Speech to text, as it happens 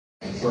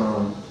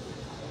song.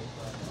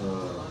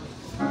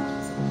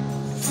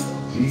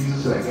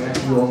 Jesus, I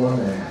got you on my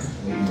mind.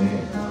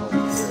 Amen.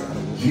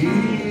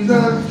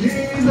 Jesus,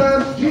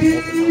 Jesus,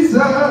 Jesus,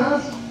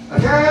 I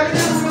got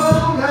you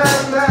on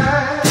my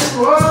mind.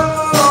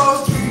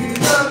 Whoa,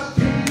 Jesus,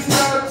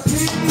 Jesus,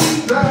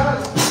 Jesus,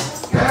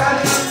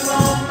 got you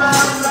on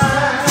my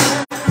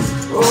mind.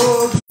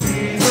 Oh,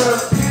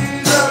 Jesus,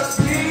 Jesus,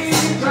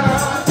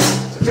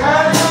 Jesus,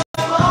 got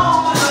you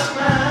on my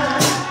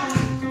mind.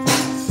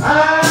 I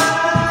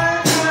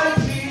got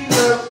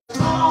Jesus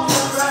on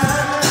my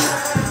mind.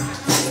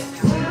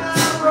 When I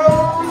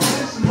rose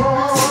this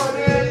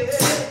morning,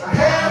 I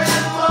had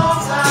him on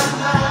my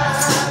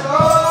mind.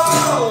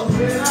 Oh,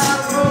 when I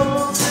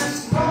rose this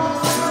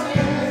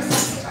morning,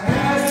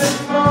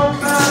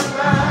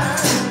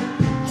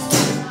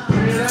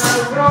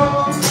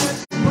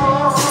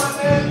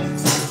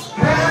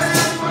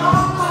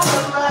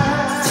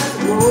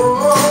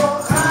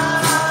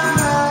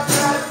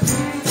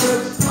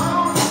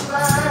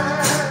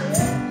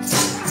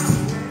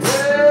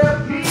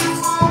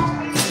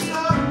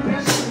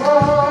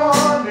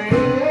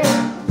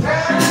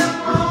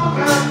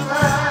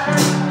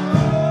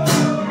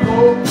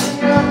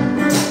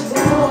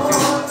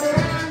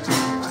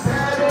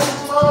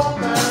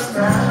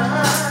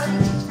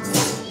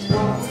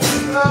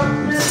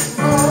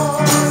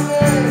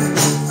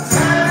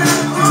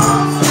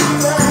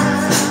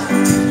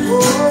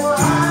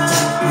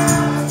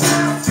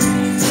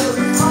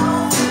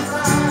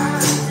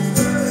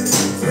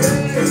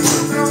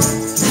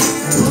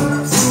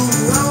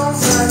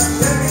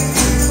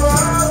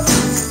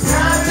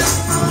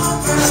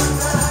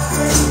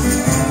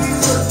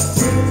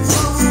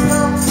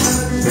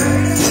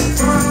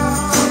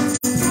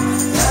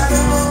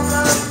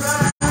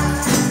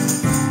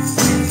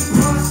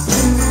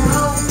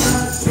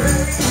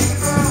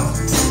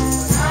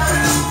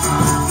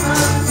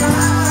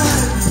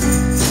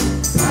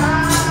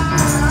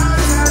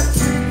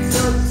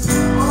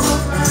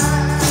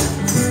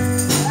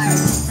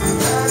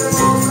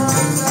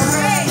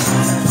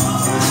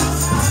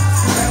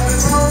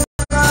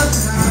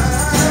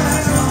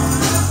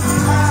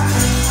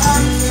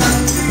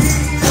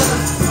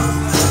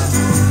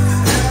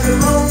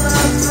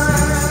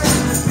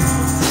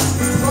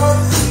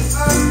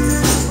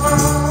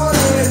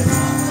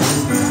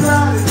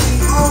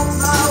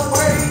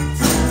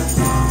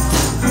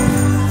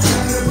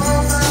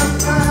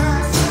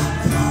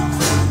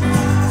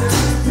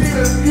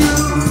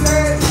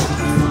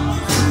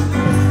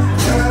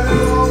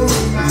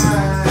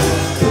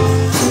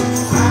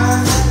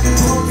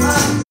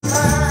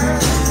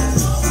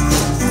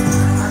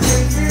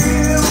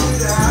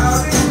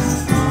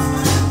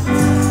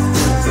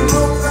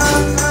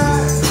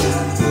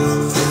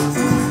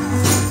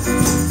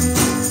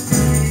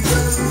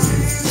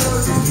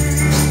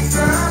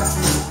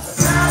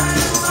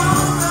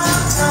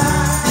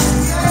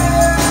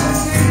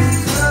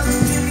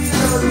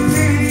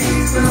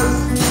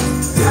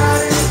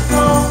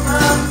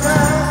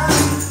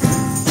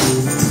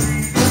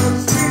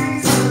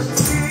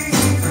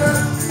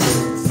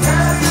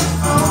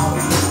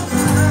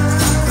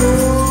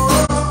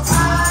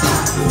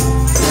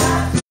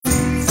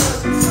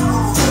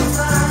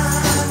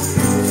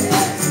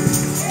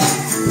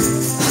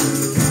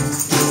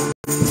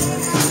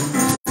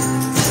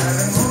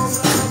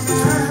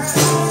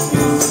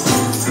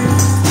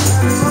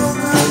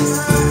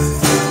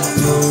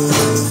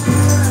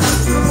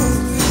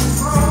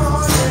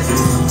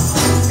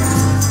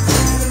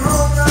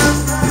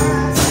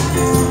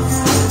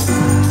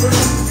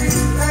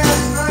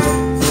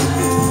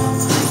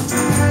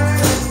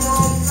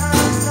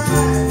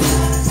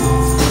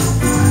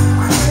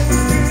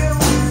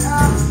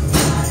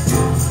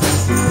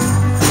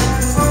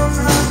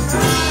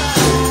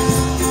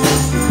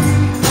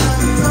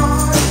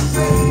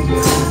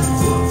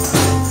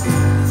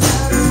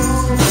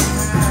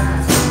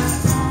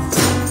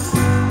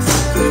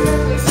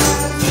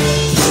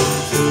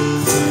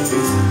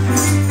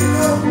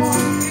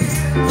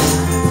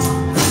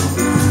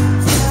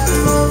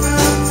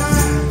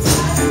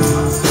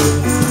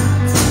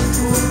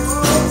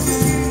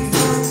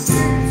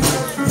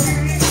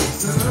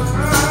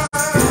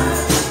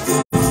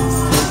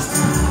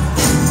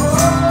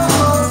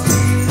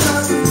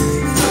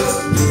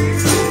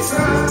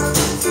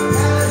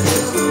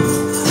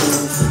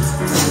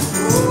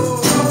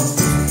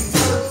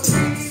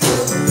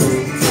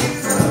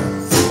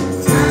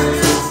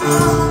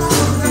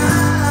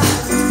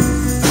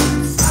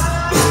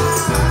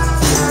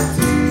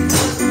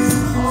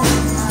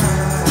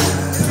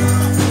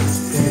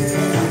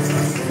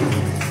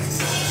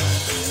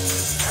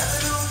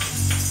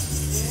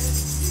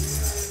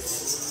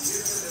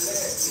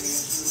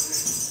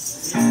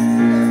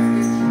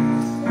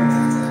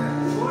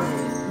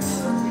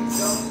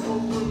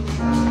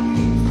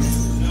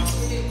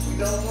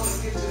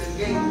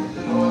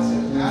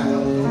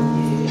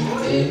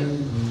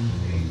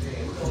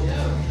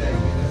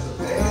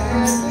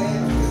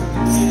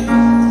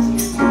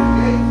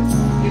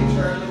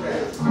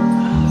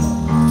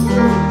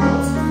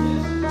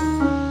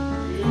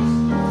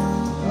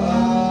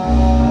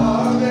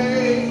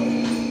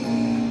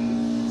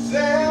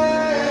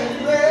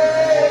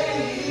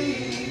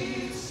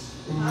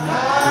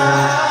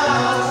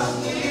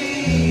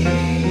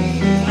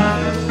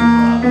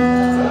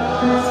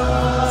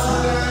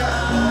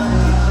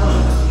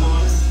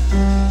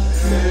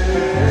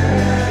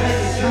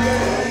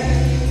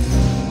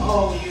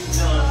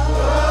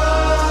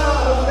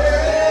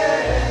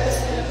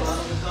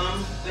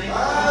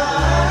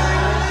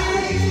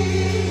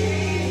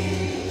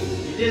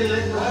 didn't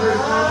let the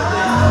first time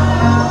down.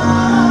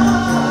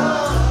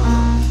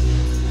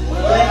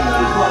 Thank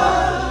you for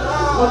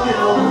looking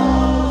over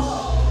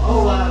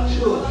all our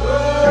children.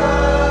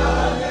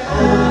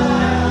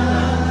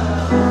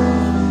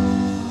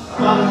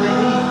 Father, they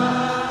need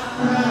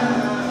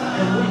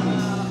and we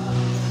need.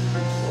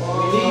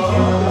 We need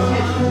you to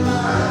continue to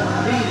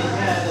lead and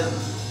guide us.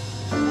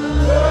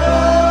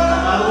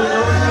 Father, we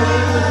know that you're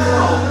able to do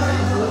all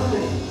things good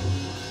things.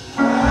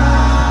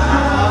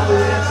 Father,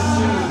 we ask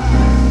that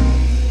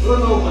you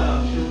look over our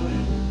children,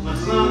 my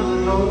sons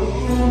and daughters,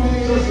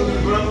 sisters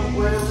and brothers,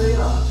 wherever they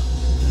are.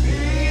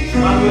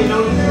 Father, we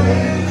know that you're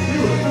able to do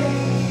it.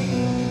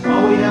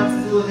 All we have to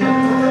do is have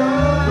to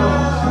know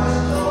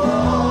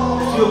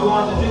that you're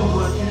going to do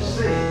what you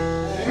said.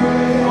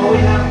 All we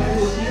have to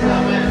do is keep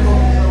our man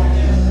focused on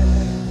you,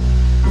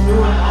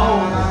 doing all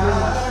the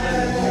business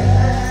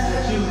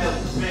that you have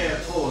prepared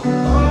for us.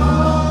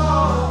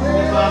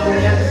 And Father, we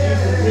ask that you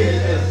continue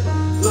to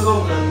look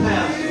over the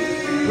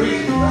pastors,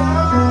 preachers,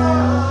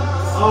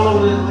 all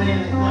over this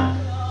land and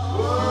country.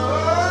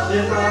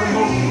 Then Father,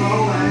 most of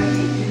all, I ask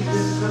you to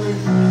just come in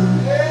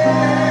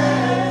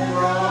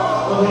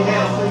where we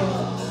have faith.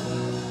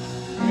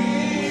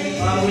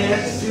 Father, we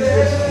ask that you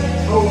just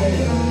hold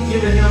him,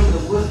 giving him the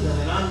wisdom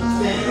and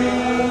understanding,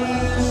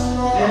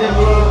 and then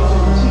be able to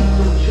teach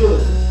them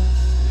children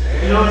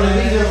in order to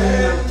lead them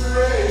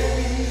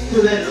to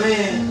that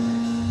land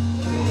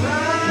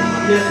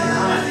of death and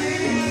life.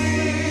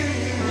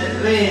 That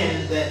land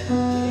that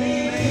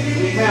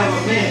we have a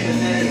mansion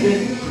that has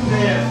been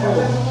prepared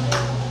for.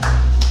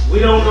 We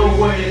don't know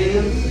where it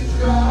is,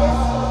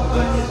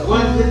 but it's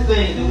one good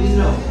thing that we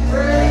know.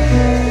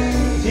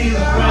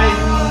 Jesus Christ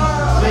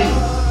made it.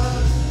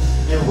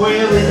 And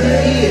wherever he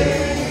is,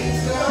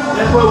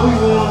 that's where we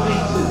want to be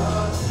too.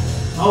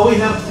 All we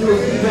have to do is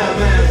keep our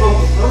mind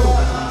focused on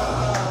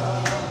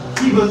God.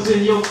 Keep us in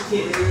your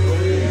care.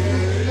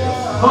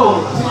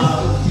 Hold us,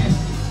 Father.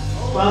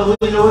 Father,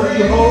 we know if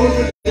you hold us,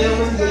 the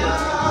devil is there.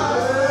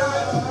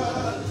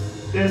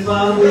 Then,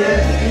 Father, we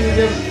ask that you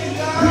just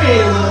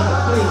create us a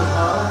clean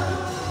heart.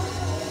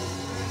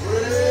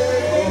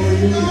 Oh,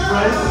 Jesus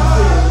Christ, we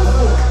pray.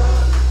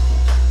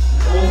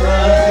 Oh,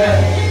 God, yeah.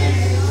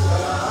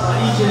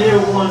 Each and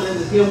every one that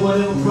is here,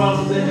 whatever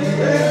problem that is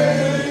there,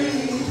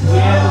 we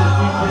ask that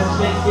you just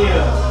take care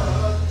of it.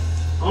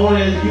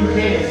 Only as you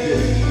can do.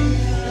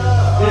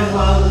 Then,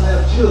 Father,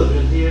 have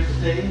children here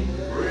today.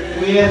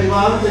 We ask,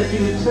 Father, that you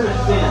would touch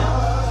them.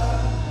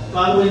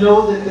 Father, we know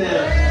that there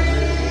are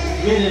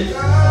many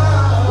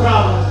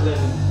problems that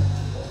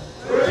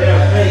they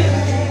are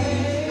facing.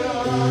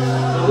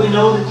 But we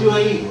know that you are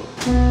able.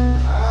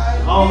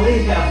 All they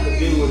have to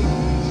do is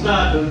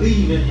start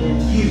believing in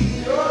you,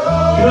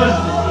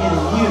 trusting in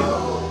you.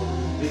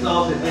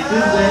 Because if they do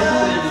that,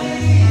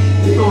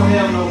 then we don't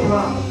have no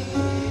problem.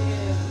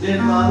 Then,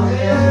 Father, we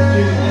ask that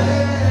you just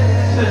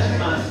touch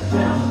my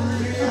family,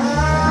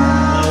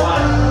 my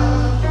wife.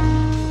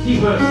 Keep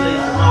her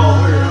safe from all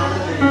hurt and all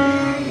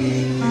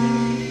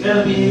pain. Let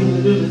her be able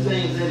to do the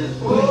things that is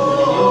pleasing in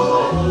your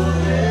sight.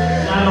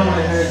 Not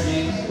only her,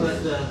 Jesus,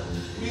 but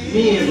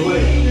me as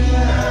well.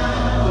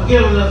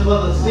 Forgiving us for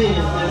the sins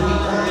that we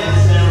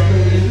committed down to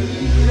you.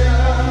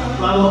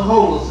 Father,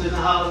 hold us in the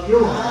heart of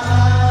your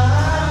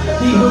heart.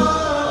 Keep us.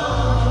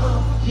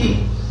 Keep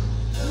us.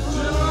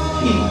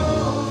 Keep us.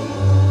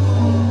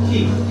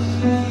 Keep us.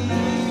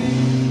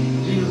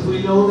 Jesus, we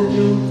know that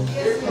you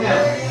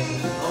have us.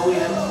 All we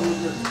have to do is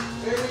just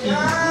keep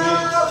us near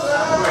our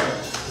prayer.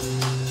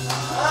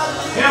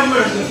 Have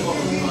mercy for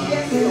us, Father.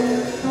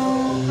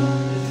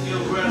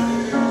 Your breath.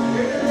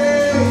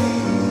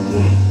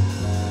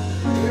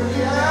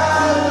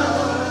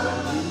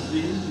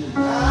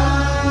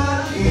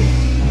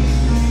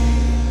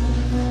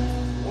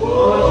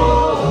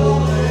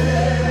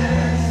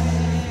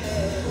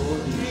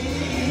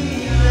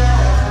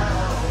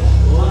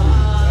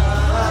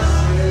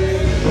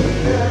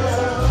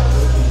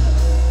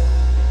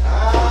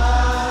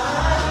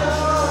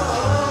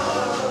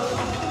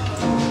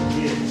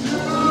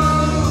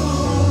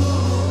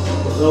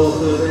 Those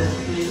who have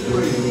asked me to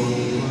pray for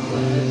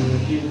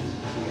you,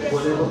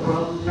 whatever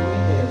problems you may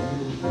have,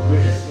 you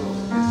rest on.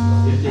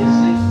 If they're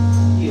sick,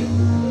 heal.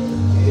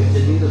 If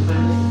they need a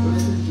financial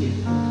blessing, give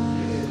it.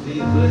 If they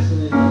need a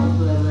blessing in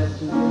love, I'm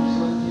asking your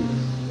son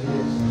Jesus.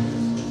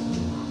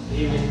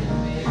 Amen.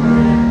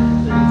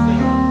 Thank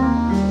you.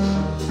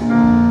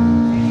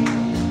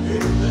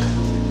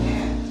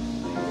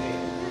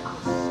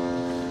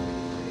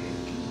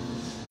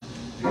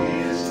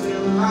 It's the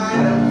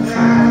light of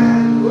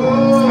God.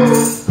 Whoa.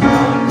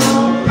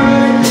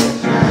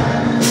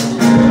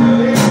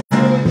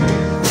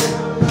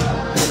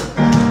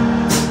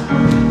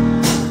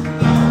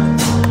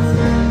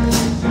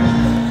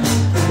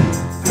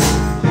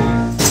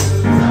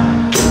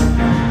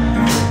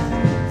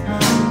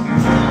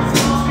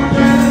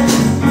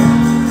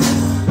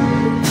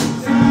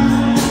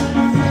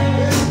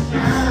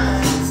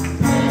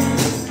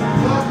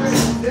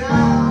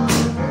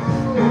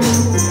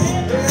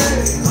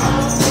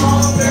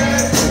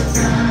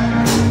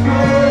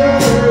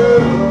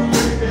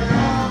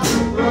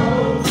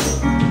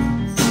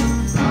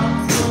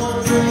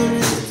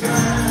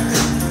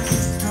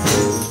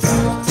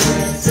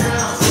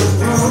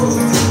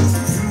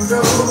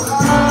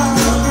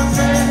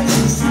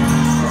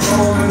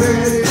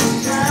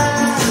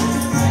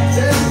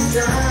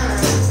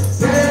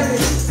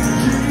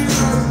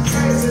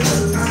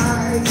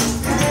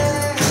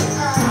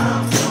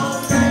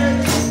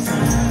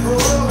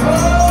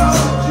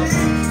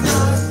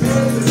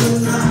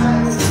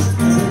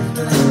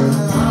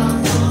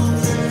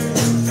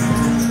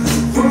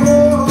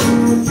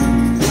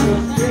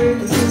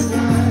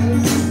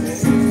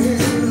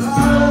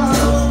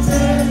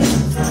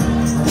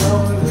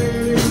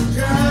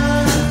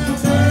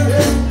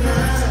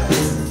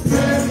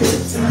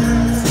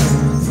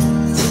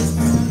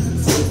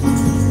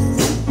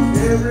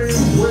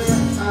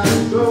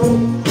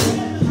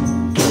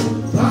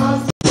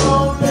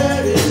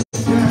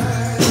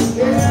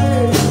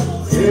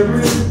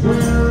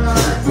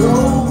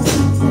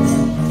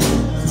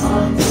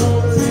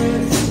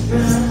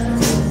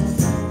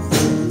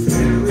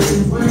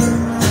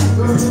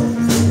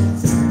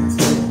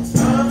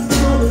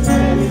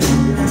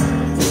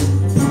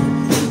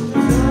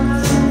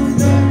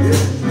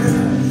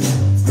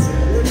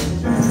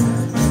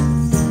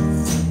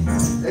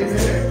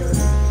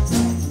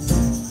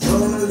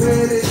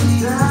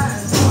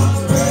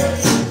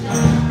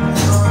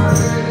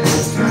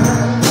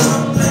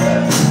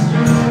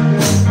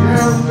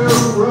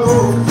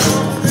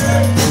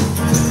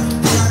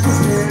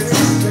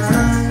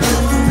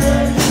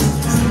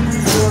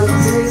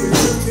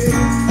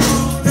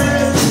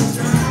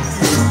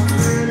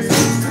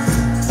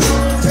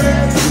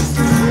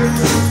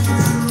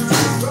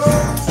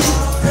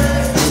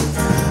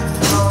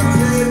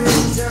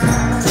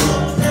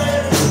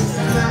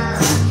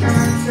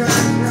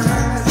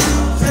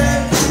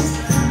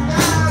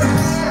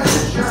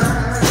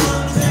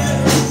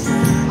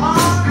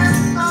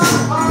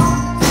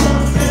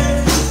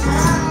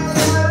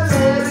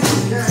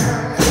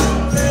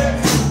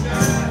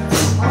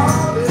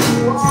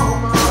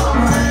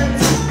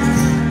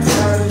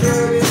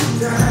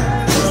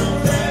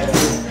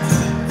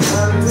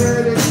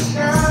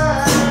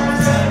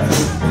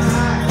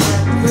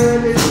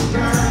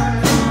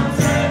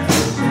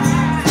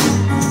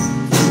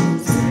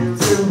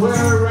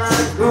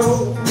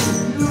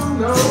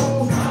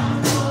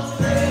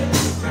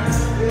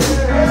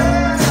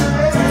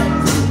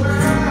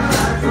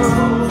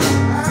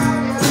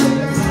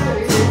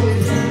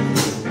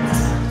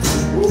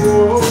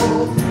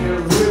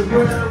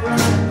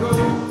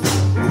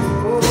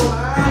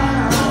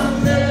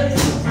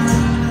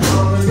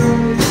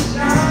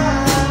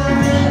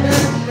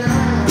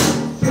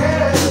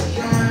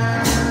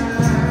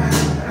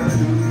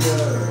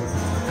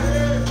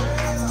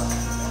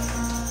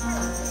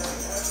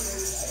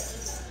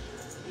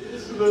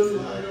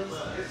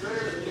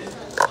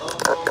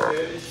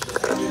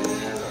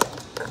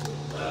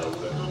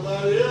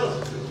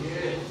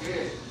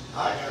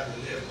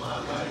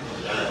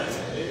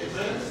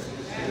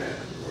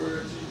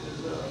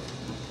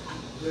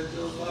 Let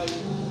your light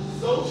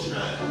so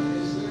shine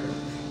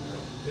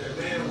that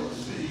man will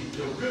see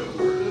your good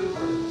work.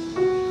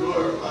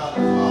 Glorify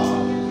the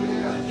Father in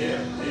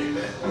heaven.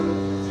 Amen.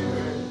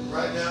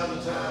 Right now, the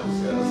time was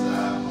set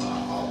aside for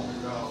our altar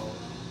call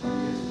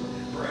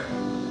in prayer.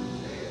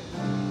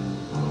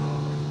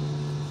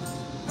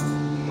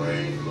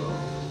 Praise the Lord.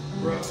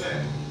 Brother,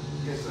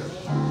 yes, sir.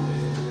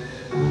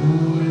 Amen.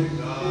 Glory to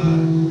God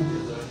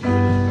is a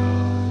healing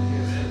God.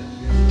 Amen.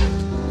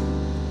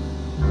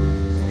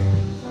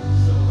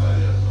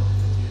 Somebody else don't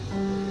forget to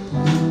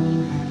pray.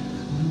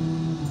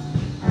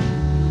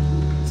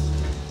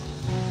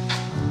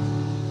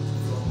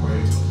 Don't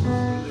pray for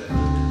Sister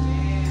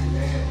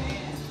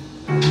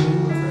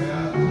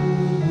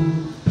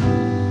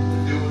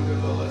do what the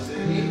Lord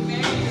said.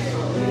 Amen.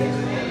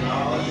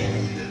 All you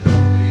need to know,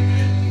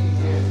 amen.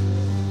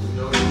 We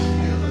know that she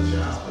is a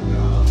child of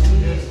God.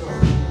 Yes,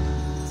 Lord.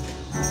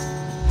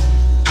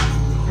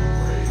 Don't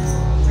pray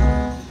for her.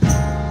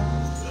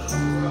 Let her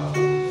grow.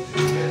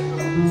 Yes,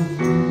 Lord.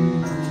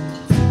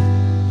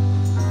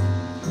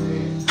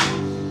 Amen.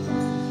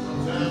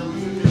 Sometimes we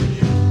look at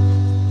you.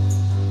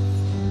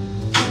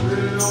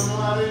 Really don't know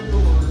how they do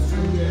it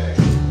until we ask.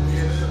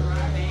 Yes, sir.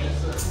 Yes,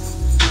 sir.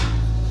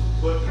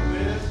 But the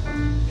best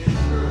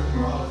insurance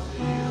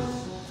policy is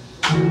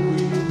we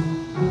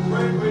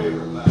pray for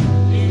everybody.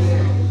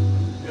 Amen.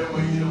 That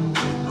way you don't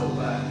miss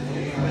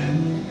nobody. Amen.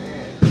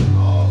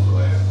 Also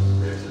ask for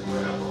special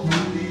prayer for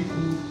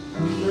people.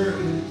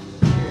 Surely.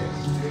 Yes.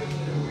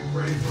 And we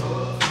pray for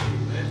us.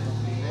 Amen.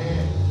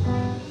 Amen.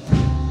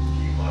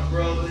 Keep my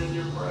brother in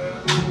your prayer.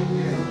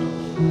 Yes.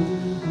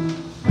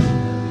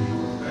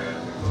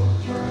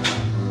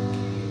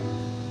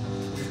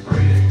 We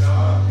pray that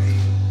God be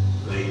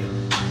later.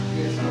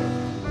 Yes, sir.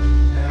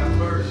 Have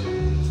mercy.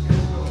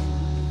 Yes, Lord.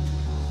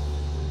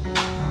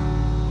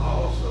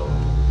 Also,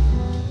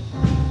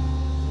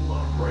 we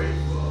want to pray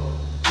for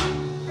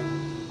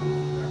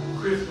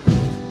Christmas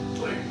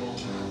Playboy.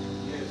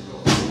 Yes,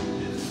 Lord.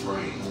 In the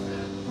spring.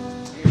 Yes.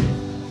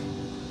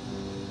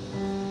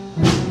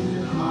 In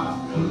the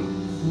hospital.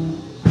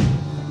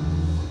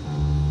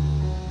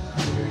 I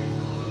hear he's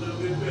doing a little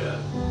bit better.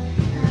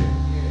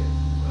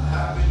 But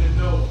happy to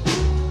know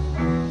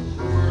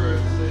the word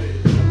says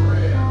the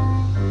prayer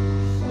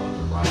of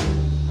the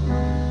righteous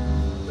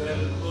better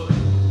than much.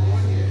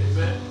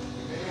 Amen.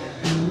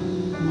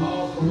 I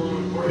also want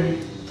to pray.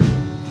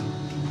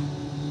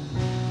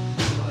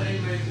 My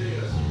name is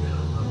Isaiah. She's been on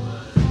my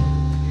mind.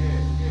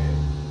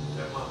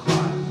 That my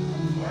body.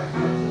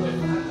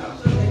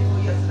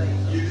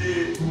 You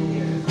did?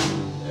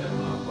 That's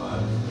my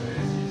body,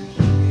 man. She's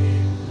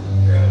keeping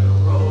kind of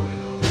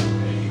rolling on this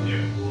thing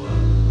here, boy.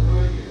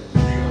 She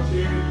gonna tell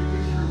you the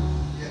truth.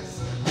 Yes,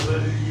 sir.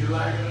 Whether you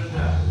like it or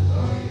not.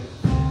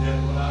 That's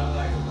what I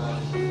like about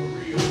it. She's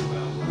real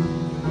about what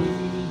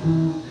she's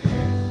doing.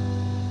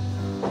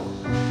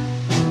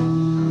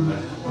 I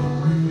just want to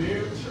pray for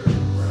every church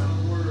around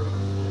the world.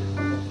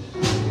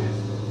 Yes,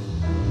 Lord.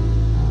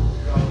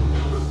 Because we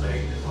know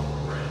Satan is on the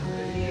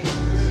rampage.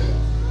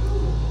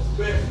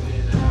 Especially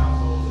in the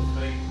household of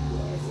faith.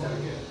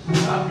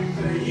 Some people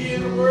say, he in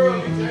the world,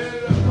 he turn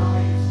it up. No,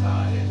 he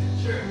started in the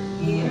church.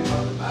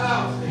 Because the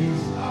Bible says he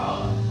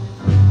started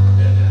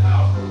in the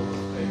household of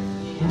faith.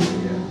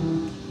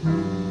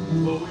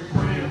 But we're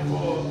praying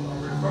for a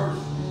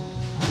reversal.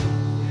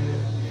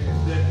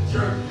 That the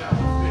church have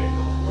an effect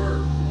on the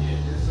world.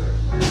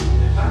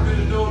 And how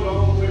many know the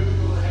only way we're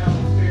going to have an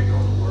effect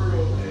on the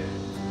world that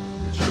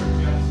the church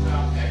got to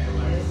stop acting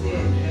like the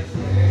world?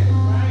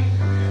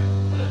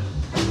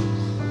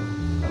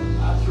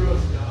 I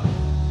trust God.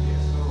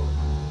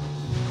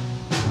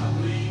 I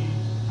believe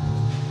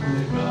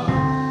that God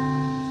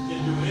can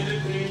do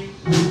anything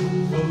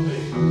for me.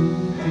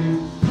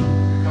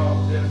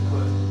 Because that's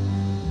what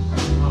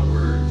my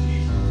word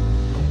teaches.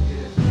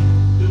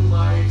 Through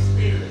my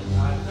experience, I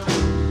know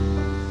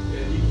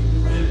that he can do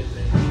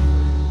anything.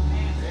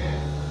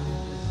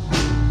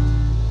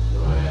 So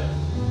as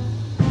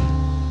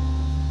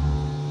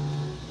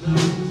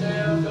Minister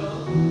Tam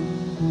comes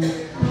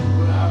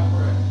with our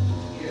prayer,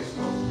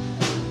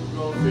 we're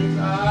going to fix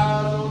our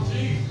eyes on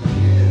Jesus.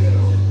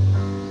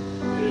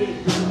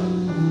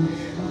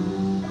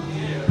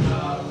 Yeah,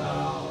 God,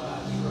 all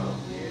our trouble.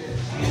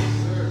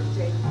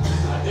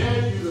 I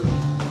dare you to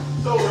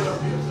throw it up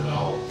here to the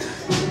altar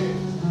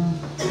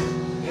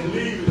and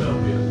leave it up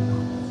here.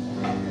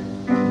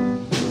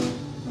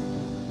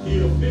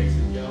 He'll fix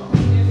it, y'all.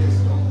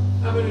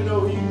 How many know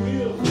he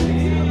will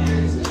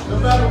fix it? No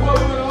matter what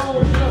went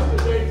on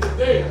yesterday,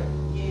 today,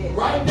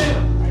 right now,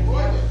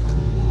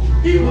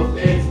 he will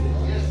fix it.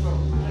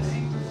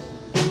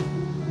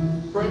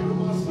 Pray for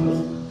my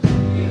sister.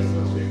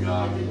 May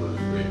God give her the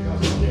strength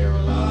because she carry a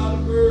lot of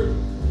burdens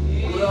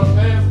with her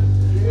family.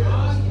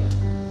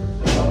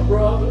 Her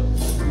brother,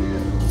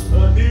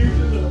 her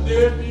nieces, her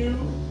nephew,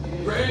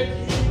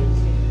 grandkids,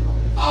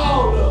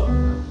 all of them.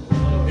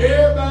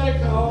 Everybody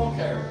call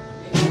Karen.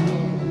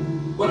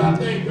 But I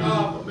thank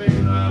God for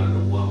making her out of the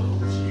woman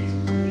who she is.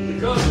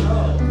 Because of her.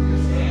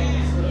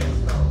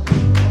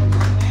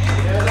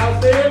 As I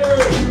said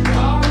earlier,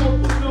 God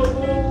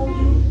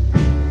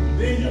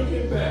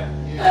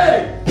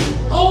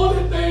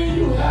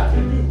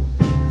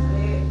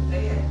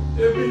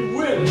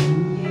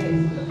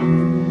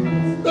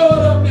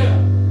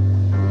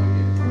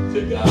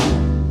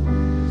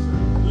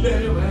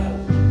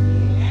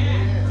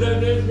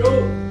that's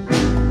your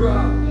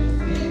problem.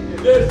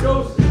 That's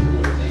your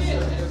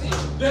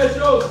sickness. That's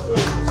your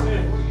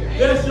sickness.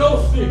 That's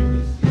your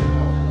sickness.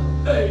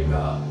 Hey,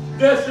 God.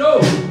 That's your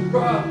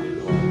problem,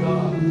 Lord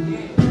God.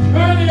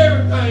 Turn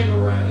everything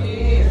around.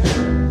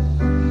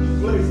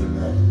 Place it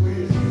back where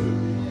it should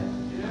be.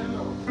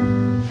 I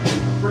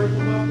pray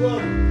for my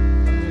brother.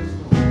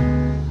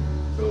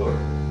 Lord.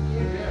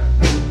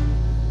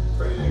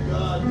 Pray that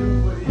God do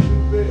what he do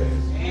best.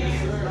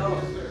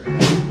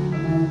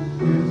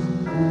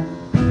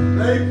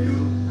 Thank you.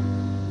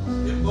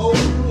 It mold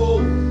you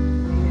over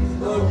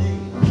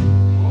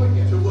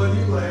again to what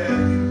he will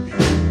have you to be.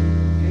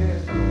 Amen.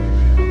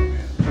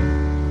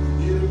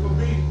 You did it for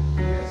me.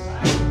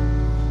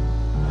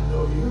 I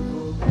know you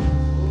will.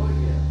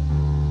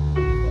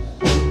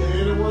 Is there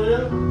anyone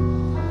else?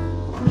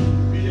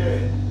 Be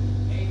there.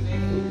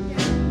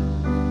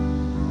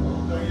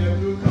 All thing you have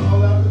to do is call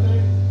out the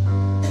name.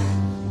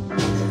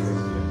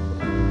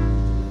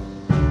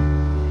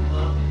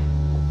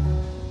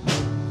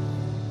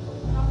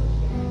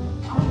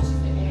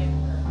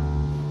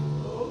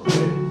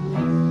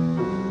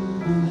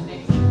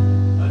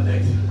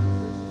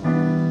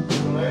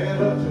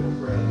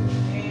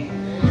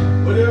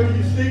 Whatever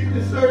you seek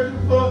and searching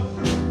for,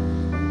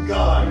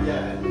 God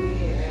got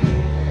it.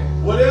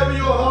 Whatever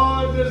your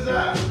heart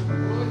desires,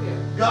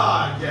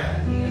 God got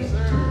it.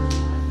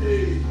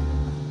 Hey.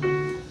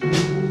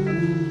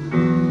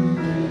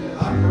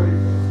 I pray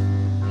for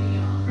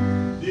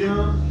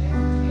Dion.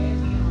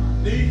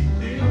 Needs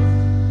Dion.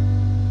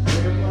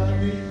 Everybody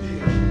needs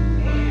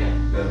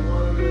Dion. That's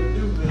one of the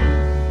new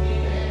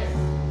members.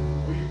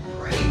 We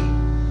pray.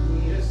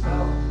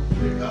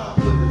 That God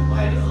put this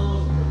mighty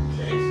arms of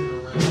protection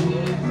around.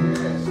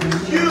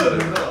 Good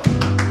enough. Come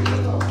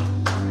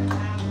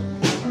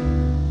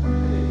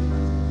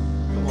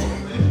on,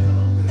 man. Come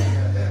on, man. I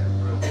got happy,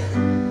 bro.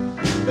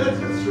 Let's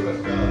just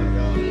trust God,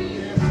 y'all.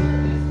 Yes, sir.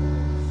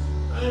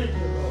 Thank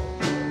you, Lord.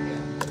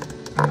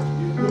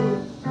 You good?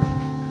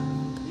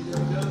 You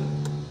done done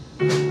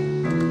it?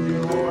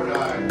 Dear Lord,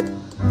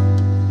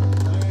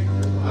 Thank you,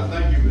 Lord. I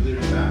thank you for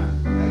this time.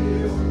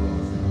 Yes, Lord.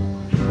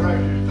 It's a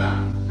precious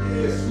time.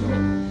 Yes,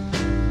 Lord.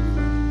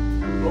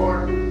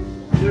 Lord,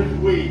 this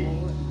week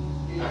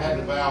I had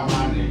to bow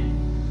my knee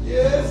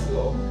Yes,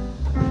 Lord.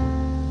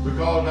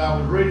 because I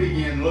was reading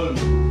in Luke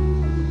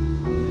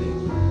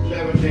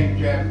 17th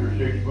chapter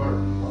 6th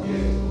verse.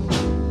 Yes.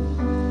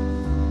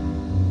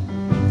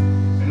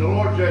 And the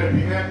Lord said, if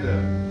you had the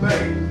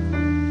faith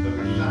of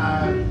the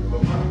size of a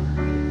mustard,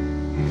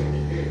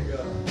 Yeah,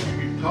 God. you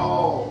could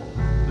call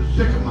the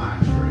sycamore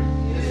tree,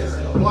 Yes,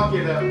 Lord. pluck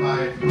it up by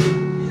its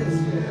root, Yes,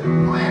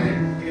 Lord. plant it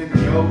in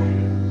the ocean,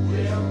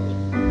 Yeah.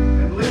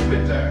 and leave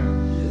it there.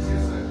 Yes,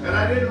 sir. And I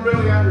didn't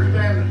really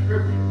understand the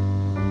scripture.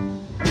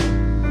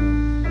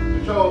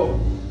 And so,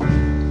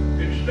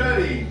 in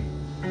studying,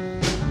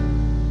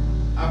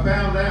 I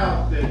found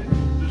out that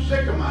the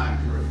sycamore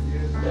tree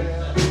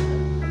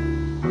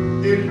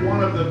is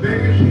one of the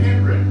biggest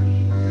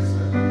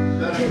hindrances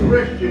that a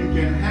Christian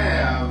can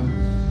have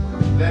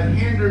that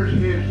hinders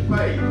his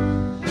faith.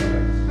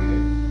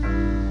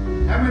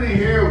 How many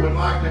here would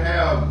like to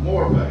have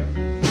more faith?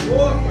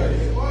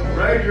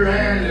 Raise your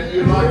hand if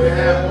you'd like to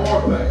have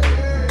more faith.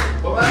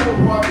 Well, that was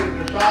what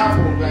the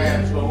disciples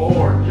asked the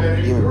Lord. Said,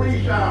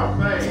 increase our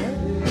faith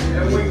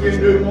that we can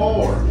do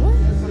more.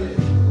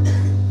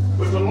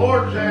 But the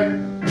Lord said,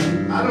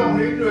 I don't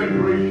need to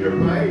increase your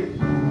faith.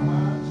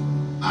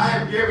 I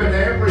have given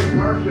every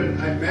person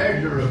a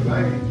measure of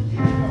faith.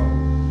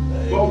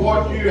 But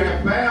what you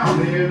have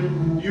found is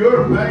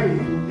your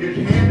faith is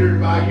hindered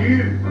by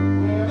you.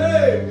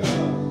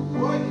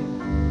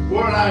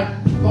 When I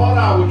thought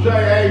I would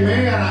say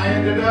amen, I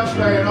ended up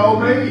saying, oh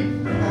me.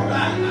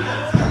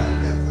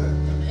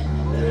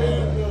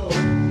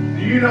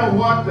 Do you know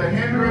what the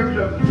hindrance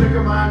of the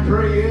sycamore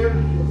tree is?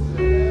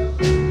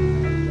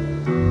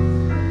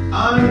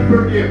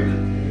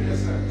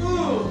 Unforgiveness.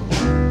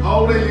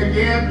 Holding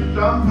against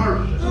some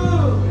person.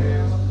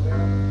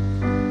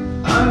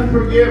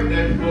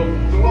 Unforgiveness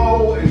will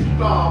slow and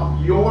stop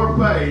your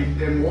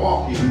faith in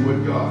walking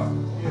with God.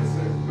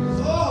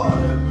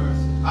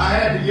 I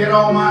had to get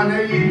on my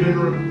knees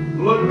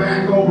and look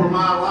back over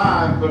my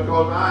life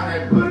because I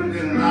had put it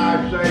in a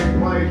nice safe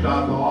place,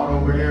 I thought,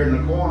 over here in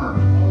the corner.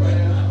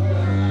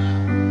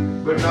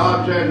 But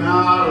God said, no,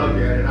 I look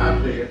at it,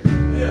 I see it.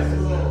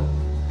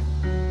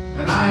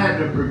 And I had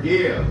to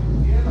forgive.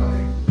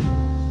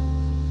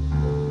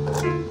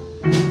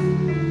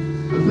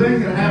 The thing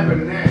that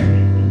happened next,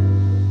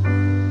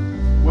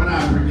 when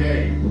I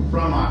forgave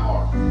from my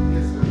heart,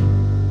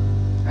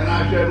 and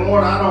I said,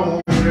 Lord, I don't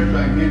want this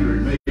thing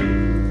hindering me.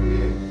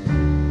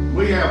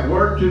 We have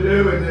work to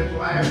do in this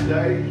last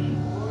days.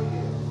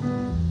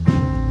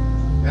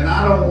 And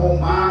I don't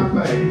want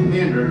my faith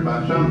hindered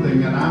by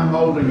something that I'm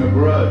holding a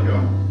grudge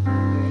on.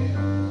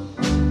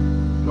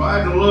 So I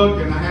had to look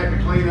and I had to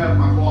clean up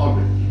my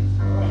closet.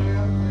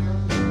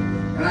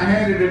 And I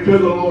handed it to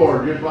the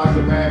Lord, just like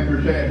the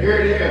pastor said. Here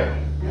it is.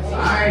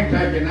 I ain't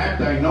taking that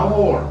thing no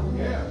more.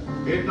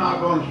 It's not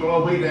going to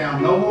slow me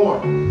down no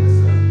more.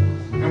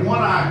 And what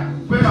I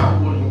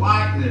felt was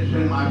lightness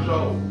in my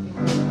soul.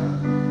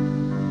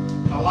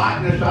 A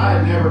lightness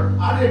I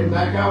didn't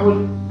think I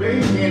was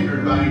being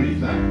hindered by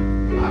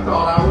anything. I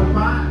thought I was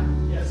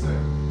fine. Yes, sir.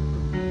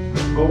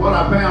 But what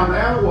I found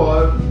out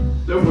was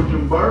there were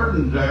some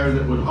burdens there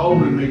that was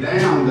holding me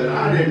down that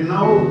I didn't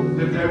know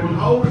that they was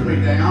holding me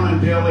down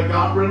until they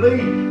got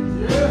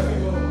released. Yes.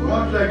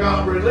 Once they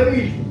got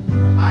released,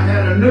 I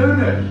had a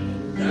newness,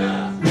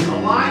 a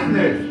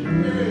lightness.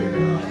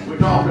 We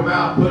talked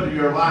about putting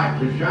your light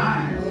to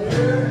shine.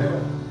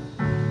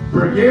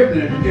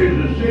 Forgiveness is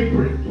the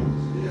secret.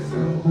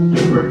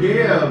 To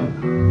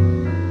forgive,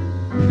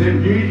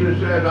 then Jesus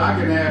says, I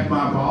can ask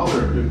my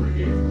Father to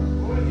forgive.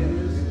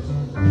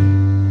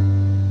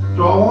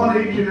 So I want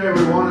each and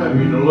every one of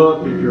you to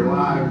look at your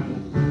lives.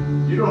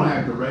 You don't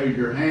have to raise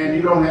your hand.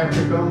 You don't have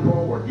to come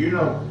forward. You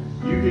know,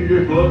 you can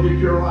just look at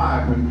your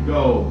life and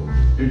go,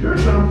 is there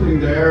something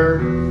there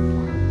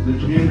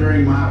that's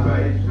hindering my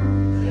faith?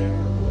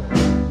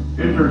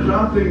 Is there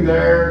something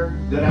there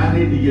that I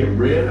need to get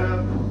rid of?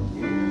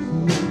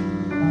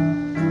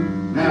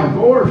 Now, of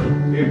course,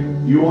 if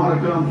you want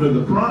to come to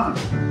the front,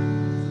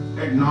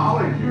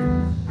 acknowledge it.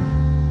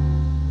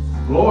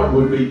 The Lord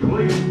would be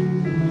pleased.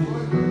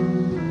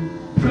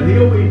 But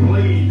He'll be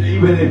pleased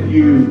even if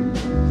you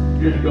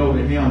just go to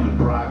Him in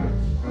private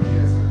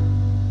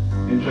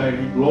and say,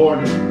 Lord,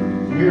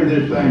 here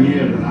this thing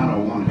is and I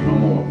don't want it no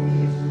more.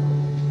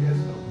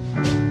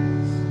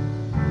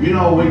 You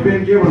know, we've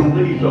been given a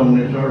lease on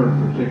this earth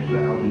for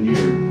 6,000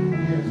 years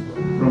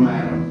from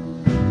Adam.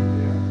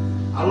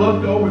 I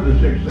looked over the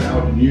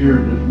 6,000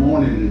 years this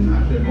morning and I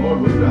said, Lord,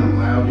 we've done a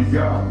lousy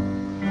job.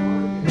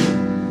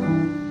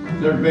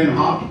 There's been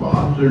hot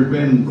spots, there's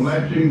been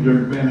blessings,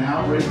 there's been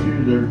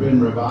outreaches, there's been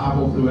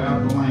revival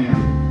throughout the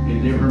land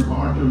in different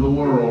parts of the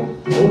world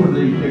over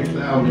these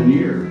 6,000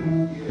 years.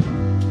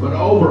 But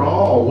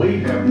overall,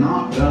 we have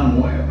not done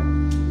well.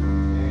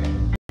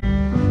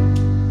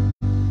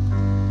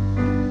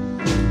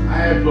 I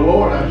asked the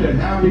Lord, I said,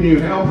 how can you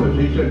help us?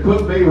 He said,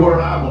 put me where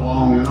I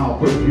belong and I'll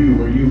put you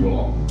where you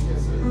belong.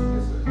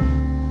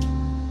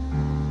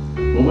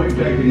 Well, we've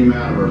taken him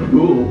out of our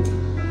school.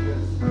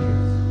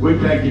 We've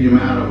taken him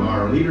out of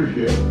our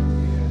leadership.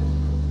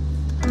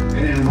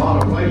 And in a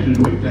lot of places,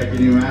 we've taken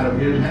him out of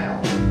his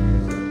house.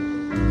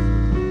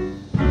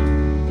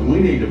 And we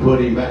need to put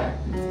him back.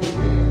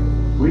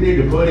 We need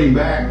to put him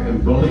back,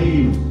 and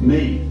believe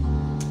me.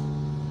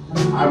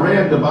 I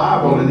read the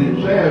Bible and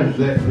it says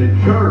that the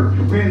church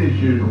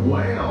finishes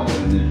well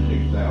in this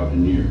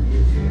 6,000 years.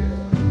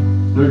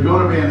 There's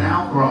going to be an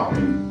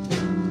outcropping,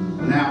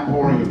 an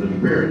outpouring of the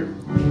Spirit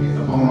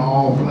upon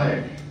all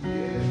flesh.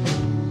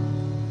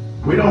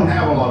 We don't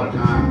have a lot of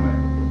time left.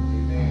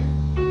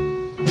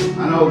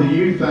 I know the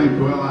youth think,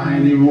 well, I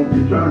ain't even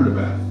concerned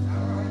about it.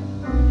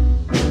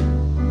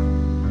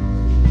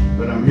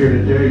 But I'm here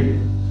to tell you,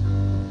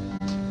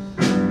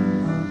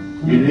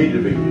 you need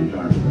to be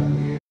concerned about it.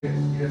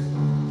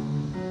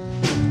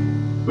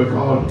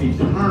 Because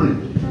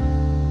eternity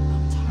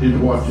is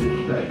what's at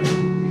stake.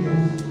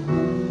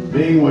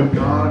 Being with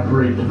God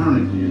for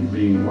eternity is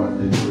being what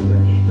is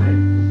at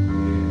stake.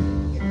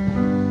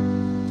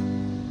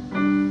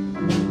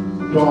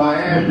 So I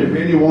asked if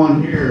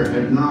anyone here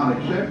has not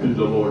accepted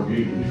the Lord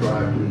Jesus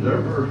Christ as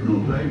their personal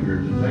Savior,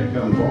 that they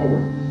come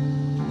forward.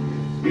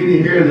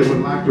 Any here that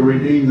would like to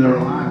redeem their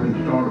life and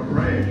start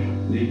afresh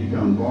need to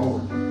come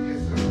forward.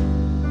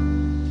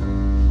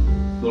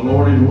 The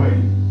Lord is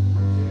waiting.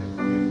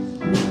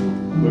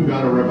 We've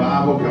got a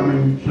revival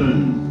coming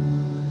soon.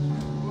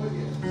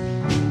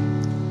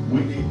 We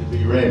need to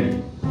be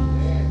ready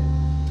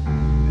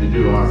and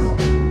do our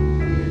part.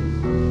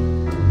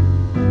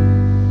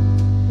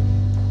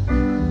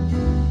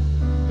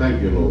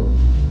 Thank you, Lord.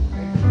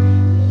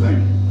 Thank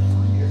you.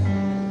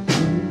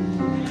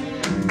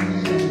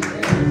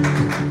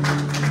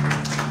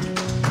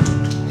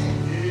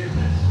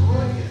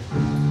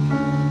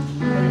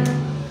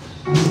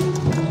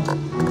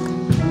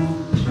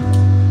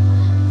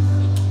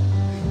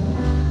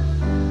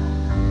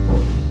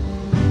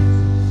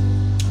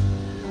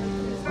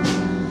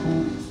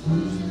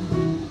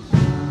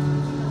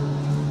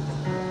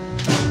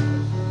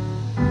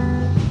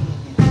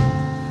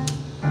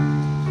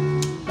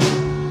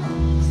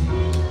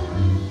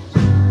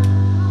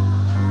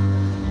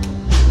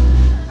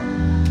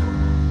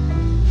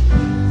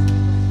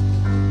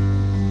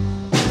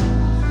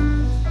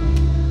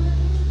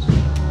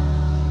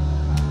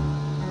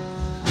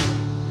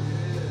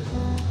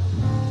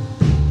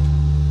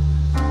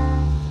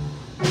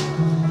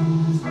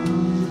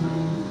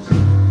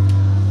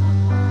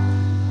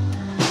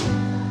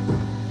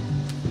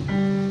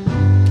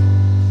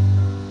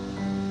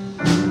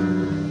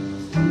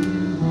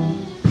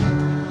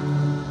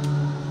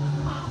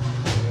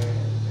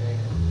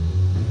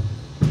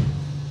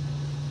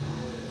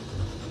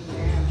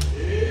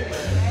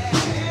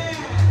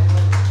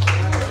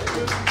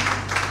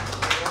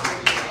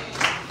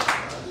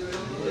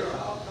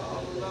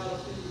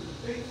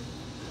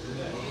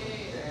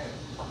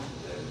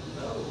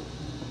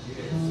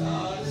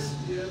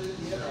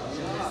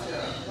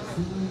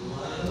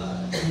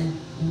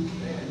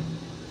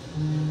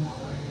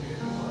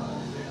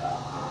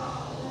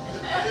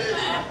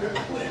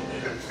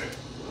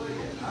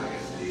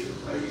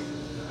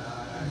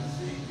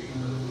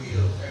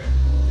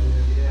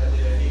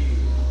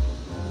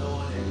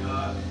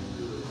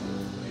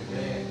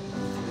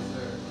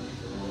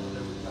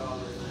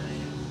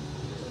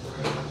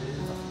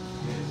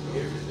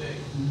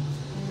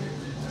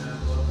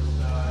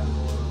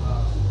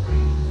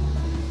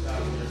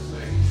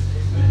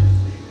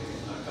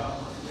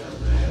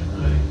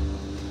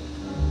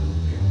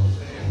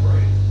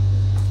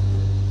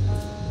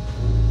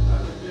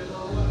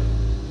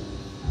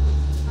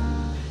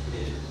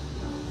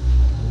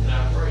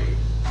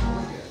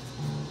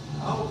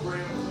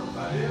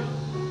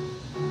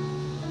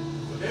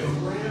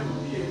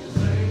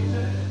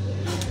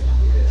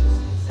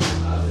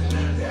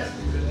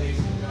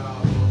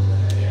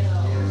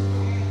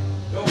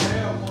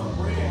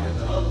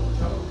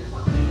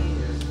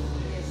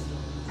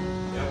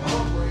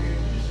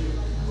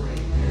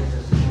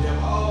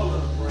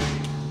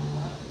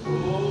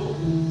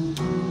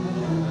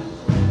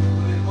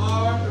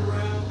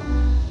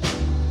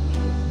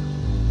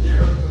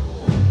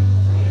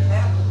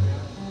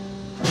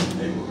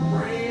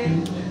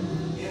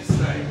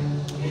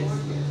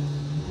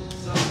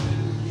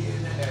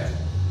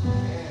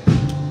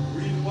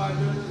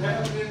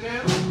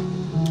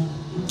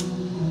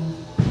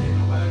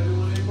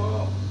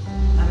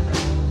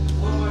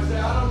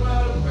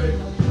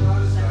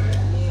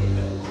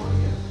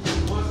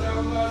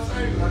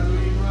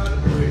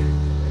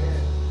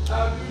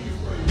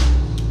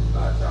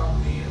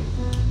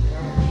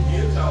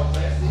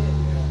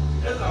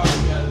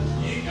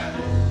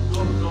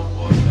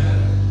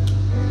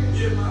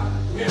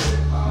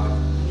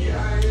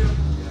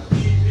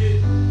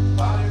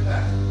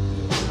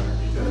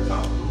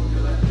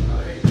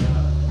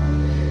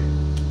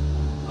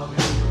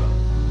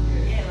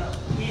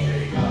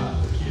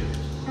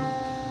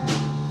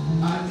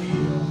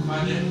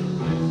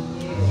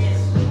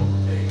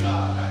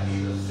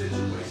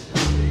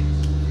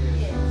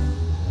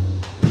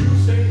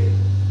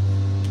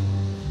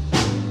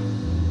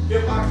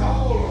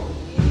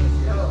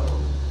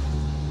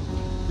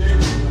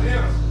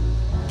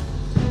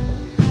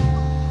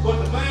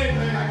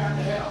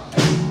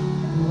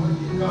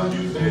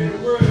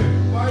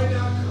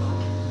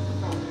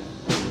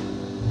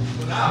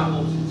 God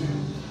wants you to.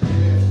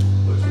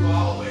 But you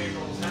always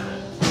on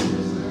time.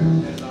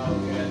 That's all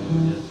we got to do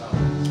is just talk.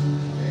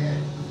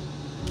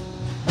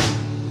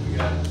 We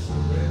got to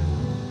surrender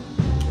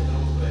and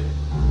obey.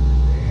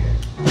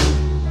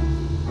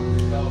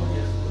 Because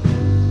guess what?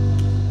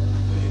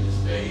 We're in the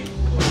stage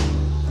for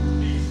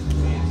peace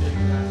and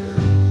taking out there.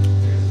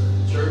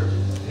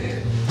 Churches.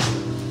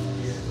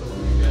 So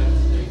we got to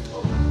stay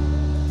focused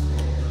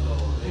on the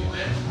Lord.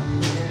 Amen.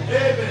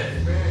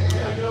 Amen.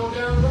 Gotta get on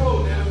down the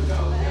road. There we go.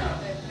 Yeah.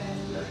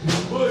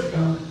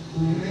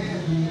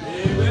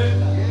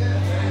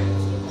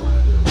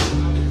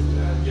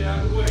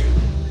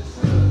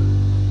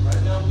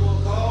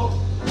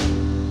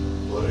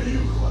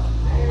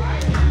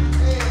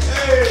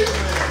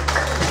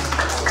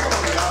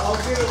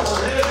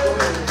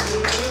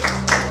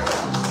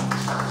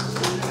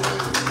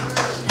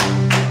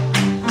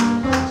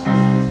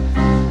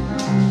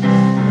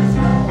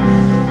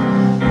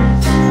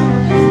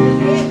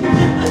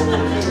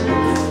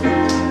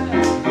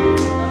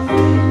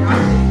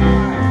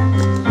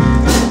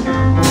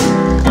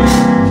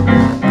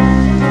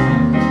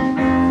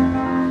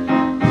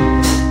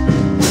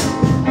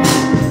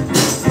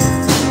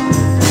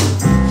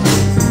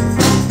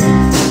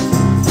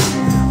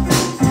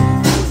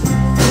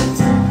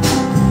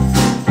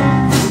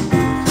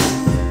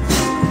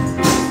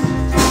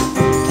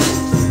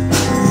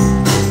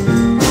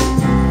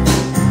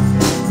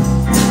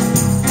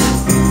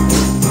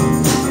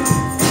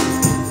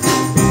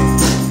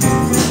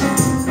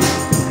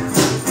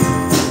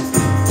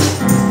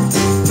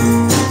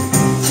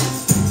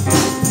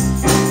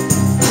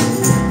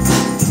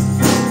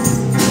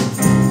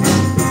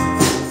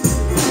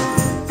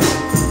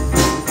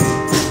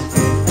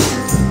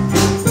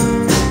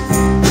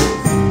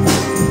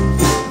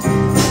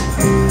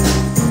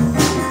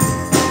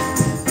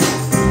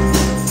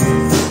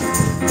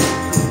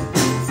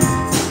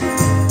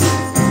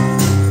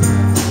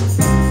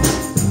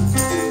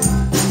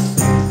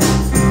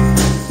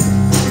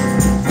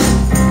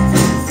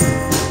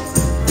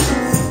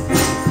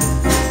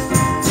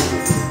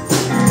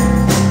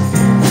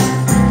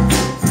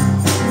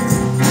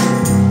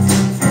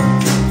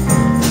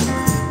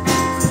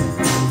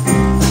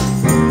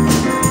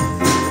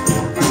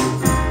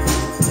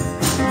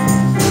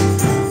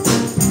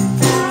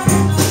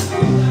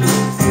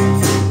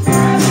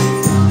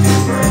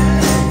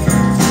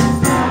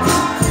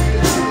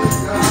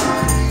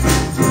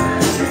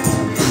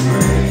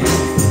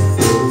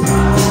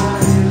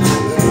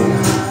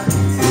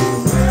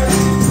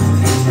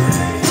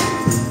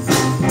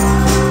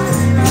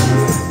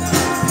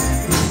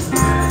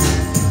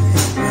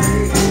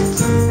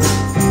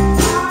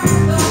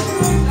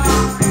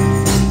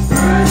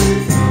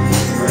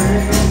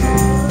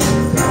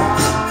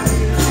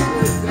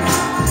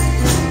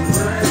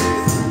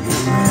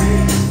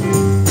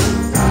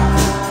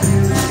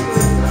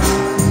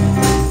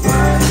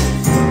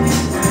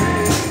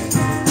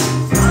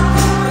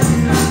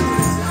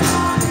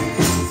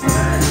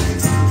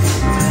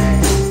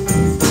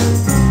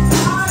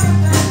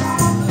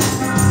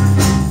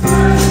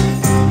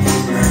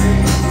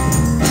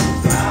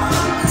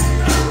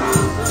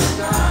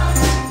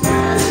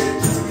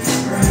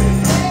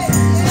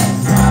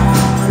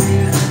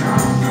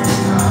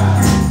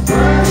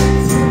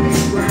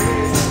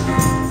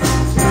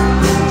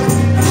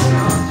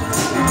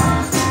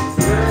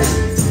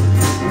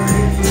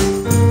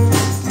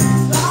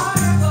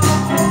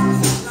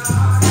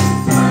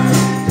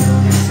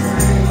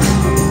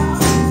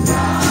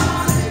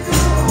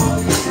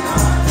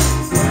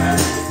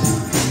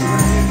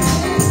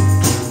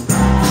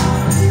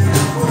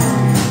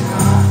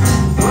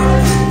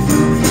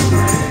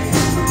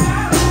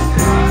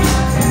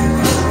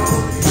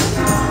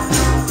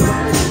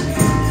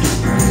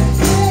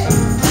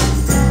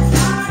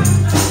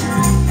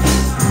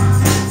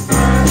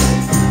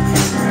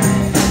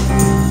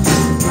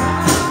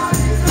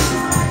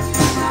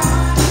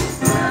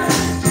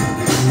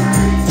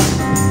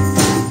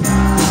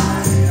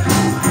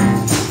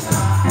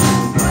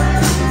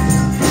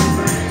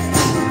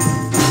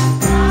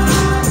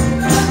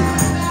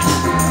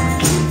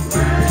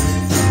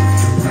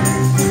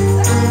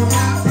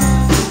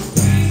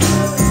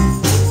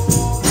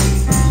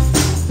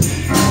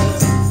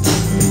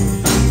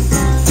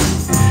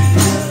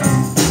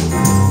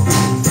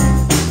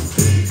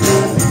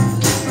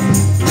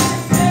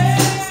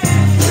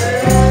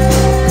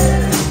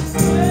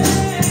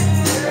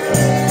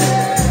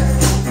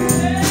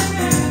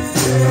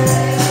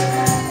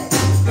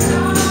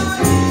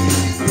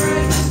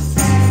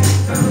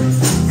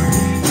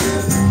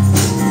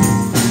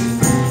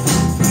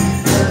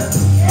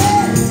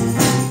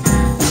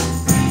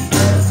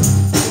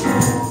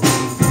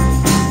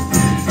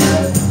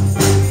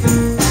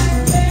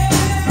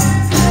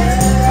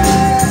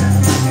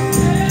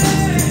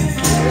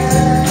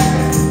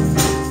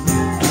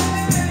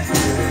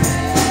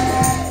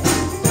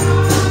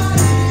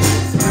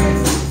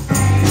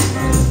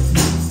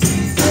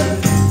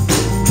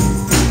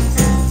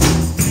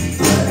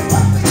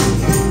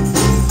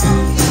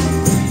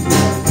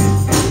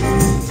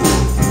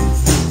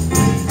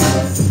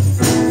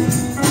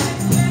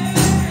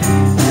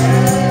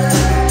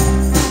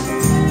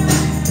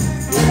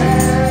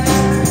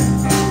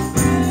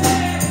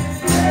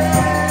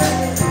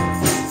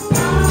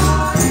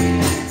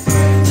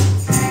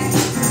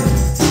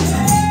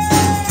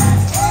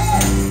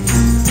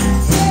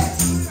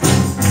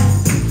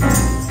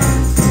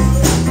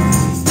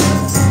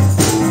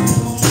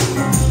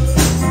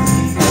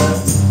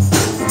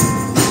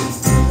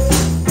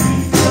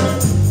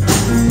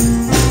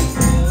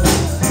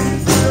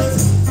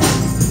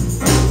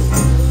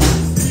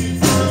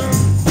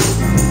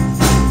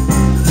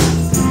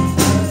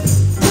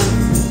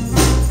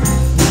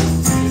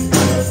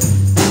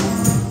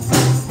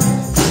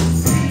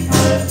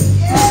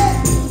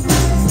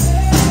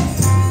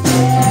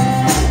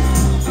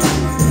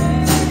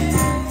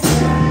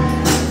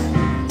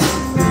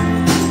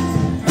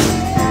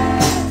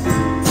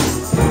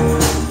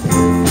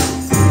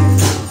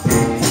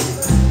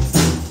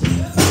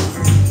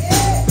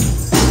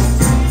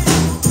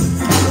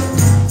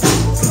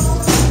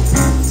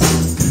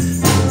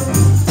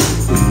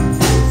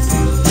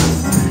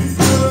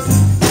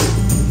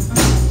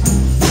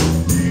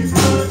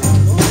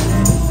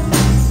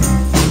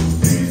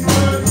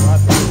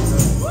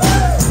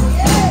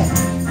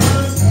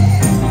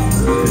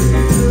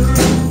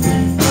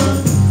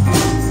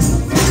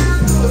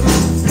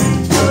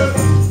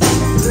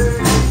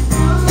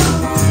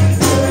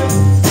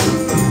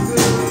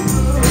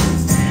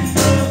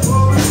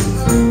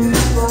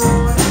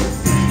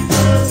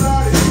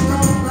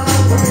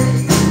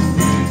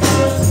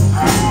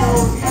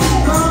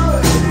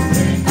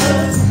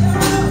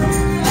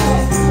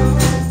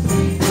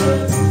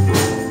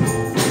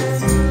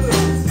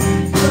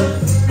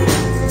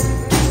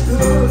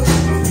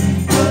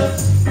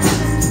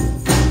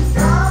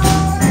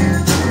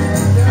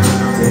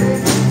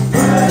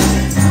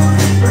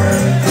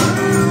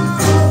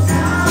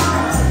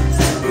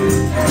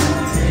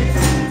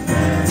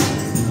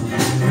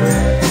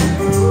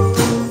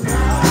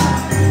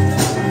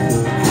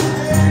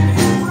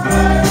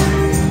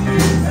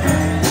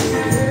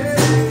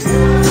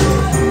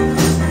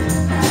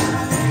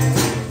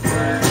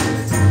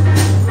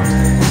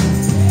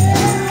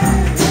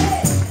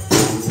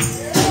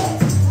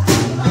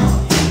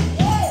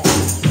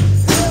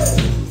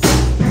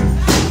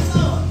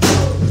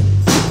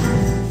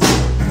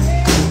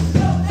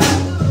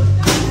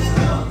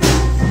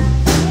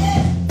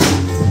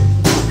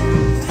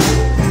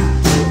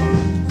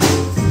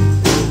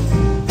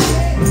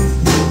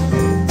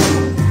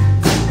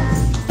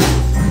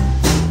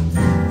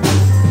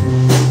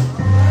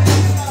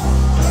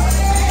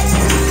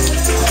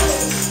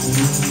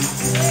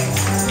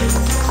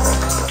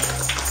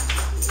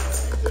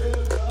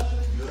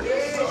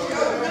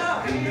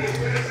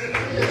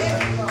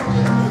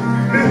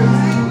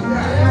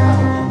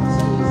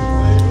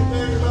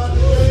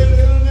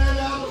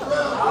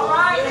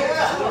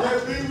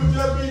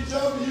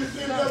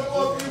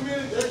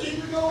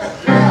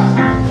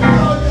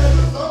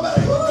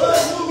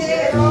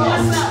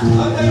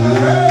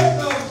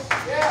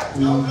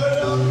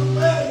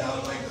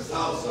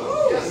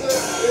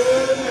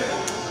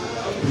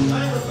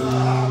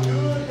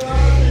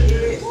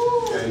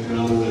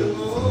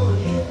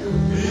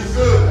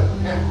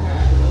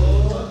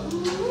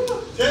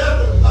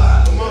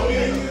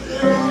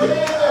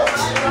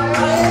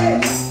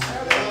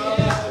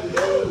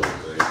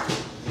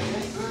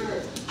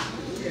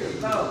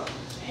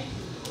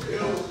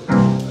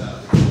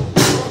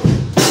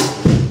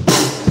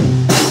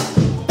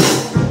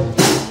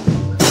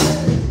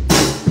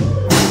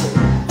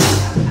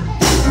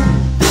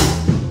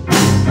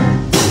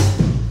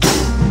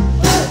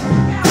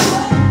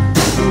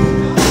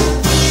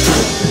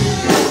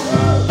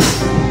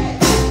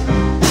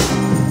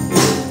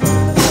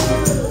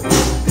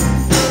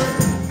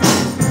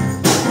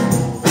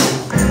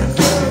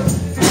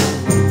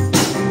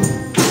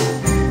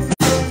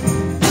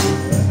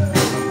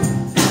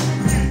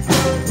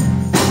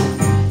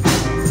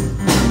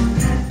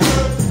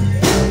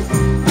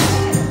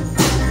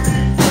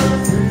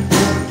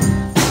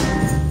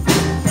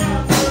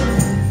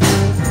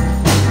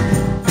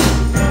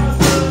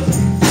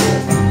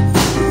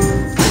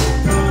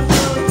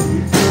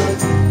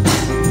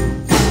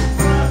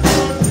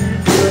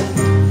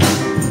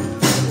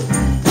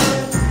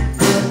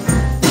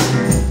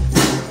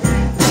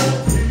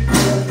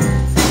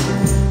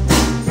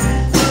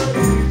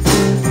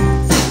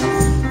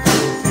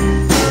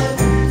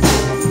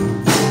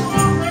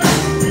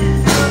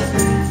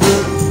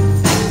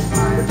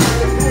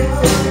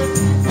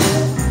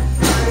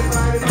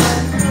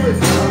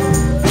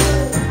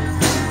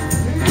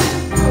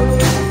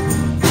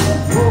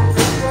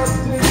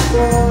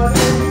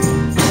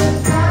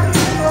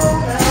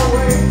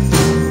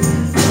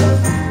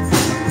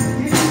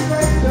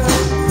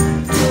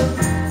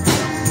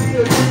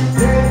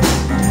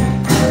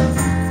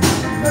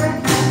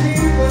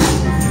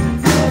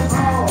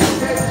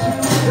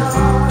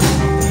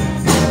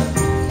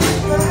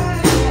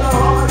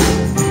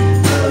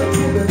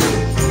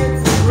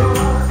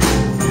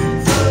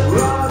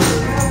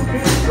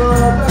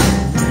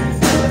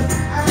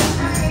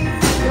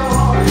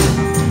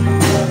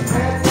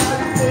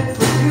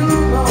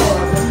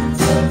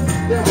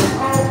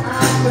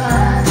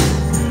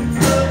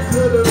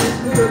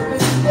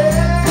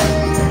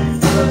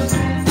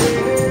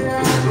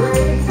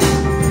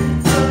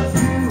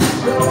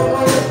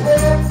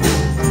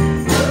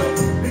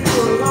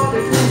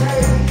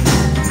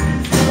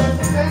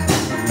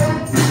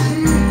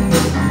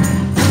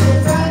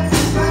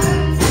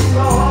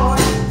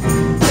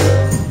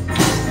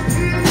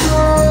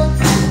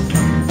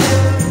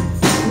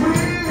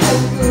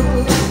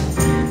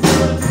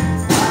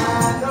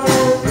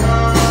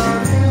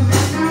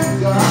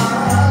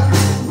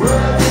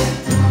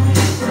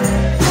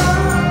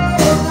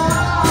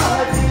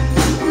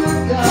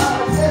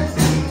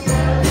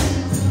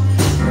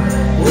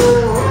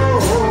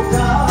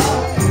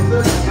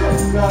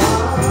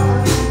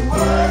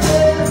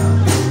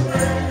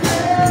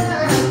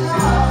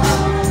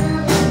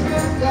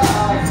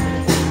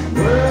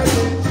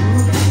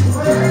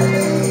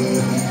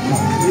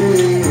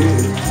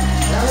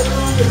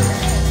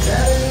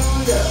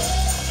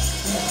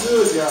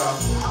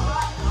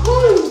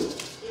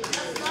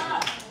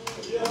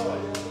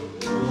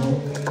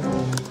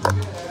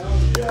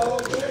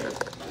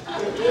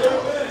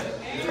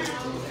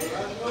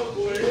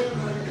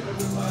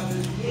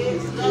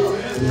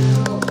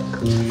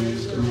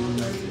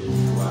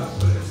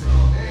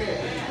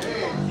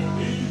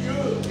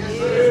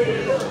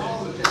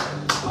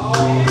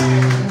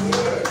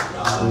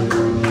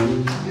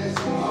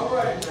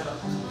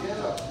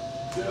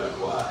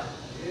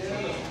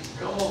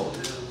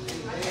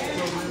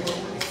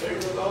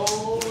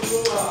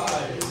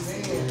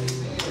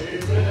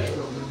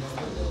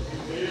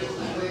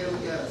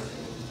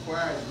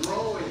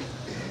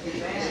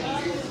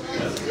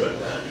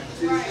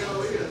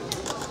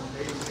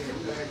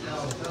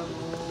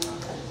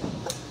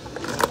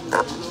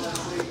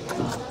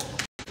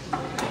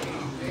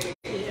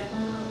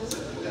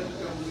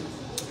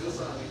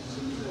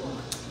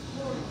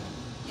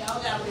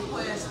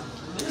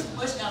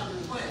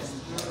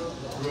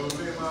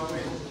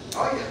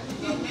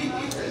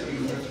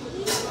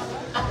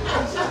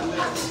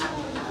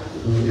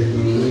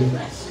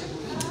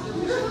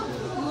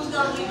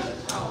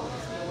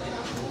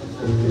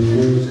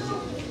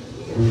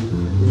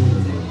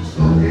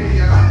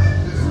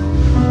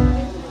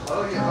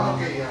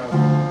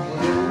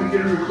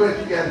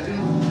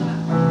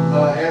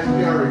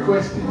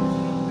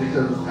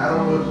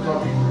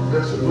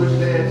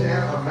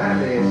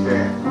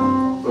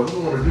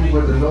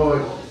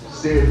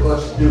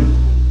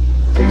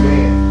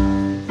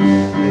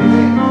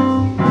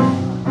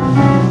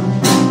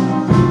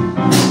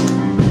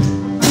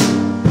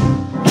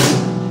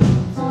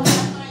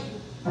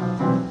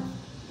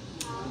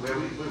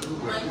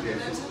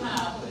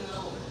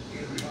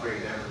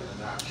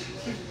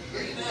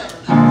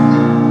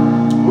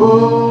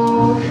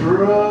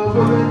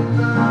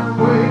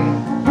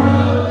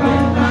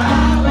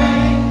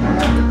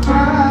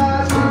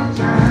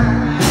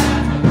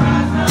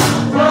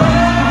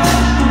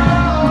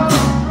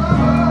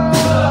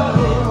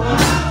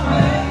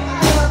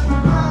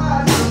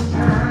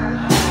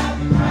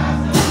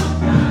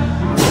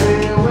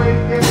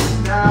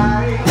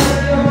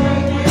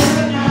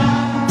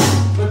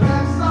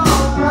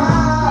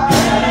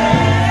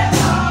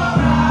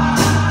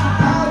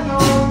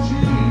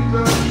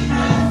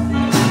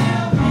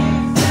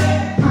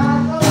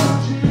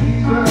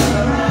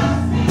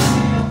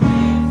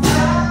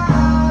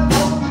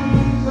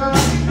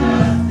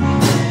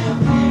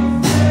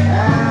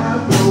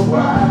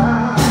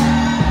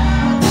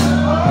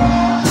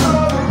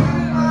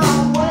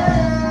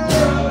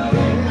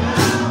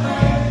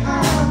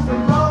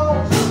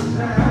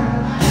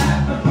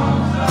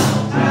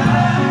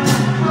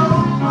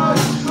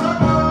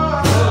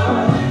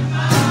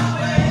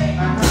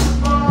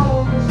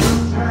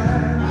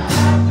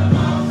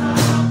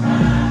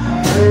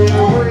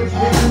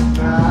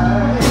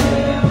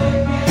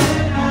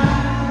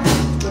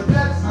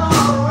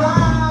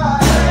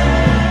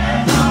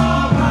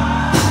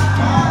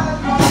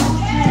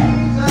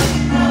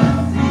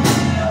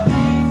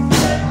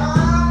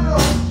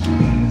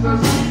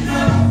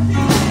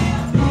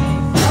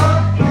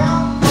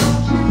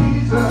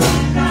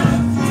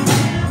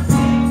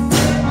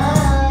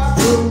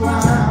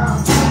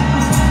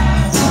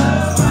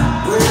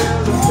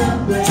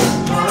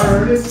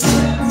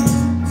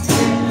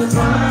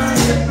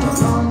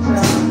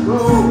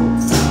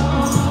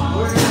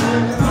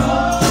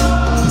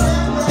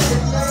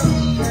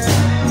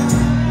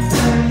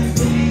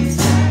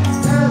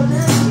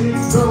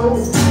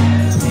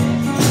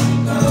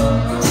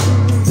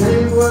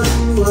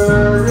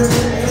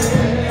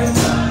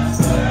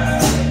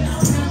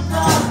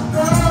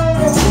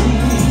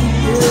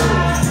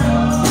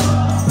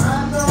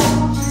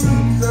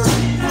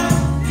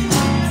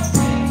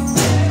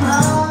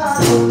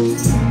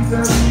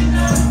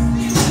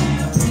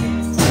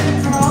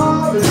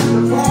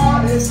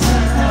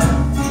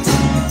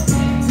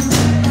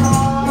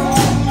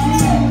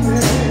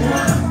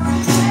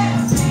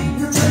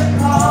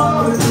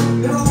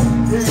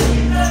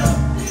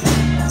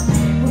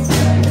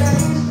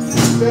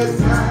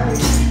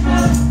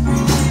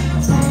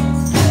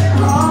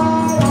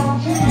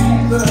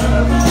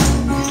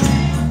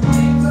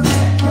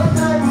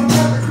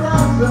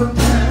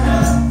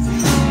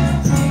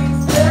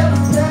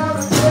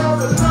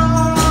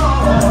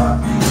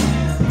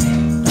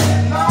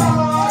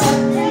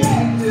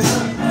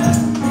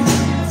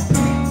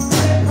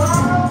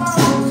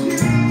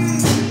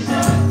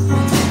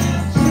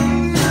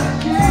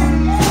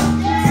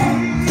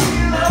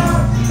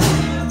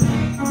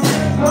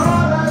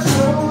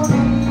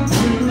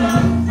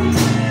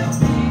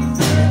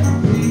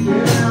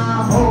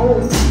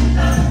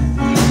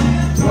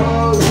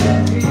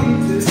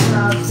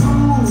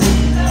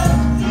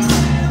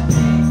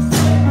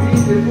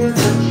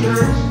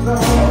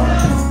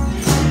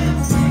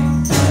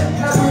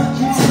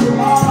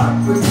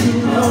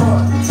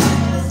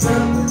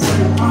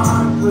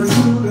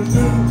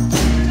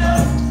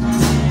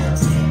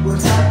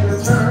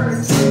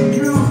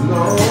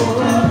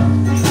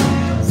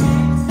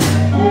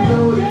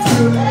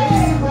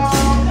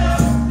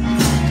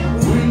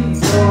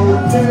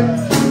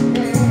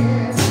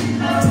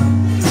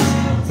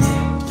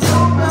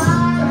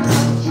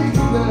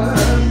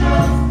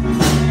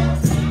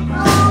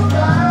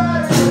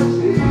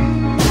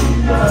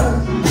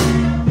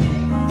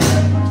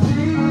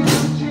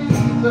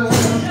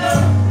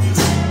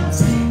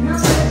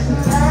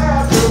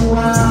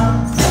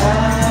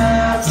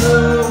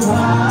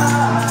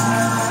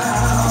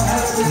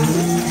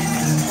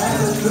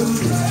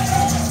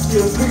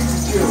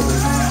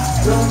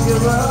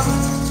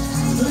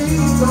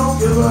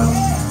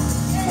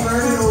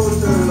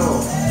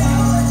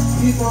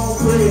 keep on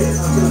praying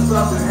until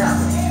something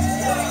happens.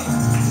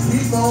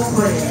 Keep on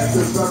praying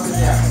until something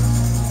happens.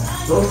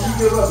 Don't you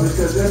give up,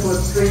 because that's what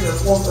Satan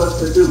wants us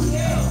to do.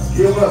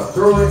 Give up,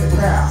 throw in the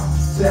towel.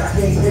 Say, I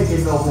can't take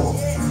it no more.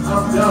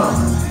 I'm done.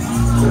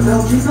 But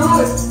don't you do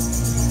it.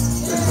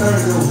 Just turn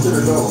it over to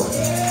the Lord.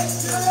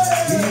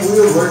 He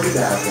will work it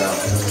out, y'all.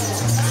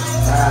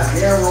 I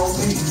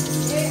guarantee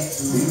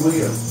He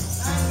will.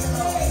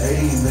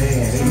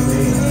 Amen.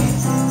 Amen.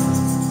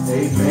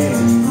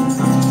 Amen.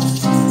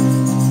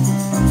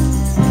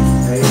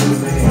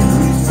 Amen. The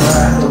reason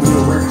why I know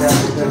He'll work it out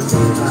because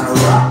He's my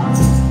rock,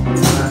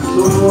 my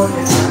sword,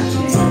 and my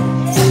shield.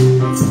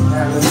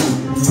 Hallelujah.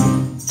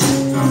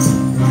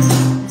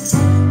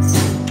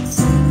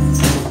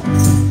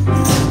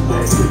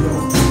 Thank you,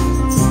 Lord.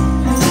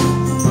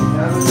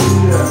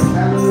 Hallelujah.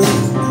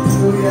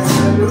 Hallelujah.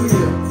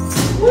 Hallelujah.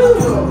 Woo!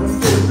 When you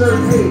get a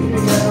certain age, you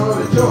ain't got no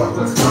other choice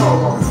but to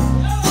call on Him.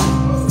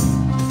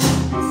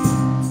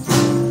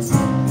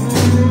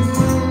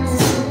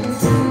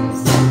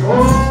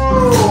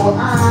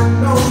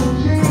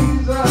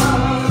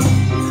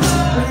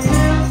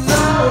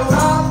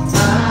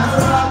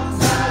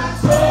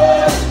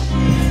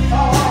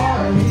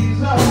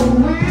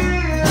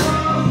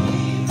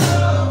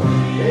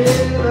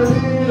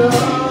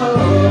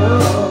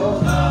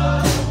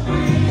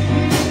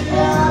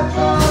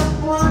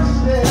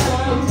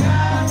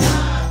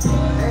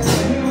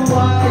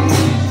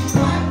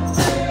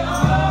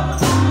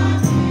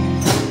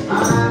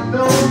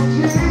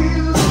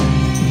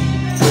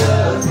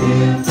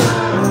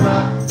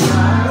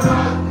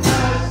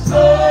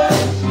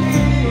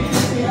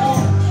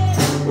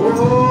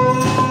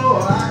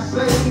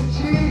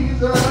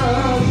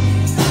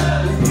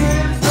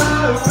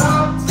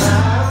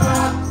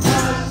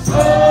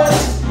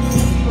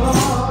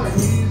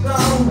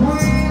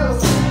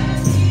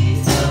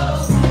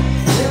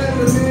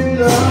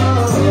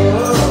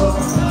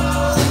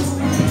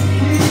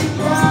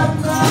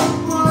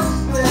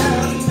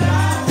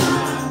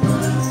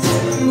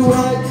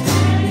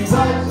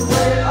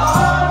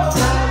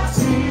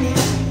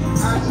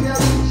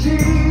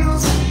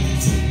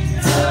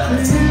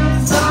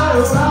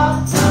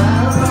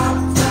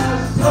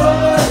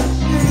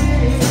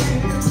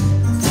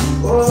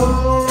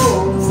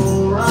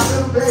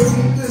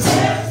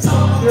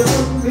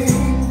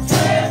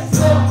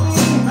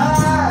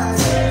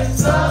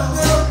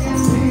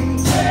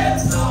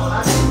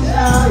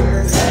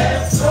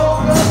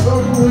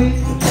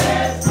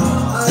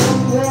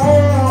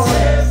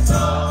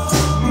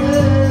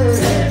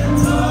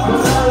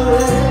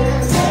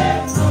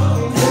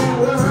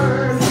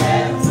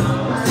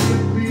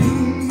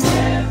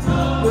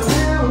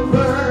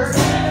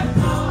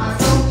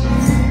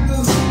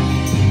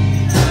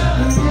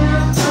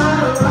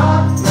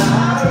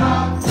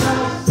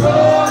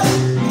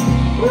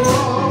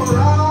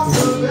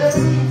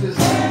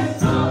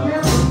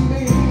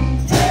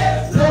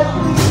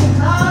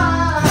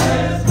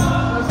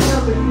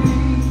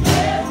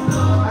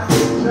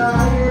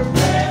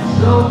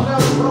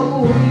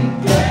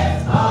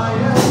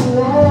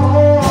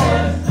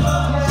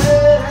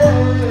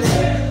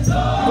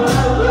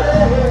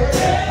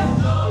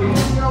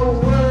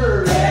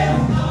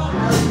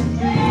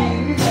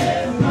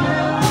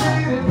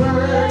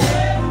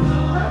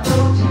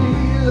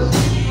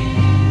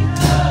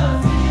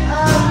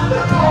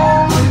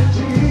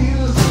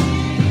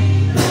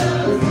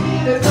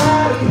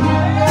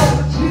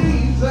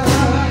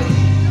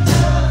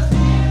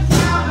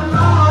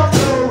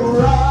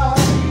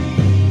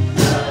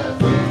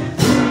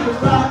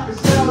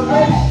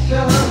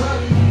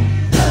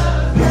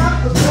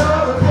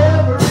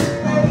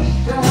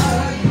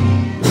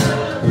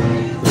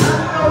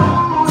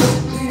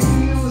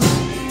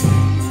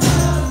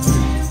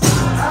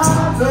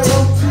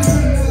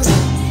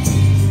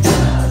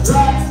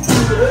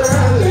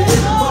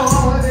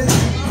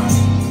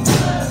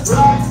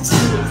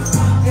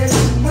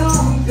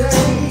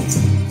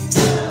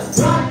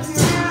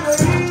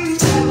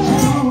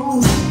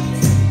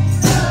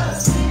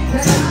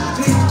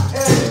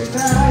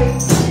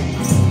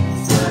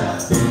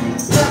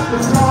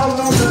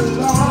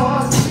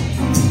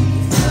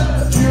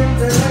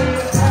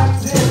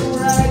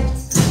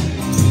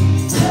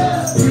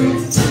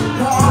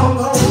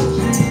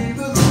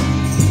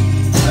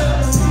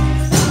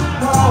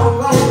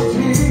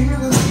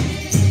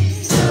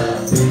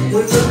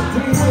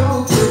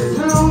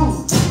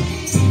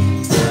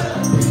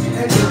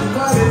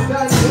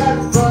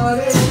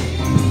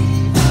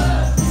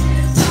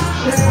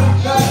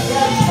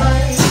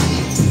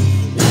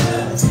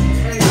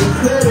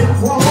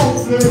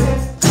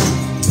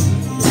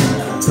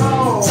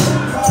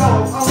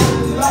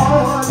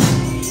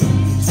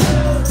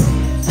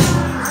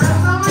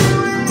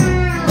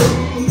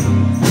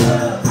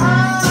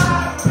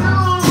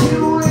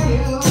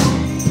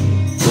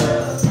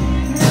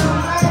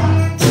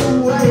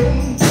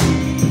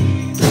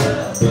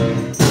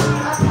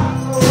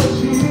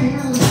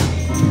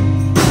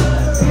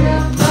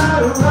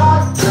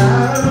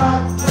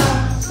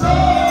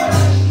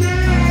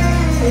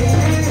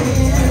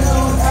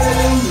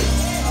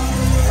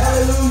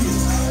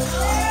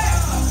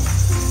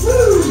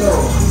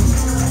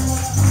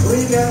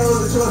 ain't got no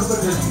other choice but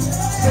to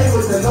stay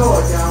with the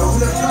Lord, y'all. We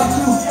done come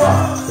too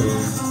far.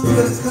 We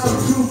done come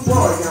too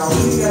far, y'all.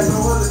 We ain't got no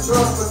other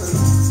choice but to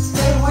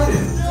stay with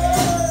Him.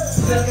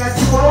 We done got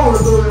too old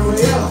to go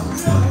anywhere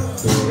else.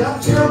 Young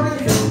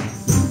children,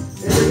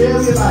 every day of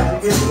your life,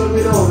 you get a little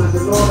bit older,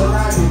 the Lord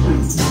allows you to.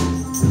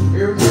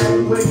 Every time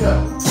you wake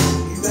up,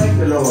 you thank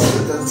the Lord.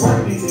 Because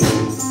one of these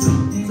days,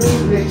 He may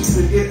let you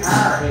to get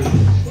our age.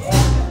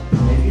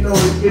 And you know,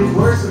 it gets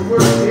worse and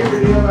worse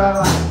every day of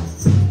our life.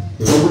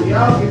 So when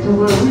y'all get to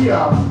where we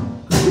are,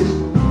 it's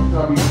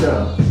gonna be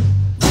tough.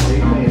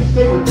 Amen.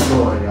 Stay with the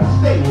Lord, y'all.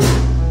 Stay with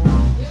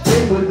Him.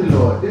 Stay with the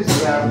Lord. This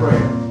is our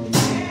prayer.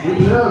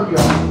 We love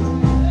y'all.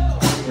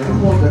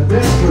 And we want the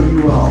best for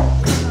you all.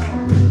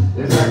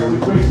 That's like we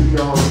pray for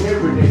y'all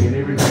every day and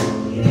every night.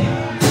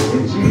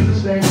 In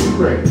Jesus' name we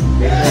pray.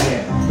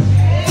 Amen.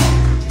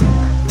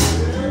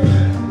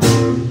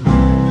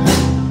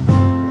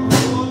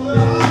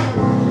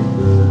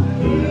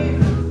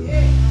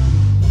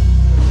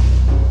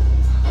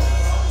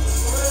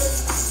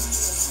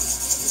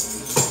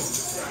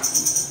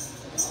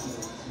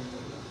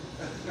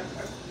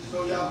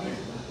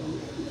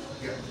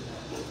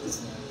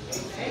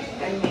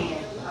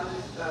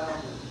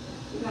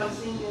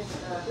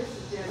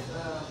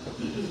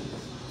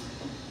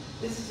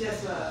 This is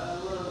just a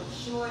little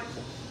short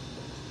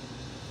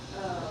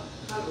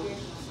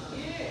congregational song.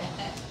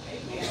 Yeah.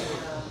 Amen.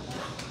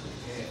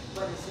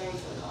 But it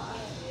sings a lot.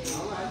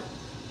 All right.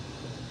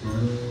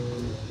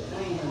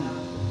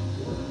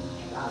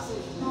 And I'll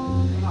sing it.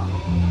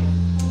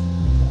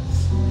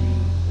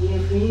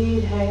 If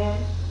it had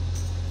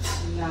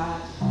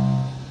not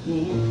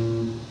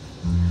been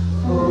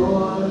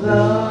for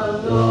the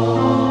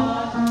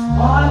Lord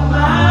on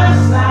my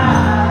side,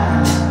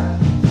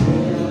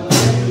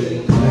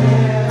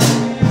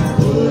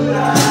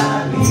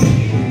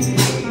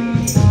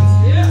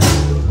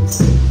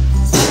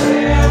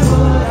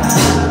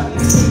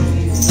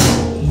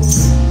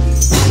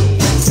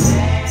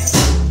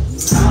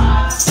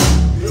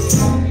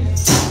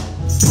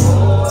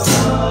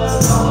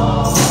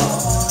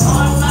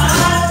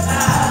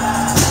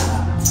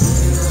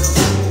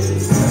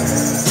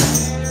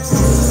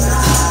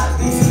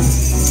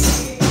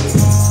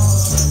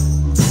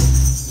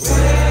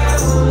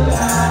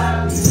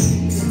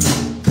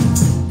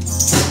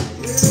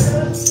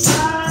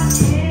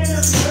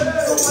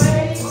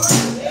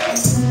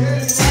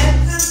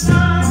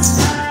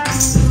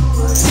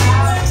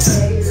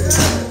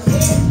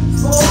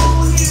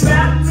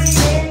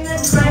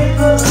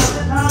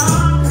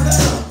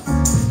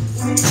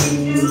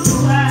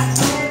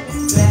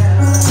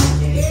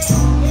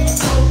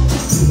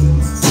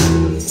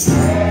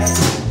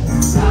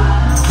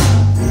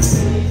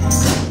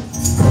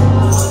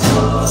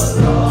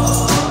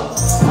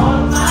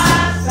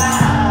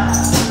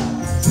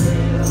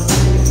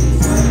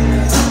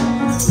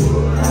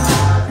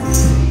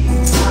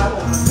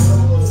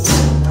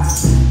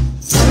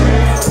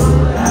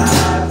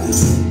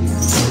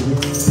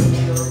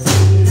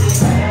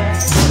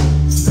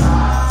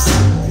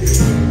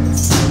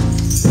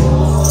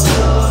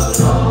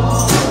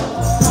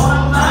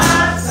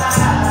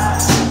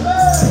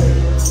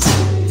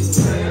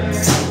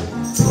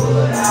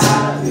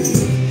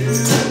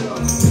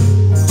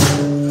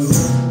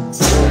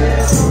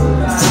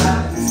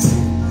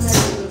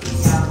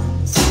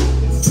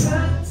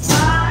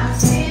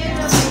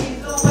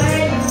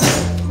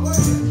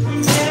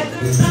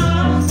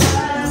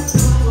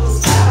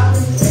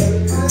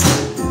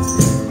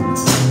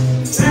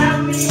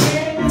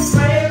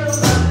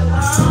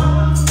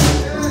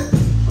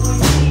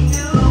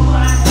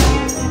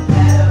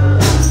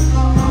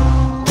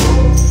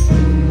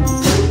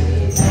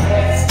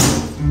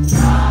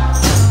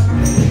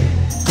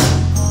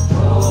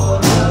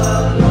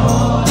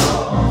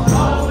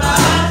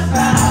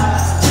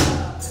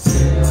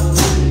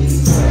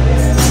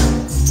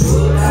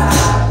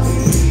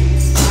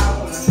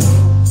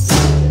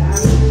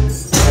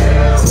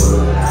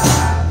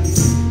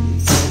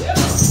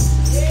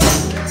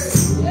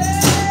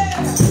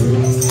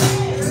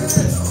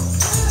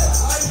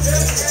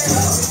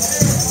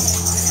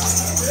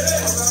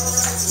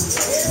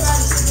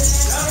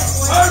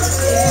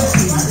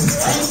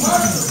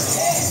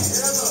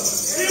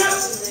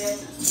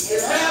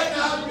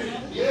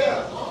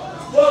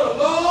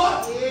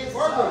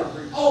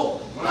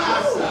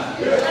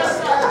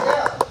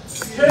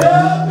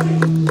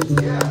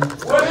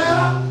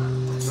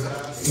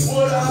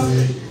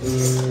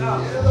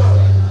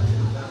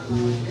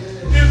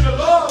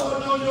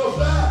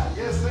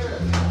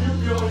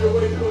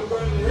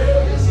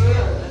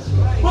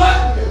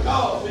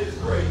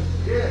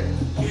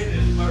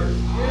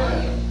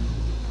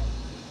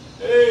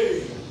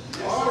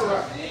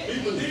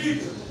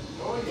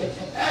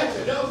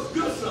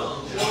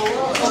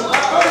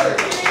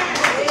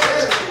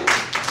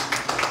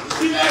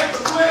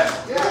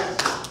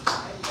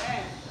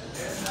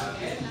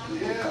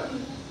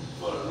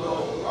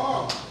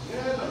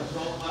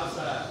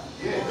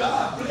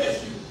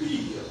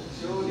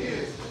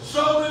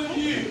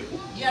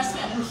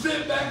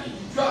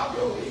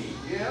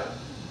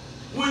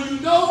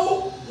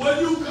 know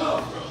where you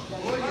come from.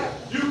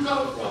 You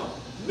come from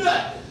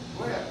nothing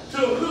to a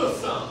little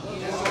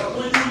something.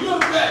 When you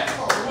look back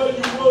where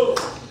you were,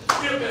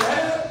 if it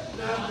had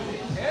not been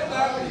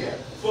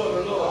for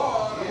the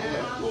Lord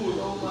who was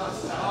on my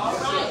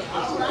side, I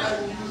would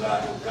have used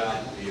out of God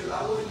field. I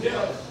would have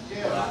dealt.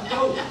 But I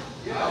know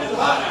it's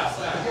hot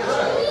outside.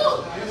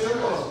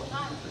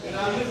 And I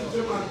listen to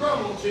my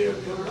grandma tell me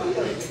about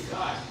making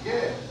God.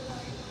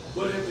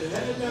 But if it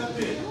had not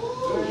been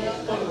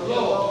for the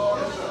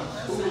Lord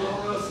who was on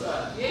her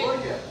side, they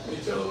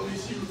told me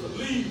she was a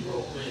lead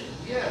rope man.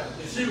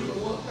 And she was the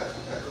one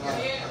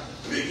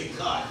picking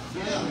cotton.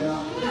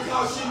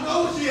 Because she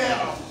knows she had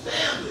a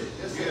family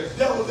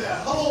that was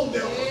at home,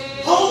 that was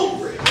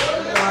hungry.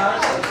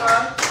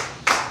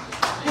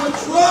 With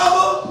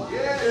trouble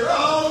is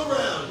all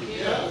around you.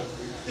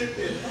 If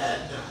it had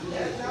not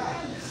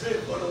been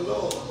for the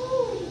Lord.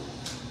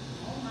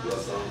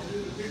 Some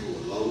people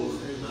were low in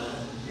their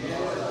mind.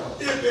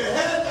 If it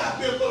had not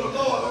been for the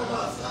Lord on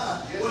my side,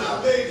 when I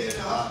laid in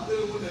the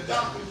hospital, when the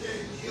doctor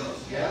gave me up,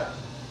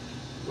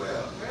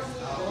 well,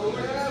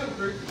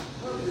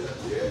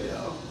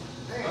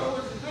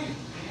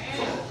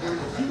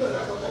 you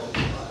better come on.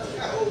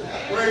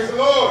 Praise the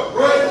Lord.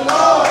 Praise the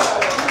Lord.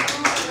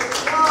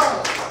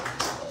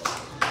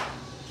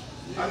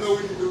 I know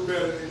we can do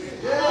better than that.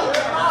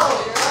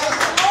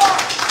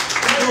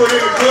 We do it in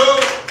the club.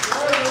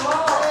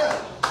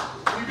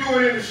 We do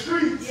it in the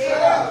streets.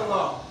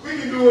 We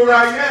can do it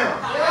right now.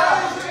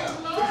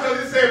 Because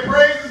it said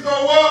praises go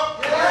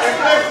up and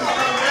blessings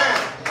come down.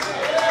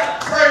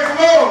 Praise the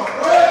Lord.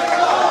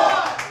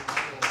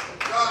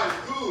 God is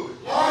good.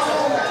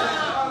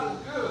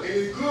 And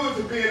it's good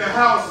to be in the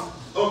house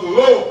of the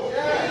Lord.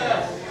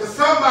 Because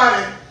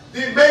somebody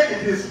didn't make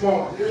it this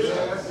morning.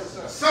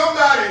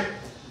 Somebody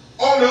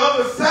on the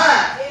other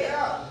side.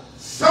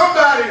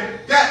 Somebody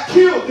got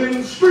killed in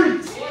the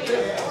streets.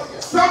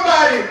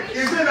 Somebody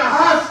is in the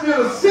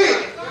hospital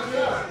sick.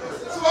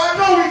 So I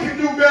know we can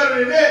do better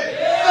than that.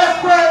 Let's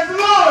praise the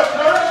Lord,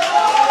 church.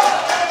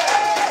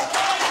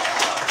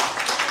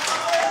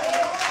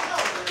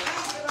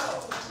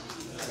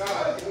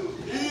 God is good.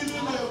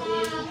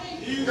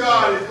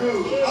 God is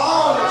good.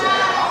 All the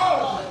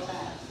time.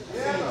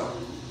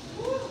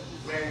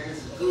 Man,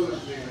 it's good to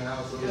be in the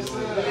house of the Lord.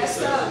 Yes,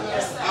 sir.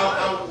 Yes, sir. I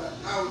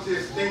was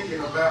just thinking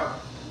about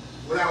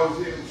when I was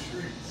in the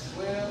streets.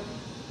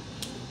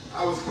 I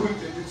was quick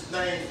to do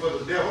things for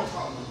the devil. I'm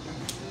talking about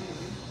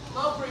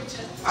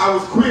I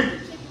was quick,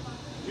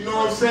 you know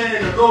what I'm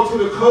saying, to go to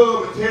the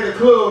club and tear the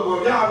club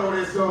up. Y'all know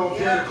that song,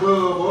 tear the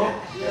club up.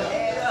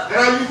 And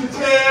I used to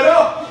tear it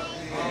up.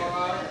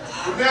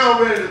 But now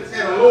I'm ready to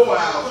tear the Lord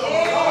out.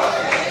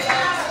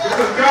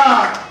 Because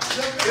God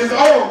is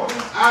on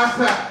our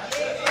side.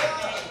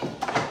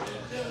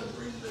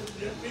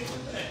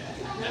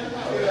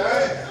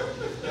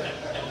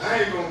 I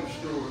ain't going to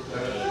destroy it.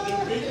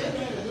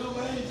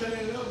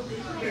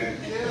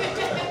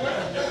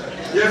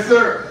 Yes,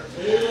 sir.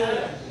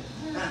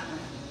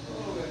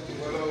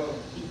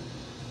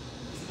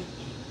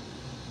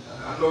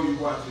 I know you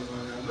watching,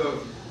 man. I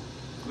love you.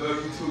 Love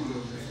you too,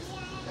 little man.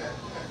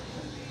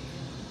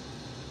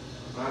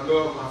 I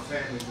love my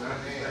family, man. I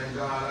just thank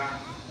God.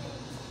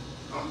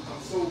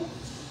 I'm so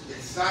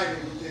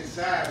excited within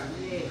inside of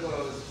me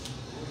because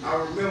I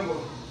remember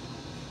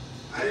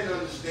I didn't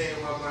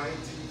understand why my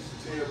auntie used to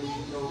tell me,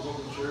 you know, go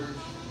to church.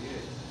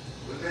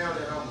 But now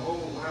that I'm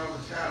old, when I was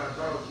a child, I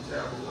thought I was a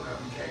child, but when I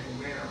became a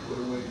man, I put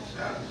away the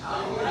child.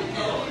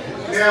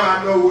 Now I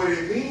know what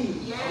it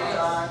means.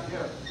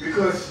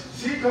 Because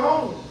she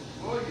gone.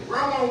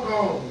 Grandma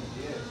gone.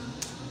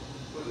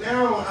 But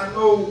now I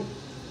know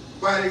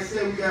why they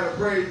say we gotta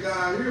praise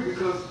God here,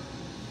 because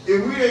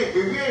if we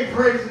ain't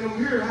praising him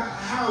here,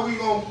 how are we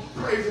gonna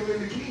praise him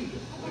in the kingdom?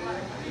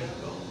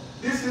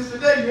 This is the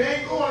day. You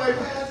ain't going like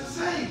Pastor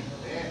say.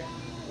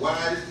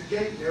 Wide is the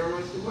gate, narrow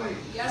is the way.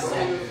 Yes, but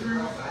sir. only few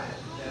find it.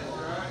 That's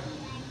right.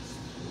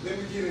 Let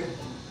me get in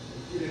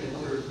the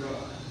word of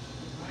God.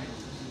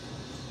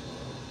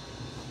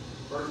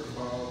 First of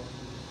all, I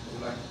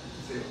would like to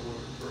say a word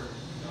of prayer.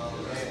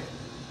 Amen.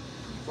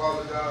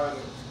 Father God,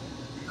 we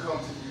come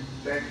to you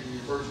thanking you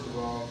first of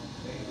all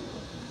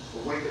for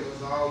waking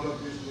us all up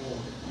this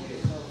morning.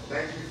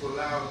 Thank you for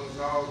allowing us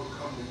all to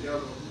come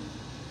together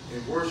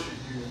and worship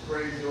you and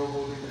praise your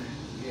holy name.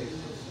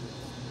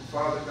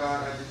 Father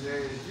God, I just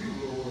ask you,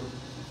 Lord,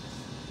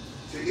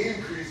 to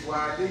increase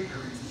while I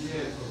decrease.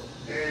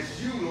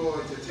 Ask you,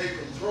 Lord, to take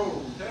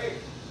control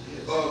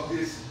of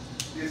this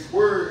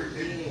word,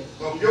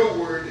 of your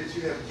word that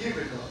you have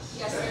given us.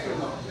 Yes, sir.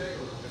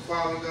 And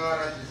Father God,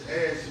 I just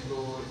ask you,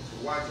 Lord, to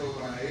watch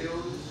over our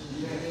elders,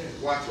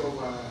 watch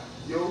over our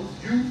youth,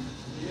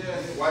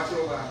 watch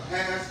over our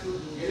pastors,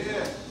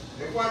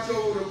 and watch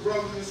over the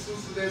brothers and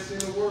sisters that's in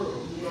the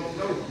world who don't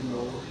know you,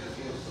 Lord,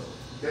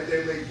 that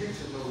they may get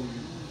to know you.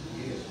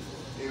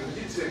 And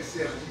get to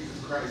accept Jesus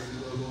Christ as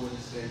their Lord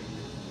and Savior.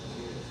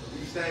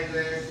 These things I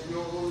ask in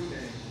your holy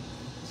name.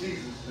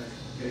 Jesus' name.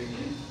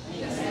 Amen.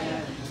 Yes,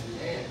 sir.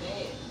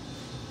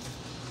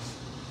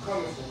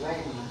 Coming from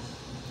Romans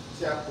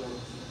chapter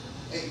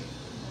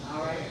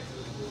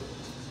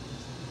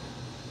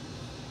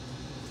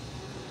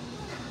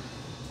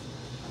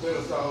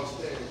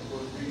for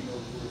the reading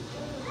of the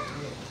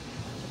word.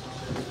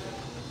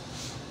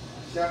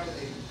 Chapter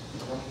 8.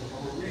 I'm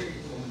going to read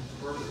from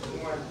verse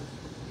 1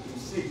 through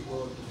 6.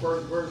 Well, the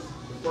first verse,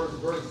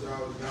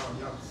 y'all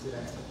can sit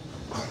down.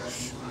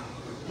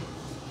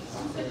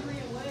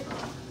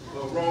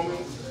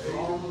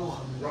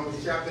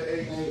 Romans chapter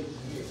 8.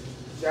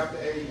 Chapter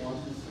 8,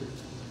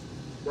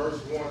 verse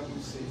 1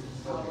 through 6.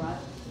 All right.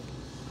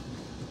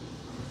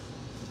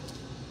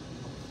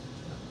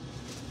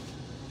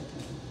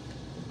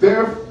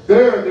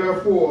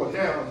 Therefore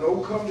now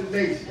no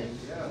condemnation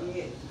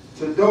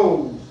to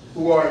those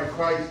who are in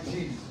Christ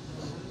Jesus,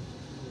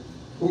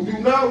 who do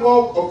not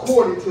walk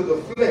according to the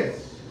flesh,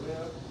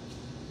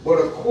 but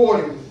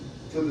according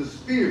to the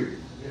Spirit.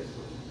 Yes,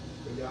 sir.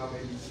 So y'all may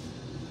be seated.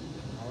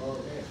 All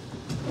right.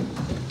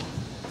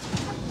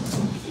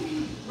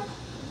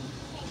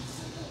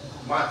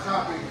 My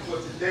topic for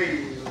today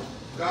is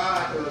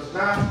God does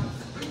not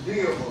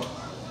condemn us.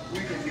 We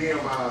condemn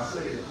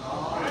ourselves.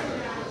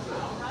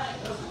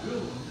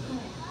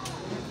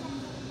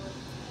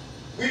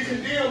 We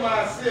condemn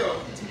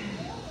ourselves.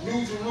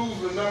 New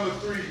Jerusalem, number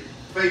 3,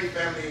 faith,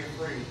 family, and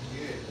friends.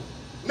 Yeah.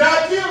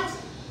 Not guilty.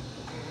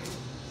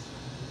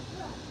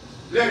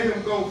 Let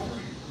him go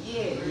free.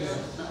 Yes.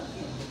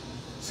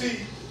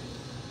 See,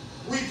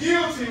 we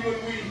guilty when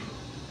we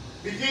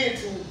begin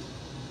to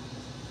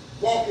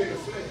walk in the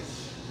flesh.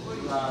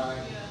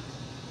 Right.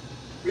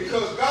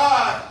 Because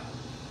God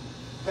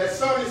has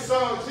sent his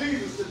son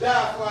Jesus to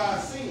die for our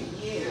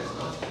sins. Yes.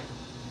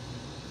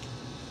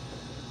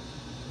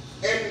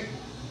 And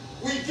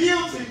we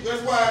guilty,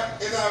 that's why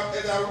as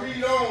I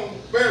read on,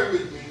 bear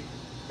with me,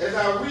 as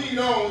I read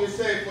on, it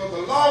says, for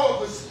the law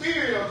of the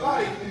Spirit of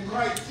life in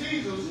Christ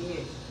Jesus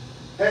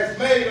has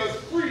made us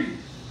free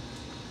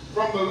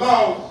from the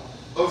law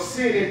of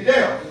sin and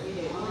death.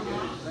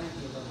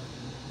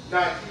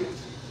 Not guilty.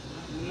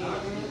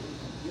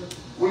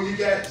 When you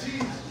got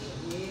Jesus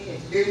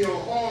in your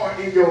heart,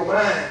 in your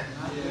mind,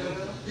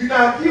 you're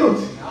not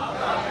guilty.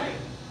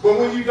 But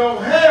when you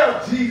don't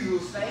have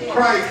Jesus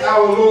Christ,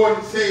 our Lord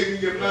and Savior,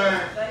 in your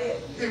mind,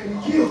 then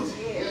we're guilty.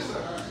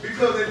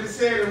 Because as it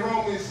said in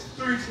Romans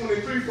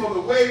 3:23, for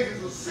the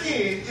wages of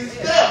sin is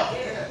death.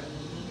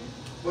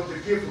 But the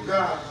gift of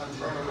God is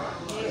eternal life.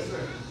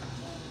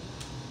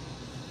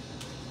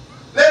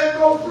 Let him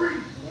go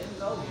free.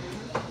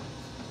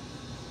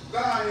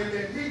 God ain't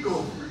let me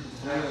go free.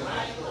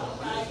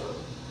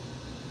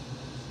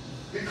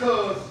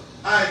 Because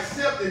I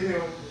accepted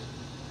him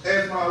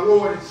as my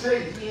Lord and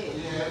Savior.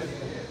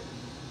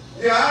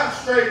 Yeah, I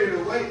strayed it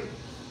away.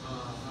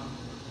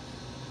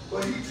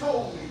 But he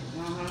told me,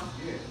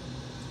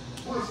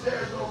 which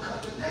there's no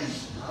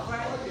condemnation.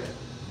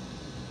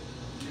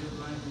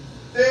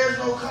 There's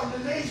no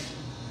condemnation.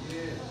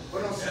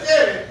 But I'm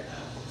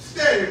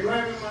steady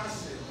blaming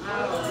myself.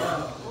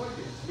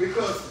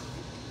 Because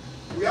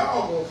we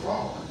all gonna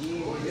fall.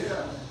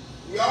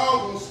 We all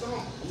gonna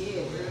stumble.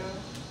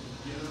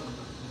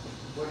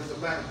 But it's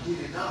about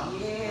getting up.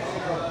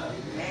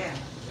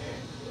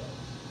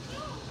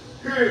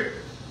 Here,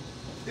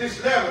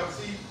 this letter,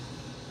 see,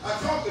 I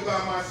talked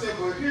about myself,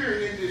 but here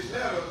in this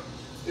letter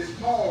is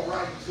Paul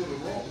writing to the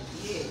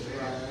Romans.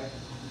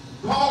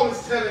 Paul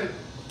is telling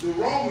the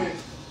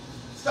Romans,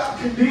 stop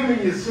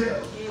condemning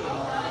yourself.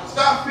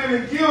 Stop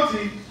feeling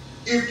guilty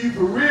if you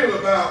for real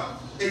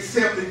about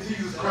accepting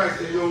Jesus Christ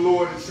as your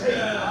Lord and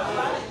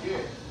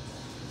Savior.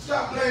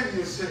 Stop blaming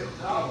yourself.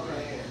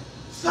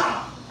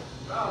 Stop.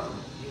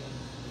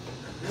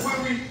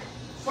 When we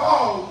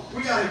fall,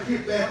 we got to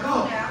get back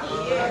up.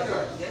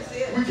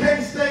 We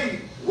can't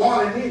stay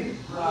wallowing in it.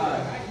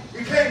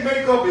 We can't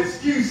make up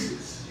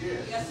excuses.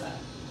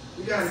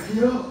 We got to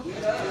get up.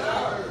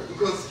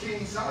 Because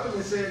King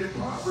Solomon said in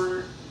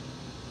Proverbs,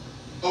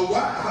 a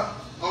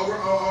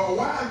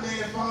wise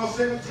man falls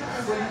 7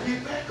 times and he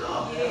get back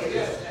up.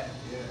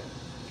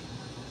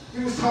 He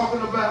was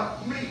talking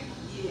about me.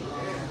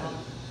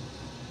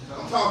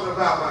 I'm talking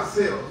about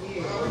myself.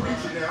 I'm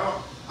preaching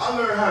now. I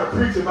learned how to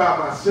preach about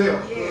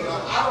myself.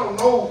 I don't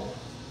know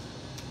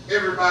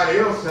everybody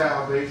else's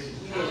salvation.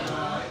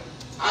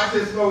 I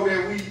just know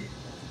that we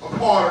are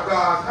part of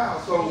God's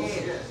house. So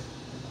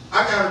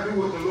I got to do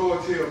what the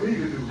Lord tells me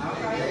to do.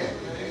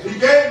 He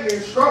gave me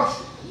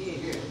instruction.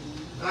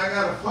 And I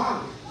got to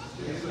follow it.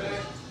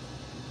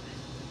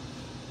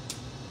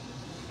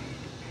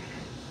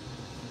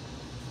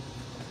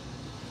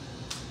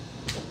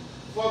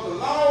 For the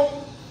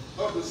law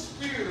of the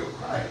Spirit of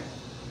Christ,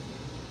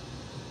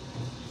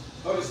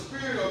 of the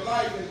Spirit of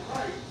life in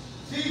Christ,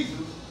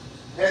 Jesus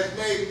has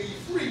made me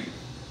free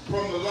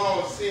from the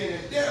law of sin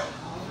and death.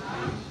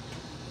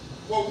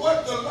 For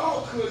what the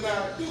law could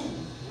not do,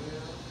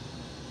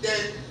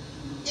 that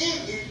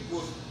in it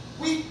was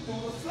weak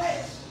through the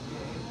flesh,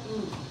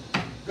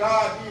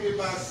 God did it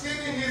by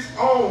sending his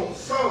own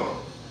Son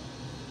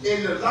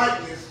in the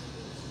likeness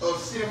of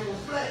sinful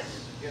flesh.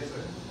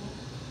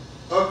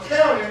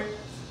 Accounting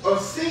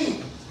of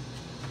sin.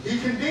 He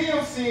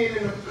condemned sin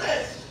in the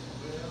flesh.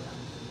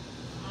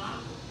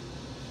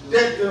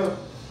 That the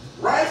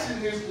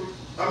righteousness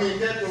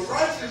that the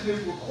righteousness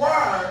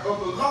required of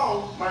the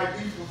law might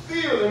be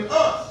fulfilled in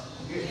us,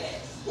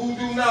 who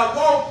do not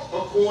walk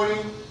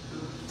according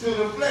to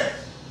the flesh,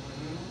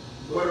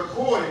 but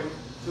according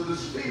to the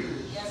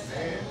Spirit.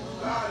 And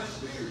God is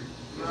Spirit.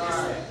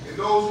 And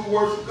those who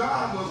worship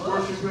God must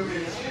worship Him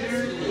in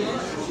spirit and in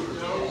truth.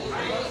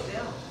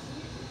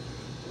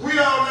 We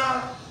are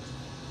not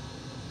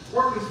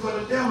working for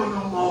the devil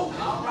no more.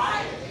 All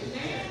right.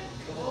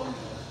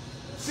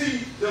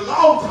 See, the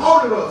law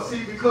taught us,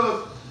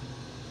 because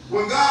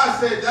when God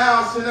said,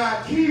 thou shalt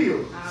not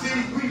kill,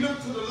 see, we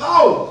look to the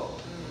law.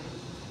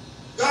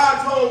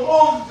 God told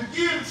Moses to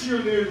give the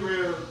children of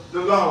Israel the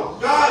law.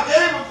 God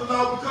gave us the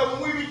law because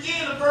when we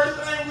begin, the first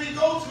thing we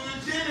go to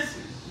is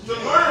Genesis to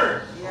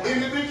learn. In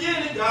the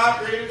beginning,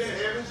 God created the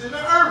heavens and the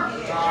earth.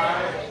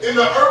 And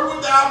the earth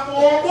without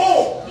form or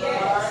void.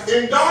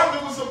 And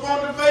darkness was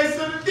upon the face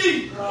of the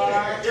deep.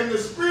 And the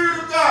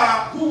Spirit of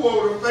God who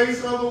over the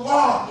face of the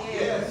water.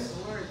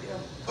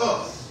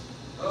 Us.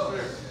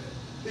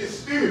 His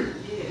Spirit.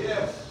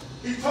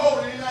 He told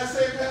it, and I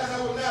say, Pastor, I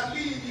will not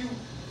leave you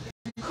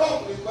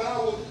comfortless, but I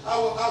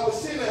will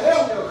send a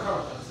helper.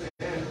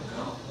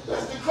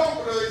 That's the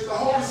comforter. It's the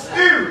Holy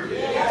Spirit.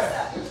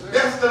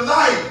 That's the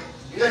light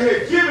that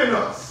had given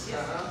us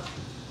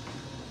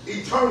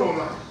eternal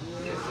life.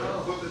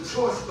 But the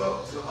choice is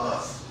up to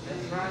us.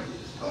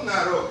 I'm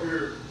not up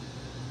here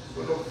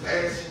for no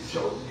fashion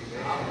show.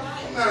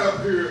 I'm not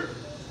up here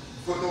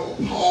for no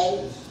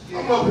applause.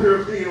 I'm up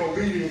here being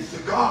obedient to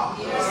God.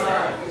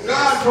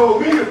 God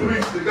told me to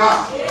preach the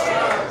gospel.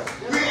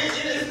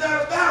 It's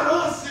not about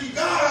us. See,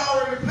 God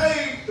already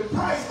paid the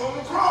price on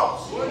the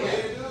cross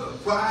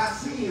for our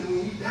sin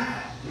when He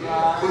died.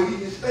 But He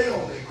didn't stay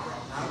on that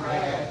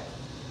cross.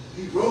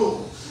 He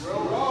rose.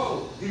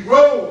 He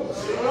rose.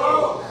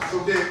 So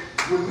that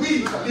when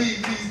we leave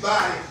these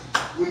bodies,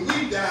 when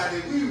we die,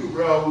 that we will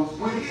rose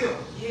with Him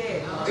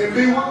and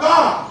be with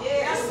God.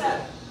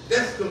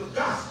 That's the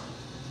gospel.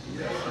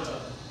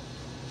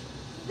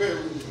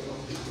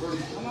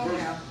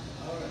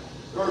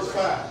 Verse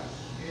 5.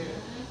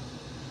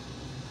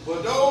 But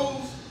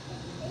those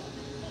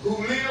who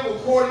live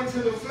according to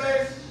the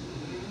flesh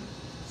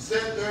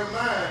set their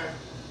mind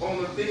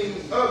on the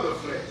things of the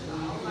flesh.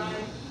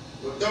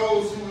 But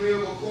those who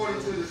live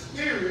according to the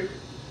Spirit,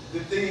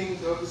 the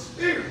things of the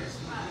Spirit.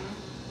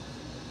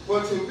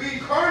 For to be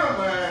carnal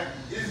mind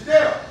is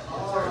death.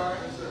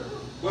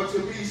 But to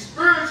be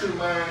spiritual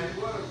mind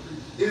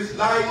is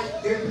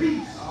life and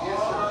peace.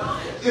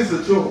 It's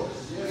a choice.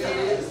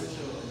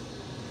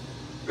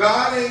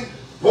 God ain't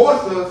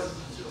forced us.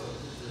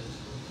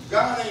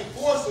 God ain't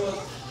forced us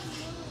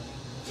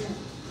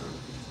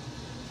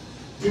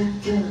to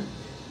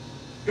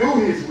do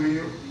His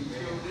will.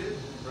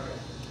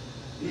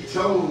 He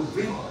chose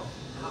me.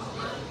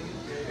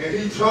 And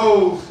He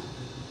chose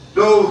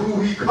those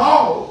who He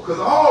called. Because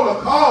all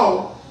are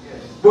called,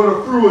 but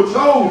a few are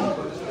chosen.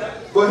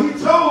 But He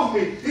chose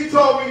me. He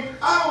told me,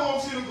 I don't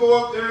want you to go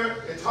up there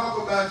and talk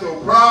about your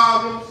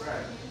problems.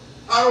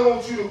 I don't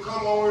want you to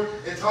come over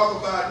and talk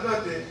about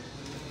nothing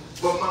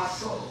but my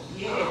soul.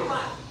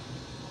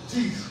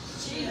 Jesus.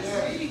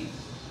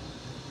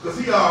 Because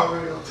He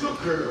already took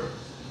care of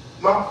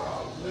my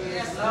problem.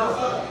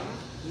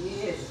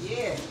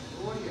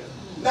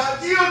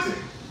 Not guilty.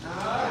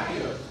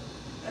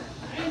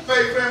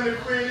 Faith, family,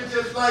 friend, it's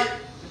just like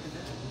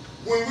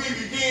when we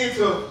begin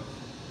to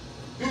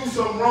do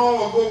something wrong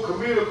or go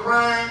commit a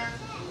crime,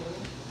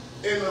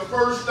 and the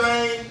first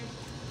thing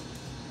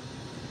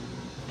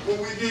when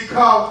we get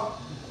caught,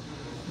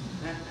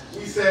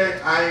 we say,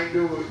 I ain't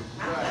do it.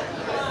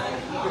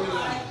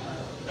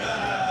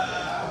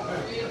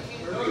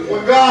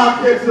 When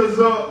God picks us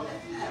up,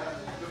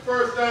 the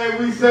first thing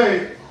we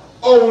say,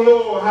 oh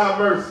Lord, have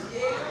mercy.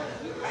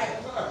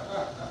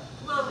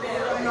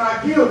 I'm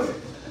not guilty.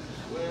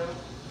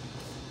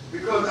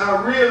 Because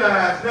I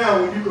realize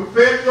now when you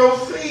confess your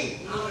sin,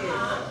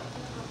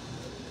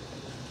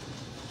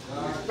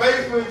 He's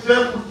faithful and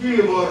just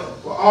forgive us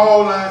for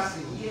all our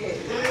sins.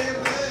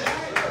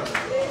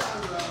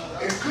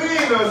 And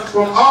clean us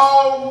from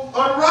all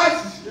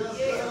unrighteousness.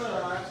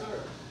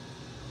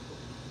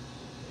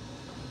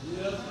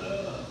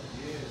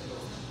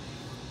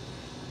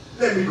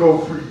 Let me go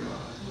free,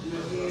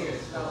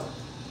 God.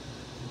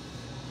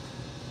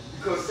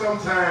 Because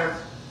sometimes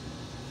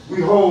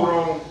we hold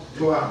on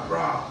to our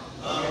pride.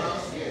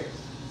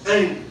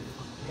 Anger.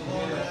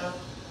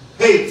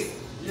 Hate.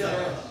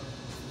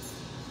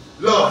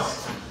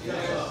 Lust.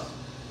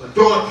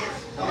 Adultery.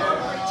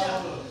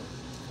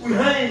 We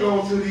hang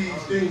on to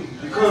these things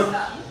because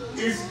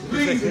it's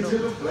pleasing to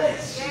the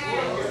flesh.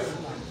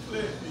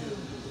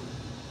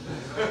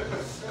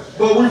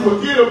 But we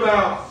forget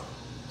about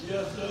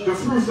the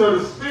fruits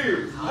of the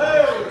Spirit.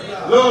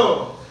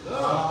 Love,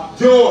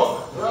 joy,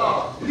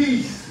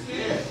 peace,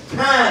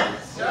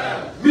 kindness,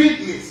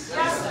 meekness,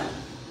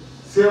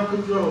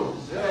 self-control.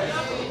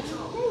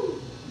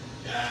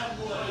 I'm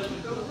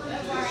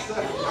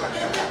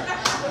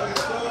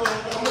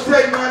going to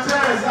take my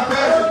time. See,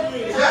 Pastor,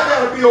 y'all got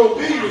to be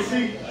obedient.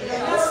 See,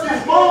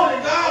 this morning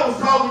God was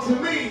talking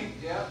to me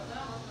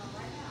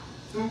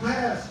through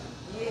pastor.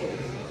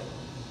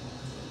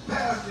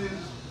 Pastor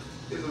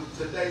is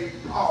today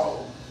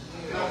Paul,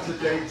 and I'm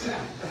today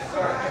Timothy.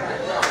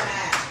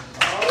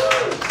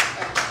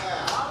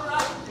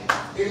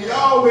 And he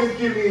always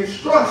give me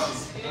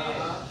instructions.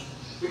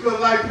 Because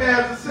like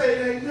Pastor said,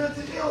 there ain't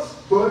nothing else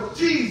but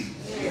Jesus.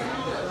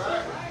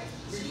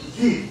 We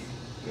forget.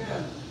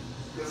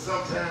 Because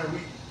sometimes we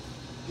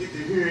get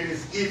to hearing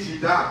this itchy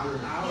doctrine.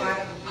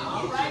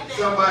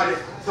 Somebody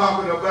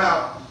talking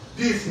about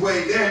this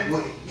way, that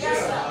way.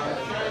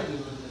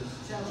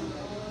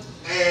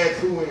 Add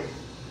to him,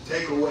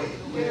 take away.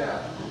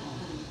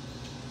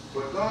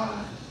 But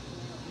God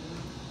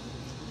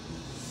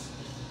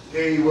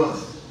gave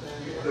us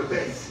the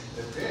basic.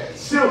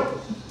 Simple.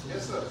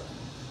 Yes, sir.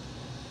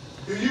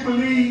 Do you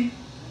believe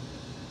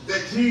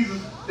that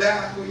Jesus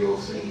died for your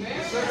sins?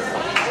 Yes,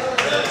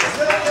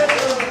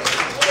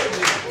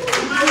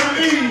 Do you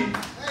believe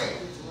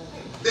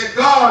that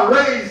God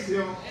raised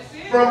him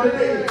from the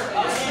dead?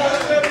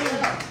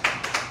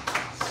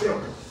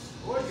 Simple.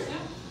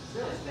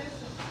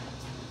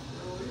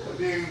 But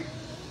then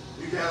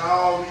you got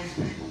all these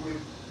people with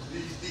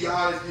these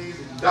theologies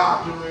and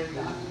doctrine and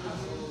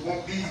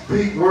want these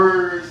big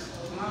words.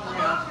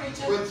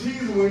 But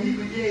Jesus, when he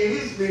began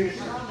his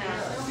ministry,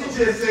 he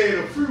just said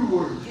a few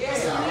words.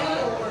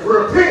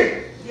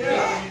 Repent,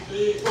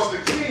 for the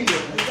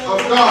kingdom of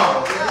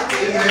God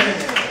is at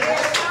hand.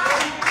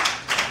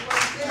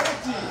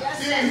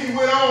 Then he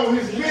went on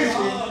his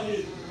mission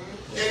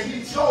and he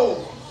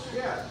chose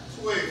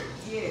 12.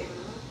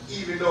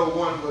 Even though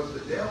one was the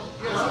devil.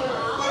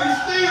 But he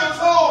still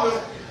told us,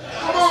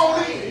 come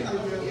on in.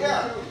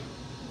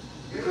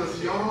 Because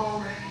he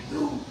already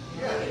knew.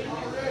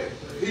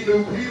 He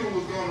knew Peter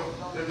was going to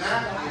deny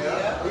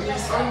him. He knew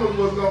someone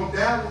was going to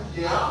doubt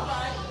him.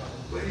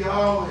 But he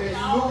already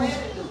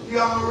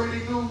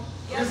knew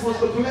this was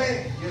the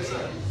plan. Yes,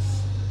 sir.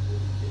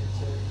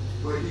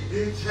 But he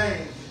did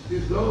change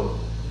his love.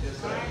 Yes,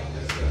 sir.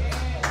 Yes, sir.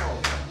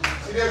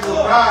 See, that's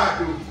what God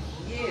do.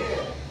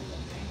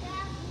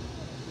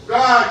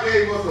 God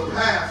gave us a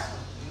pastor.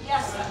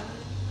 Yes, sir.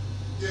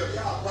 Yeah,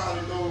 y'all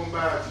probably know him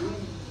by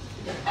June.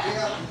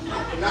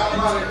 Y'all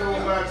probably know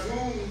him by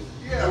June.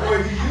 And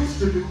what he used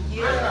to do.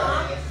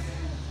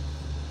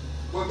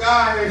 But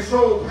God had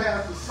showed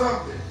Pastor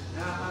something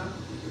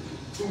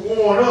to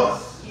warn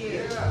us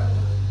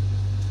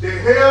that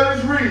hell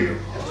is real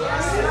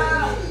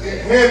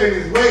and heaven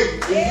is waiting.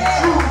 If you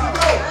choose to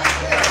go.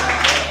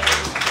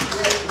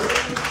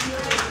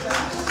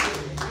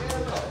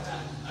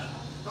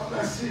 I'm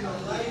not sitting on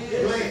the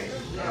land.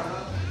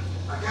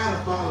 I gotta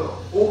follow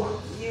order.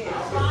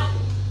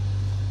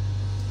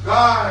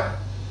 God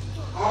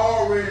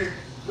already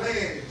planned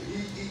it.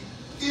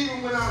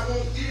 Even when I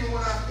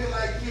feel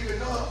like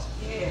giving up,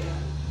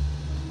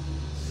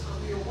 I'll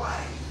be a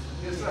wife.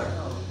 Yes, sir.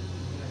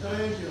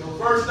 Thank you. The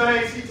first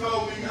things he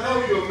told me, you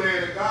know you're a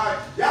man of God.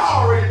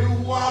 Y'all already knew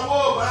who I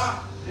was,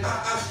 but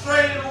I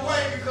strayed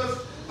away because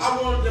I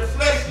wanted the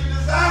fleshly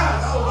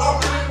desires. I was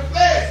walking in the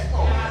flesh.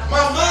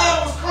 My mind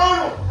was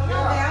carnal. Come on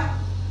now.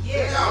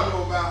 Y'all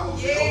know about who.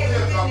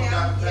 Hotel talking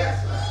about the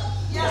backside.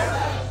 Yes,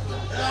 sir.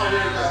 Y'all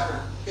already got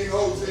in the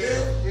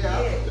hotel.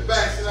 The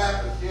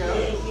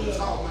backsliders.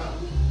 Talking about.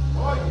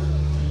 See,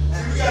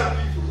 we gotta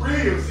be for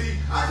real. See,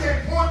 I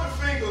can't point the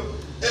finger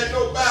at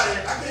nobody.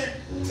 I can't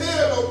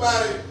tell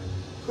nobody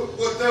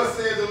what thus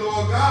says the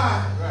Lord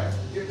God. Right.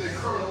 If they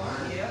curl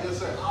line. Yes,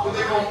 sir. But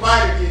they're gonna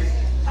fight against it.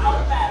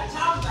 Talk about it.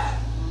 Talk about it.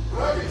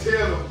 But I can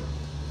tell them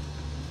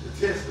the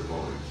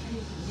testimony of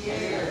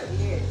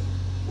Jesus.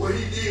 What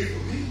he did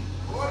for me.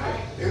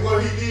 And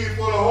what he did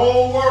for the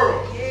whole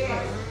world.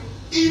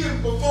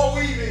 Even before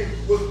we even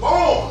was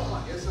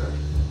born. Yes, sir.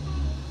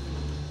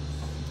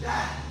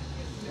 Died.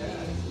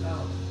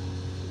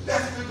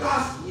 That's the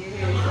gospel.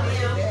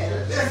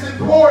 That's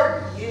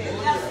important.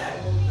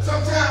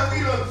 Sometimes we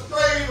done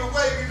strayed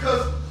away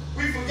because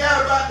we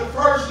forgot about the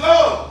first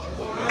love.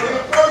 And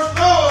the first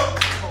love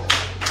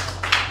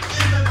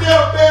is the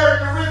death,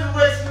 burial, and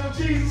resurrection of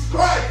Jesus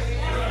Christ,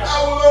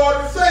 our Lord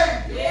and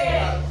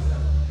Savior.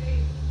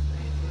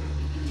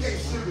 You can't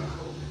sugarcoat it.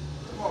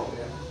 Come on,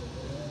 man.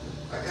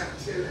 I got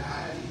to tell you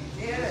how it is.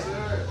 Yes,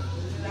 sir.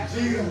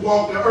 Jesus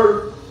walked the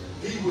earth.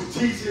 He was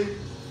teaching,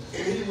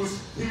 and he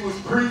was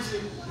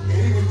preaching, and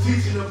he was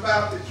teaching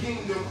about the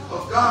kingdom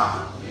of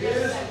God.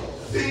 Yes.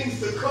 Things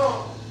to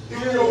come if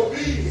we're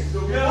obedient. The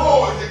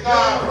reward that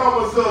God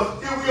promised us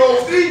if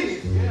we're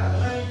obedient.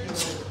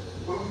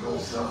 But we're going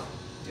to suffer.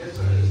 Yes,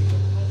 sir.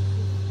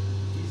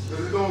 Because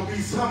there's going to be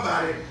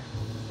somebody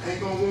ain't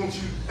going to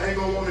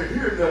want to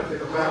hear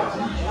nothing about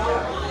you.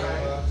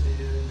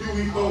 Do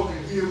we supposed to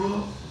give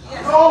up?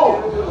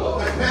 No.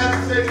 Like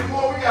Pastor said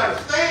before, we got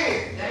to stand.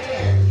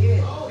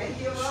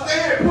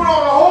 Stand. Put on the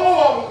whole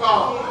armor of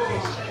God.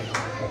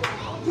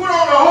 Put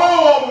on the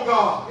whole armor of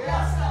God.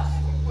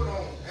 Put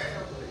on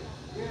halfway.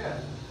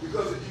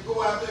 Because if you go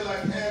out there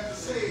like Pastor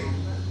said,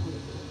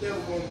 the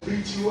devil going to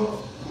beat you up.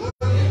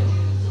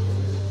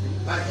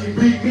 Like he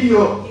beat me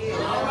up. He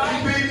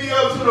beat me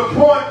up to the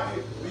point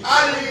I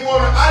didn't even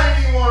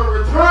want to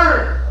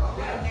return.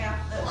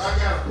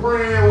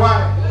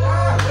 wife.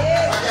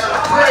 I got a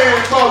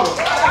praying mother.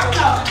 I'm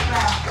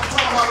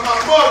talking about my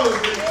mother.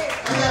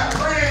 I got a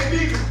praying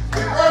deacon.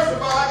 And first of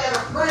all, I got a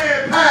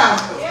praying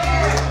pastor.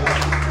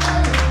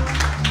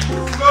 Who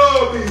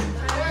love me.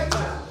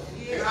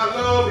 And I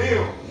love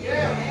him.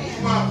 He's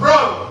my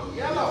brother.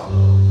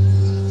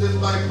 Just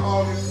like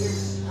all his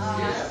enemies.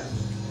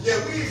 Yeah,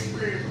 we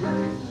experienced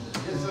grace.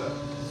 Yes, sir.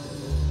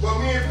 But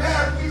me and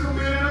Pastor, we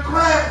committed a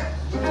crime.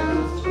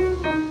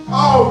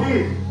 Paul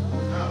did.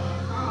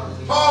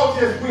 Paul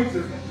just went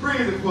to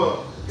prison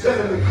for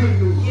telling the good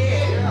news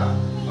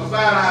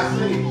about our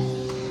sins.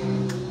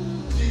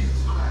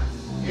 Jesus Christ.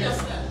 Yes,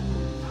 sir.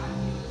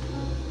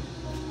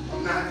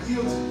 I'm not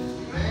guilty.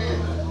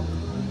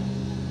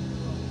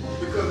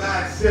 Because I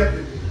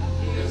accepted it.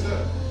 Yes,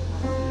 sir.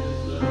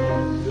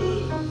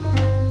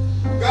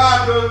 God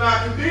does not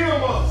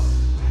condemn us.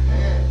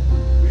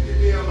 We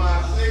condemn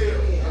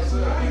ourselves. Yes,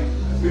 sir.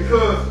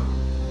 Because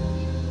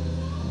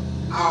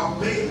our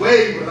faith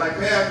wavered, like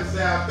Pastor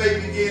said, our faith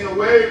began to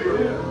waver.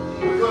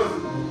 Because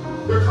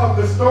there comes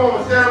the storm.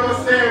 Instead of us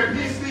saying,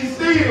 peace be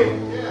still,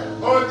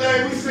 only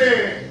thing we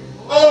saying,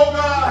 oh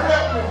God,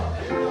 help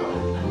me.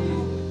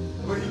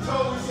 But he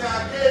told me, he said, I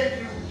gave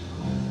you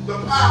the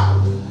power.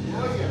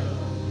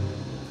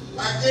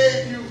 I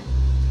gave you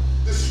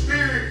the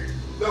Spirit,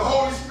 the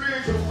Holy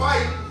Spirit to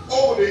fight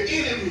over the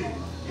enemy,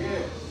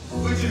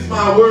 which is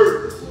my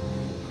word.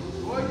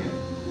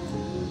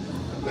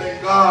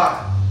 Thank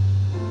God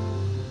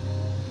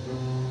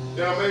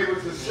that I'm able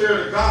to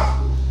share the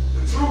gospel,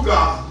 the true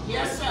gospel.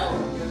 Yes, sir.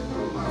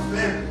 With my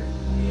family.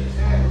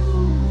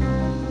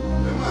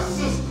 And my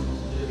sister.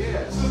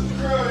 Sister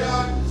Girl,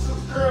 y'all,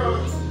 Sister Girl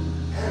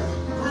has a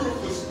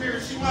beautiful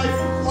spirit. She might be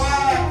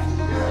quiet,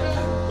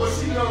 but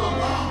she knows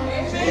God.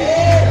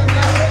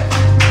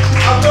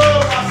 I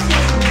love my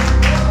sister.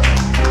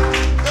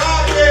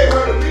 God gave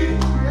her to me.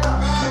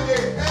 God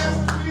gave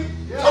Pastor to me.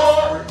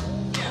 Tori.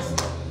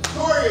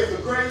 Tori is a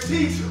great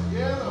teacher.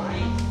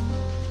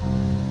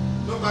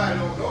 Nobody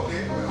don't know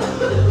that.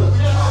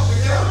 We talk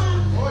together.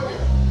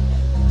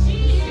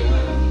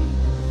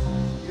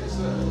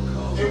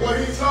 And what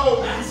he told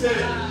me,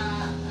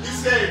 he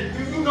said,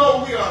 do you know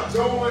we are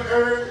joint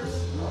heirs?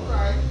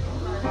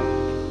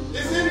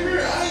 It's in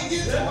here. I ain't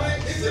getting to it.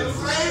 It's in the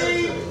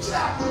same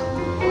chapter.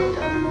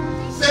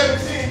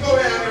 17. Go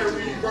down there and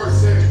read verse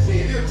 17.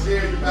 It'll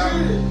tell you about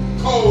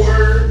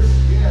co-heirs.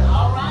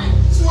 All right.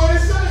 That's what it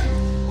says.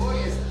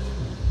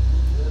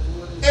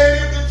 And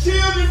if the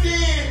children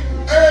then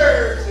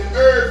heirs and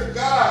heirs of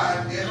God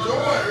and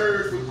joint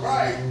heirs with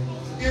Christ,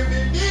 if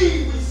indeed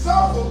we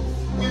suffer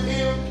with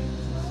him,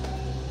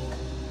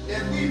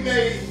 and we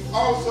may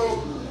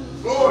also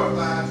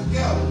glorify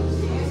together.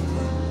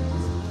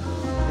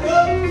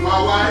 My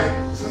wife,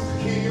 Sister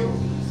Kim,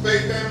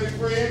 Faith Family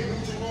Friend, New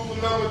Jerusalem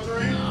number 3,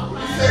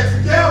 we sat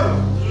together.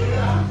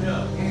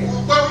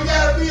 But we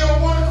got to be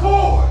on one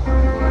accord.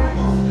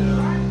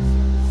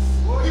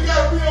 We got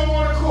to be on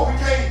one accord. We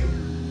can't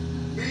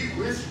be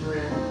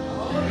whispering,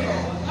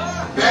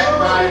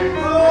 backbiting,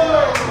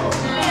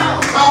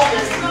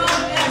 talking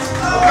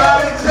about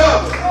each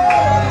other,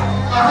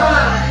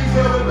 behind each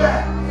other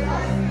back.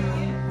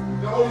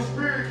 The Holy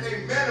Spirit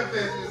can't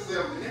manifest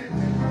itself in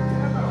anything.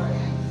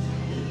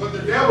 But the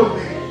devil can.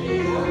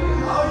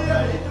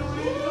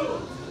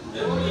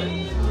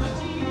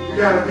 You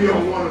got to be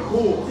on one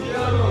accord.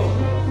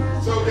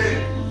 So that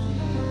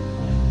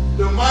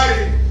the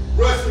mighty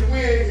rushing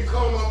wind can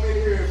come up in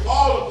here and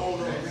fall upon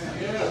us.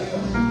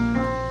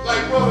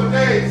 Like Brother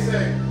Dave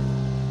said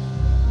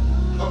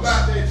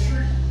about that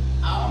tree.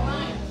 All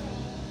right.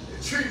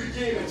 The tree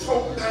began to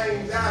choke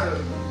things out of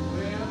you.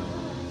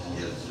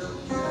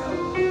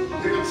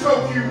 It'll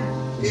choke you.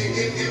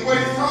 What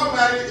he's talking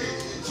about, it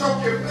choke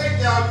your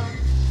faith out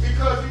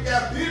because you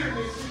got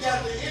bitterness. You got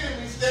the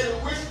enemy instead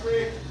of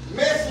whispering,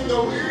 messing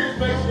your ears,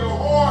 making your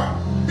heart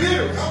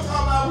bitter. I'm talking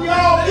about we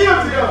all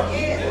guilty of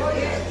it.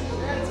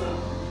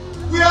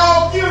 We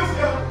all guilty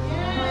of it.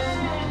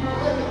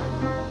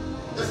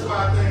 That's why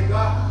I thank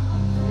God.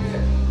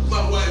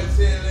 My wife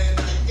said last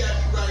night, you got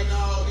me writing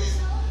all this,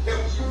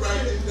 helping you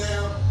write this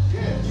down.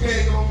 You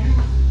ain't gonna use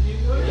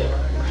it.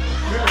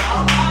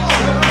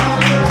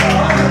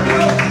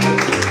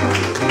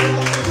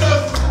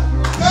 Because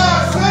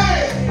God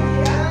said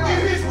in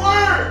his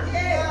word,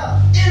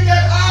 in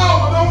that hour,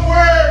 don't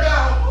worry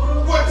about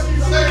what you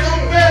say,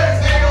 don't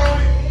meditate on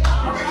it.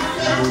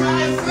 Because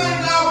in the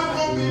same hour, it's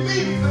going to be me,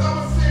 because I'm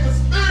going to send the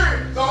Spirit,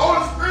 the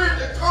Holy Spirit,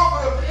 the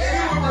Comforter, and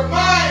he will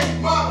remind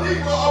my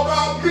people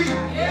about me.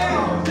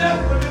 That's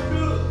what it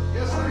do.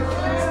 Yes, sir.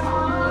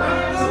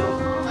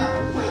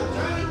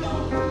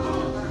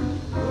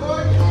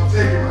 I'm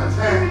taking my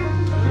time.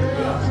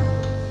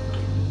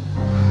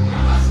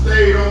 I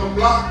stayed on the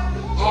block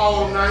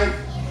all night.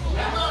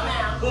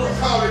 We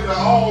call it the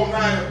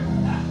all-nighter.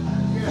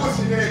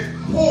 Pushing that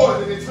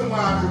poison into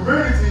my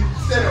community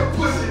instead of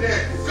pushing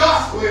that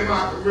gospel in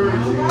my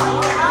community. And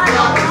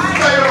I can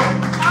stay up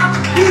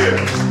here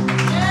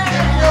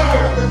in front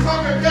of the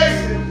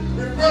congregation,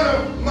 in front of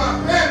my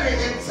family,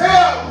 and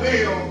tell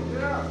them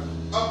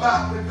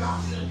about the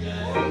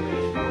gospel.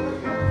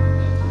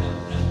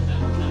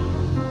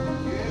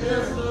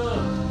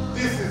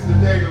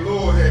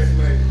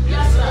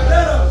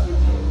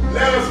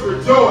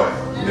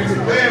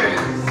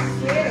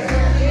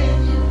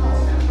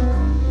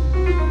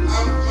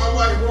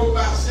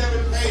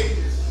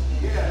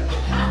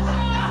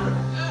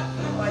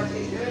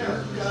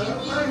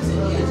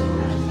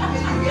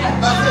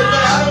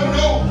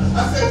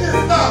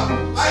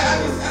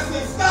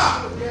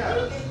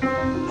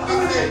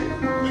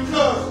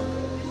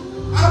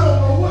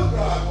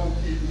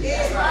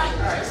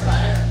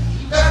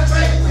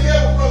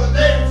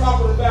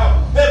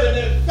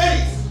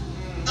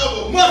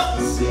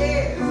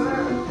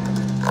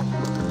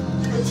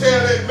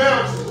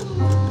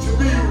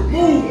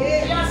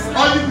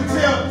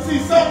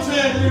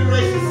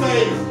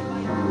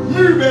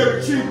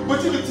 mulberry tree,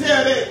 but you can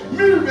tell that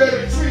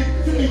mulberry tree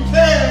to be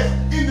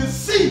cast in the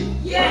sea.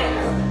 Yes.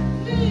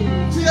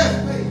 See, that's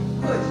the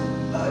thing.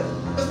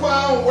 That's why I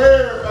don't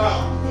worry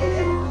about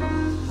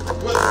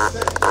what they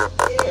say.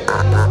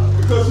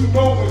 Because you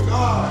know when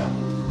God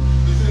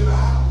is in the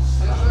house.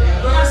 See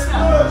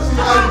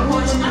how you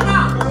put them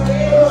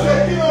say,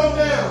 get on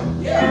down.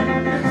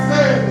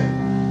 Say it.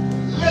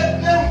 Let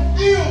them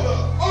feel the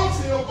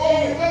unction of on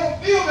you. Let them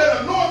feel that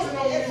anointing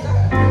on you.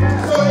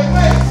 So it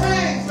may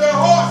change their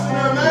hearts and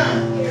their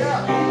minds.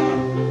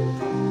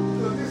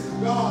 Because this is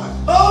God.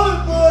 Holy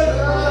boy.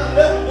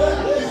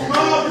 It's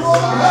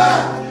marvelous.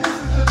 This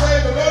is the day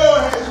the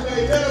Lord has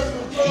made. Let us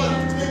rejoice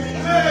and be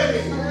glad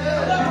in it.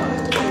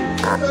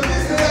 So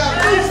this is our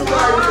future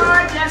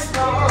right here. Yes,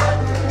 Lord.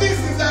 This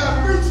is our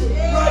future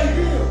right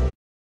here.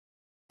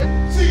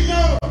 See,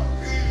 young,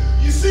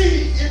 you see,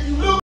 if you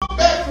look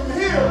back from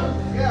here,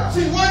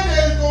 see, one day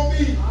it's going to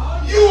be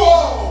you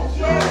all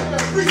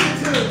preaching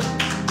to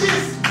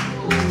this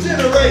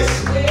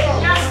generation.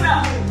 Yes, sir.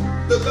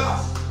 The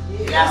gospel.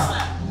 Yes,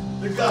 sir.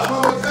 The gospel.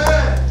 One more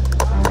time.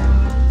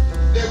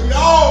 That we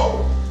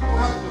all gonna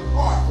have to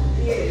depart from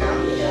here.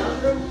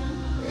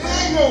 It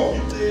ain't no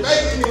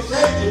making and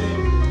shaking it.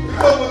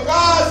 Because when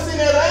God sent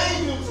that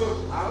angel to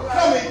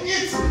come and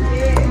get you,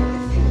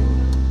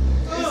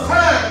 it's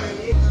time.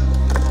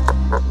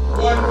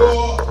 One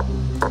more.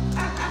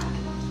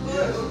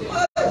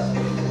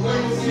 When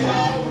you see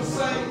all the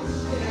saints.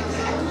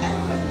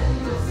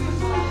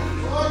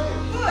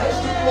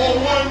 For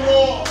one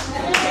more.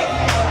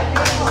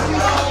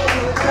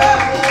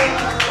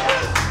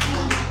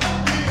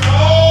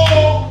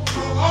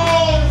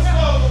 All the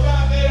stuff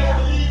about they don't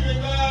believe in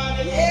God,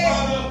 they don't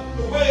follow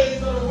the ways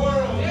of the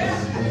world.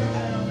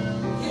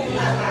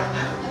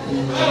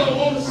 I don't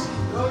want to see.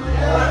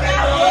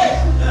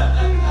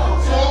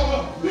 So I'm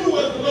going to do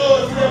what the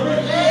Lord said.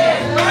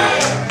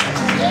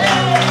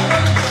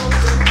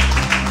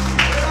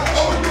 I'm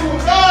going to do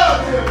what God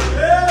said.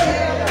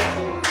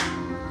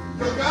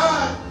 Because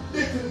God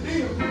didn't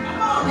condemn me.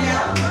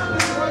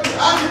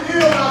 I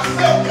condemn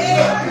myself.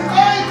 I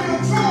ain't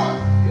been choice.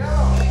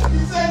 He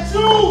said,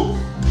 choose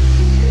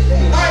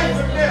life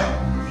or death.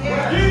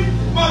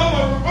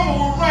 Mother, I'm going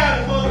to remind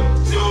you, mother,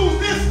 choose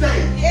this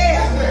day.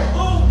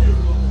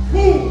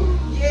 Whom?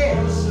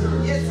 Yes, sir.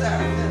 Is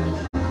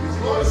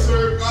you going to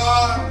serve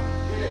God?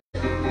 Or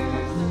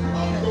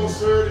you going to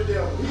serve the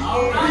devil? He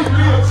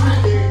will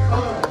treat you in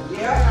kind.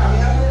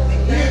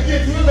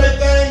 He'll make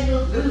things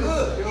look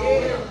good.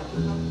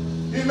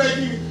 He'll make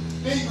you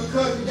think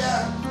because you got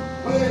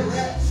blood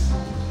rats.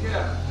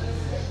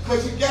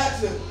 Because you got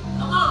to.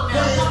 Come on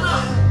now, come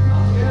on.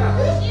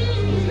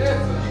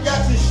 You got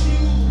your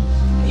shoes.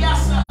 Yes,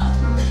 sir.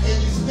 And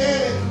you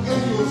standing and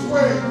you was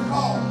wearing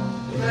call.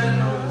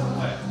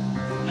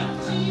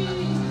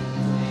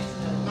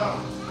 No.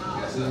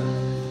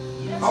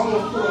 I want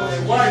to put on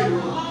that white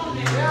robe.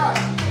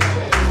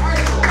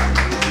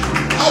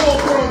 I want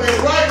to put on that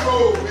white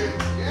robe.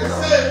 It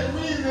says the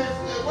reason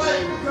it's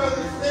white because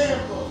it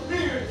stands for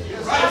purity.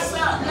 Yes,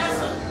 sir. Yes,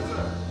 sir.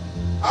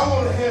 I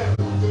want to have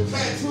the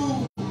tattoo.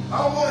 I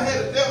don't want to have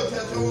the devil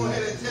tattoo. I want to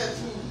have that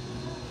tattoo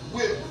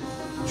with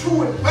true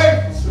and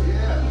faithful.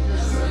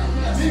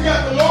 You got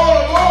the Lord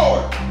of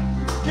Lords.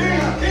 King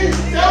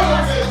devil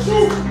that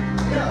true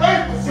and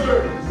faithful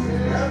service.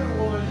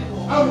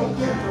 I want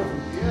that robe.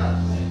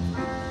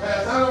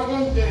 As I don't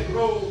want that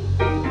robe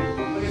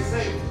when they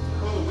say,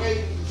 for the way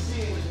you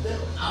see in the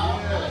devil. I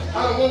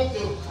don't want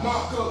the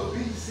mark of the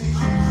BCC.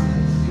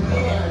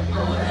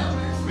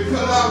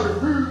 Because I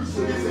refuse to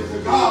listen to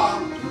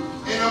God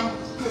and I'm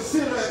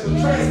considered as a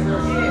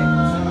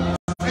transgressor.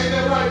 Ain't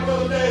that right,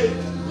 Brother Dave?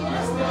 A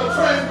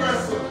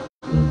transgressor.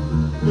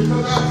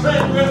 Because I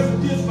transgress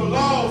against the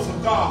laws of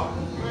God.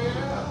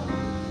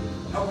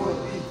 I want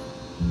to be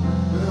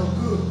well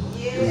good.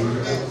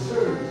 And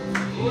serve.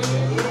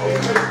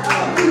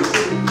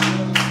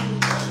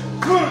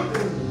 Good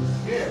things.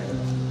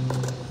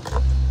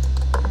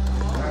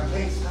 I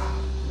can't stop.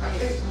 I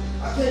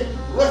can't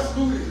rush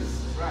through this.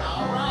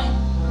 All right.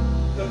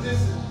 Because this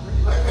is,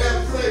 like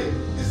Pastor say,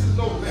 this is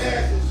no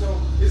fashion show.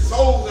 It's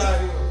souls out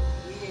here.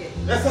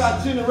 That's our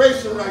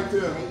generation right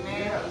there.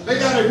 They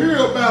got to hear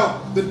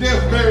about the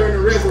death, burial, and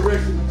the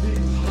resurrection of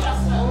Jesus.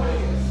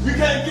 We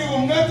can't give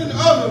them nothing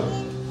other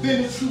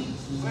than the truth.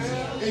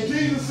 And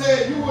Jesus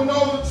said, you will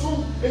know the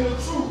truth, and the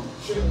truth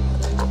shall.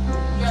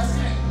 Yes,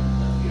 sir.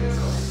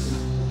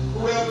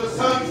 Whoever the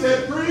Son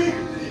set free,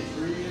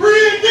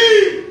 free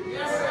indeed.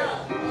 Yes, sir.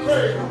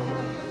 Praise God.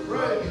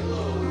 Praise the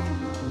Lord.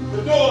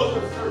 The doors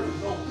of the church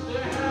is open.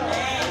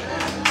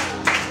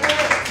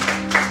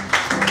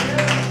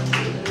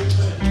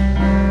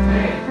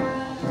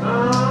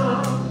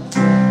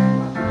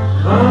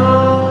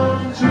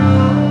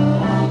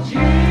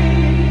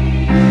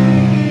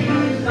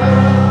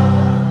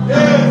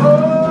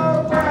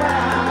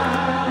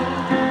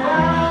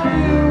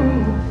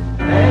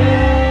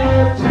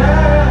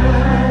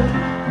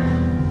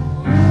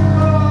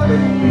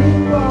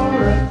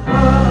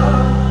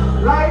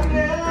 Right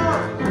now.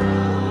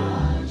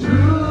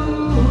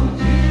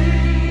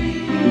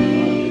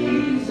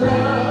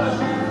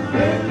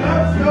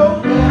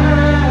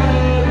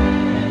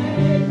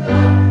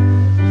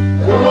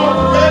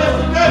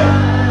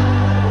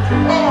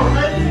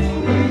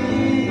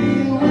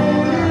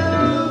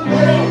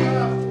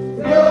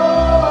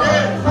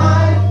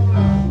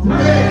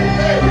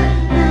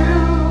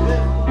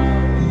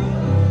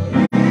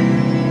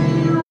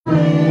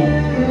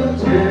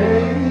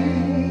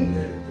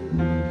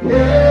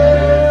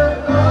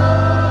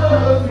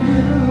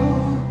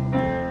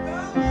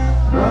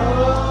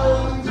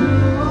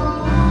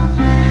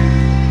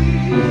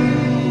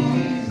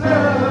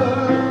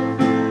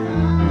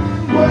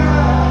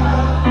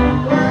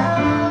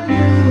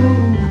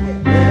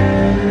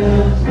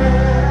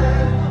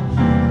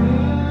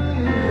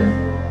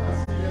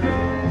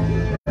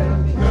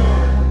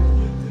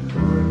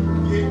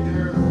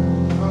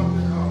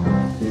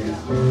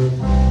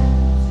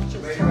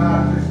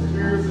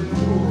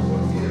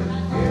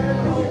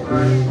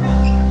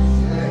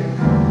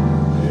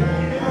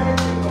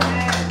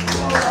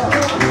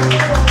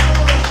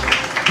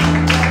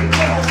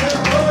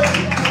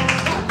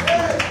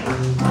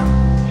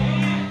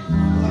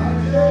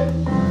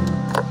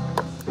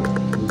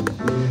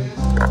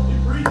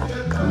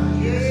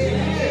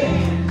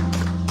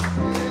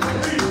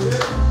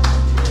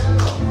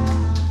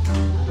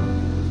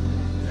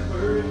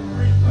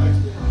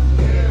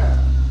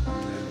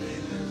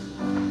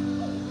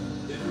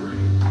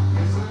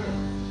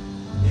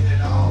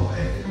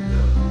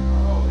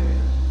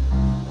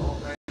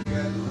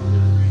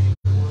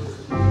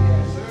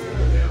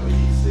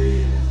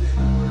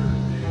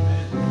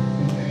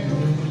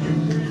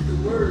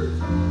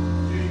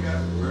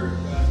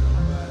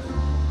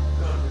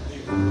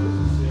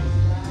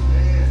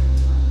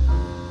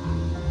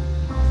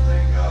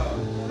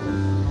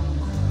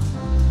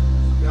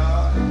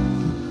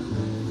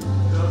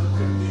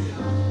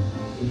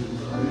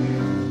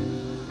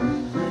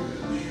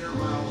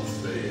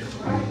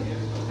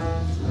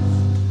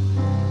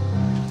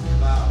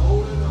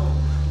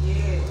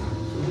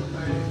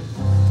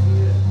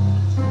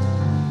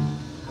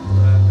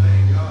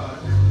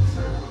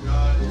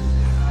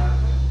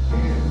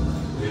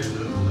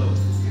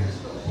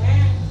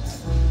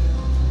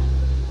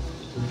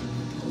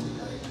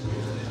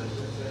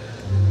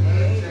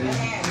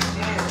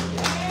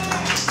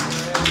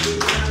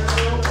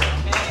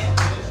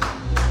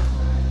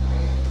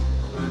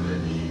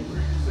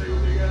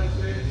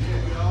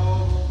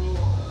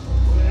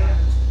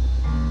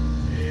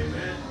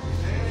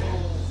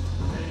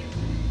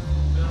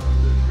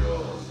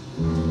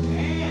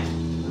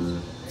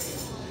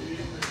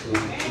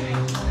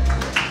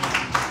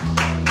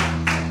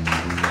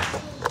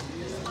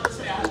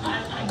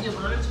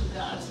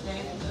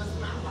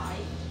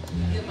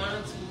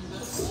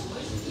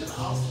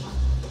 awesome.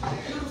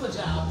 Beautiful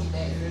job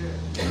today.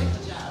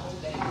 Beautiful job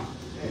today.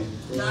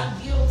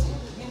 Not guilty.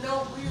 You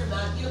know we're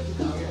not guilty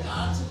because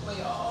God took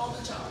away all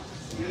the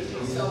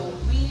charges. So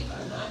we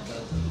are not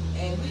guilty.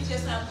 And we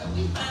just have to,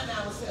 we find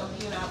ourselves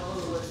being our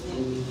own worst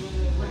enemy.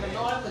 When the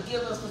Lord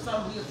forgive us for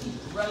something, we'll keep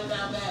running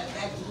down back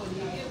to what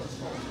He gave us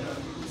for.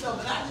 So,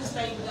 but I just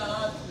thank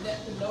God,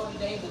 let them know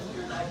today that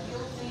we're not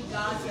guilty.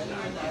 God said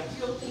we're not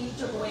guilty. He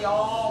took away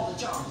all the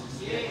charges.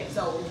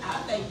 So I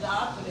thank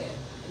God for that.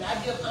 And I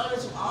give honor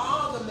to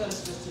all the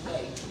ministers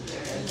today.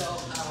 You know,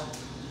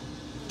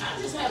 I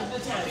just had a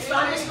good time.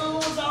 Sunday school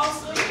was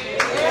awesome.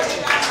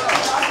 Everything I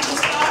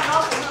started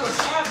off a little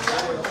shabby. I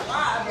don't know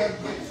why,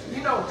 but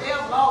you know,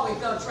 devil always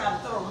gonna try to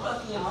throw a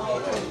monkey in the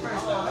head when the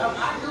first time.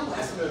 I knew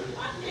that's what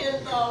I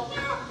didn't know.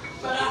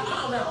 But I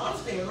don't know. I'm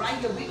staying right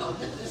here. We gonna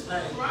get this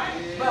thing.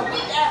 But we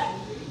got it.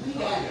 We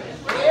got it.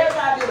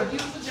 Everybody did a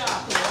beautiful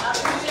job for it. I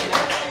appreciate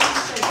everything you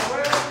say. The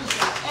word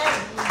appreciate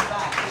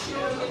everybody.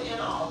 Children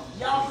and all.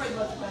 Y'all pray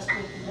much for us.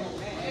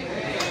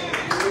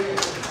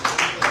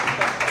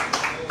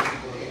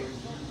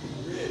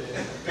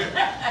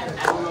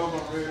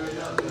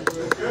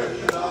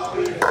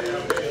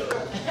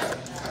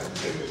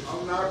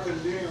 I'm not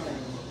condemned.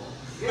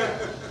 You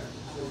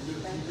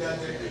got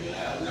that figured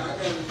out. I got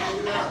it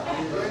figured out.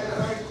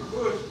 Thanks for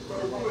Bush.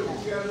 Brother Bush,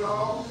 you got it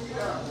all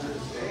figured out.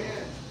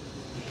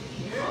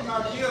 I'm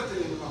not guilty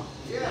anymore.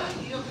 Yeah,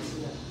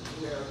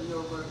 you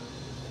know, but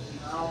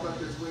I don't think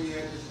that's where you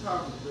had this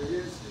topic, but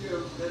it's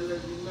still, that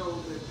let me know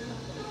that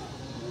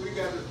we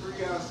got to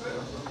free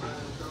ourselves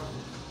sometimes. So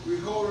we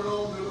holding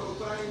on to those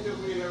things that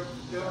we have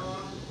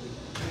done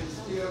and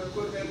still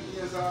put that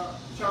against our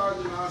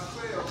charging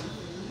ourselves.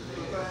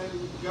 The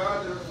things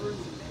God has freed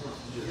us from.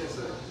 Yes,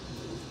 sir.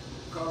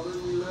 Because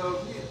we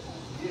love Him.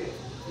 Yeah.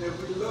 And if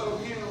we love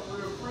Him,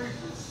 we're free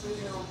from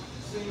sin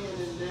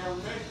and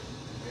damnation.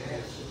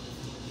 Yes.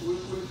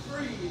 We're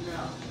free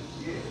now.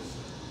 Yes.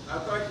 I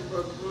thank you,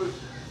 Brother Bush.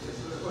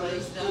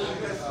 Praise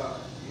God.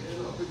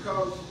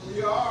 Because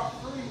we are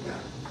free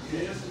now.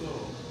 Yes,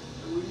 Lord.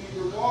 And we need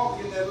to walk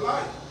in that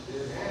light.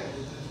 Yes.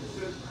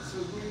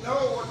 Since we know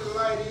what the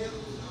light is,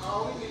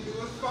 all we need to do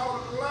is follow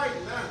the light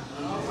now.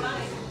 All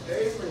right.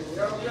 Amen.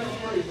 Y'all just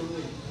pray for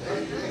me.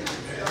 Amen.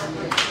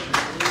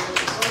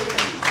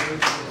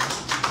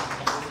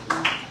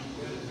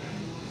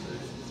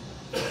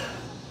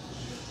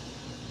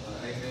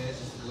 Amen. It's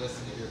just a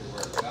blessing to hear the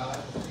word of God.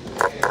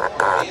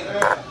 Amen.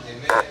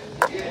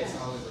 It's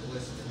always a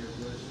blessing to hear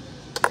Bush.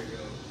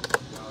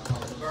 Y'all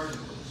call it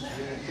burning Bush.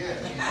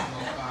 He's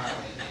on fire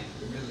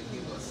and really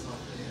give us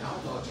something. And I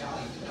don't know if y'all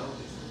even know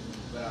this,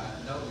 but I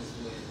noticed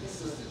when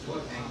Sister Joy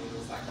came, it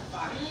was like a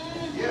fire.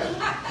 Yeah.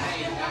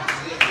 Hey, that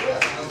was it.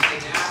 Okay,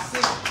 now I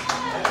see.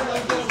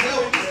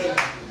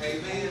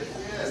 Amen.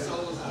 So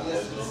it was a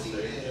blessing to see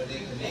that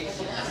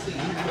connection. I see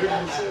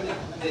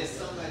that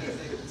somebody's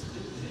able to do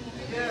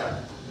that.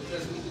 Yeah.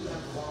 Because we do have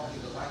to walk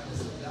in the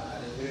likeness of God,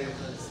 and we have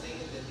to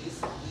understand that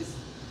this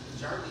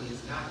journey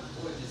is not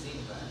for just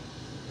anybody.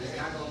 It's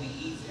not going to be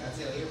easy. I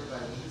tell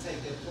everybody, when you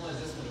take that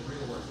plunge, that's when the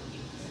real work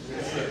begins.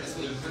 That's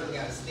when you really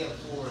got to step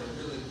forward and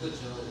really put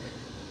your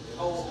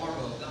whole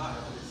armor of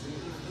God on.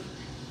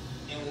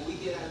 And when we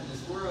get out of this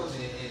world,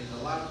 and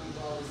a lot of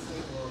people always say,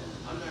 well,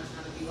 I'm not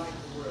trying to be like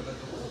the world, but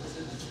the world is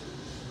in the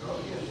truth.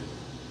 Oh,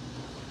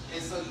 yeah.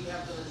 And so you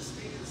have to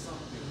understand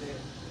something that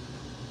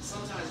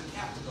sometimes you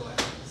have to go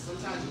out.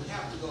 Sometimes you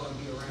have to go and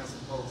be around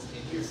some folks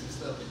and hear some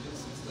stuff and do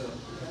some stuff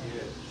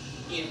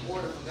in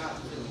order for God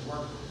to really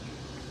work with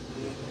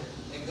you.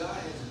 And God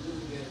has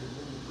really been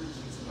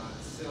preaching to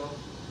myself,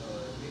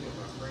 many of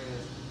my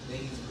friends, that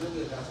He's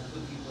really about to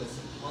put people in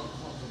some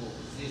uncomfortable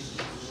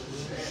positions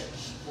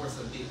for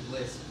some big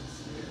blessings.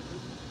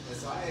 And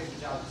so I ask that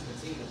y'all just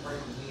continue to pray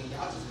for me, and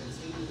y'all just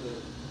continue to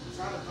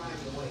try to find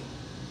your way.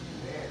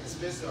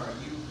 Especially our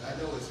youth. I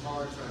know it's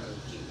hard trying to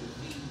keep your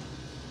feet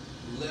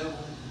level,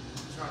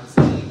 trying to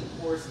stay the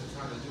course and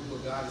trying to do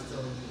what God is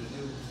telling you to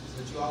do.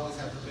 But you always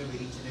have to remember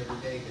each and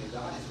every day that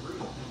God is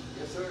real.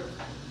 Yes, sir.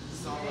 The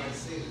songwriter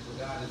said it, for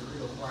God is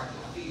real, for I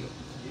can feel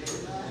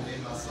Him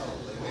in my soul.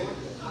 Amen.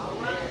 All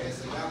right. And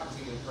so y'all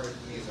continue to pray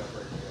for me as I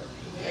pray for y'all.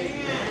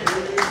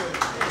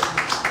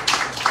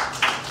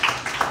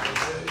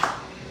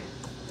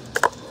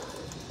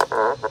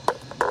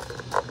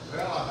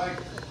 Well, I think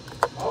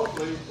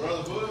mostly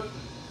Brother Bush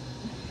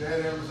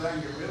said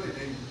everything that really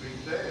needs to be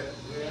said.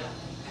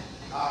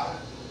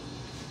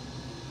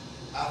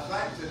 I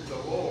think that the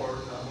Lord,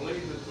 I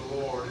believe that the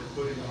Lord is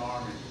putting an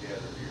army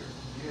together here.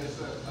 Yes,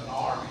 sir. An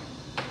army.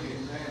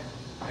 Amen.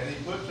 And He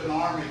puts an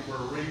army for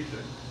a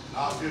reason.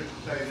 Not just to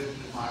say this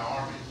is my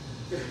army.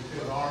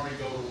 An army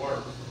go to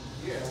work.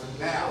 Yes.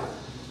 Now,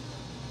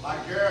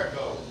 like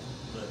Jericho,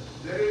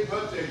 they didn't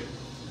put the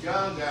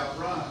guns out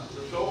front,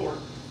 the sword.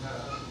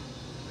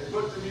 They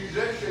put the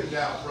musicians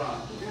out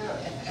front.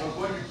 But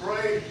when you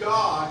praise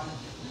God,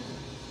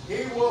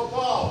 He will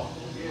fall.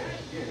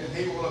 And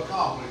He will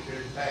accomplish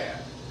His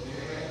task.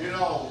 You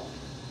know,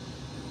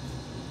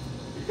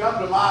 it come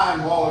to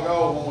mind a while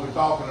ago when we were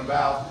talking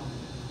about,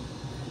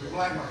 we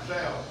blame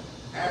ourselves.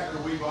 after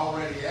we've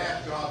already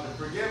asked God to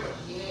forgive us.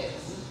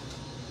 Yes.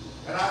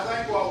 And I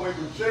think what we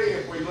would see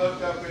if we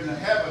looked up into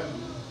heaven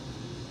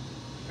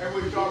and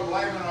we start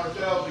blaming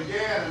ourselves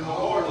again, and the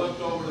Lord looks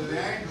over to the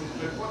angels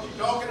and says, "What's he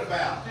talking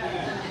about?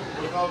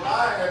 Because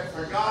I have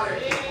forgot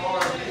it as far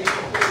as he can see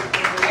from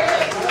the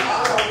rest. I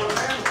don't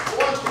remember.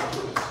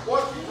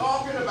 What's he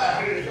talking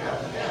about?"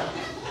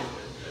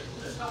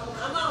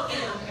 Come on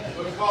now.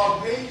 Because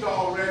he's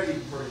already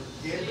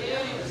forgiven.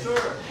 Yes.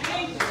 Sir.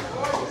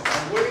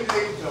 And we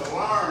need to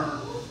learn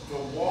to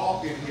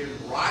walk in his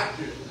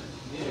righteousness.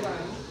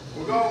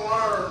 We're going to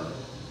learn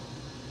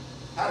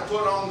how to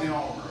put on the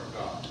armor of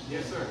God.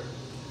 Yes, sir.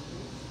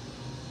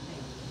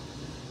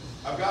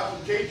 I've got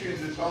some teachings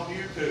that's on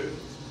YouTube.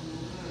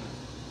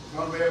 It's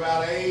going to be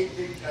about eight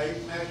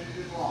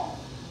messages long.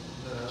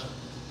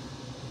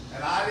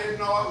 And I didn't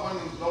know it when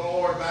the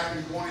Lord back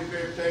in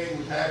 2015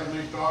 was having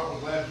me start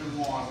with lesson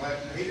 1.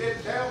 He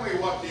didn't tell me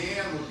what the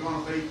end was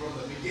going to be from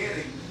the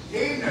beginning.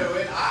 He knew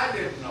it. I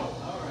didn't know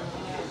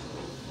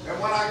it. And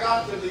when I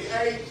got to the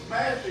 8th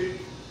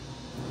message,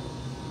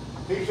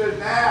 he said,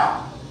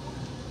 "Now,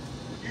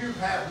 you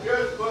have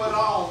just put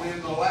on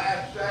in the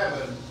last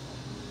 7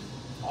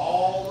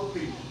 all the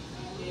pieces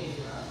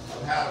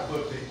of how to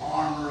put the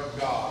armor of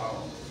God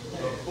on,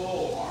 the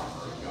full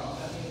armor of God."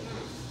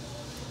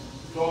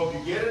 So if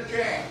you get a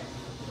chance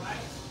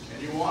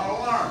and you want to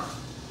learn,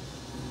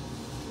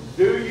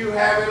 do you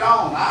have it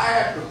on? I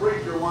asked the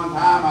preacher one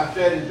time, I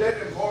said, "Is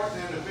it important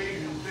in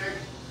Ephesians 6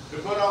 to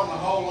put on the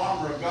whole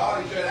armor of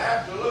God?" He said,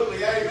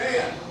 "Absolutely,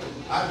 amen."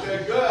 I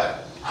said, "Good.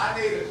 I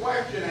need a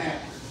question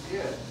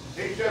answered."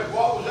 He said,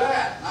 "What was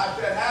that?" And I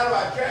said, "How do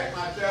I check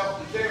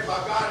myself to see if I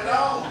got it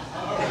on?"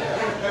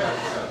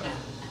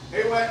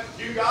 He went,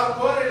 "You got to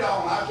put it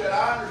on." I said,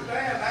 "I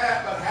understand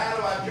that, but how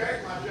do I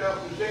check myself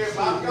to see if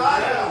I've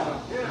got it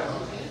on?"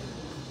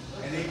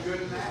 And he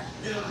couldn't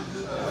answer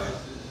it.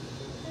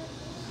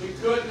 He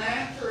couldn't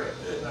answer it.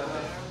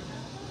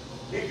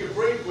 He could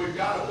preach, "We've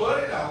got to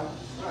put it on,"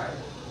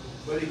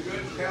 but he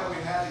couldn't tell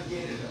me how to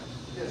get it on.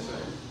 Yes,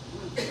 sir.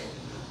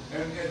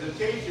 And the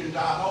teachings, I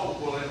hope,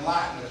 will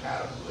enlighten us how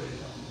to put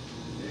it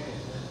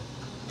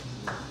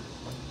on.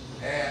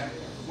 And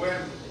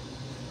when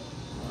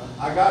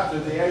I got to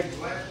the 8th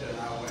lesson,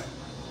 I went,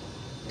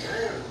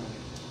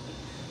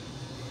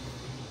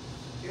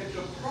 it's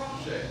a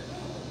process.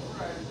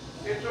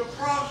 It's a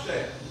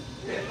process.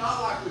 It's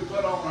not like we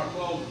put on our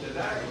clothes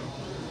today.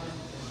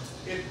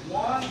 It's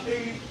one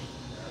piece,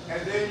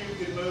 and then you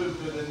can move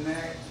to the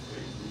next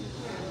piece.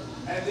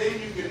 And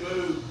then you can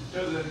move to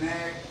the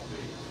next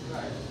piece.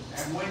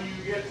 And when you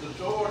get the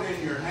sword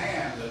in your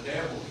hand, the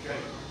devil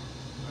shakes.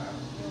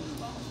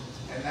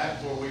 And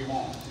that's where we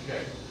want to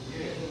shake.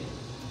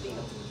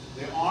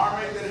 The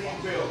army that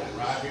he's building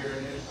right here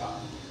in his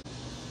country,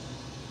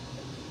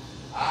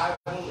 I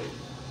believe,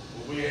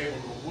 will be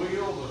able to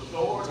wield the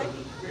sword of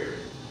the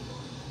Spirit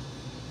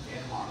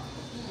in harmony.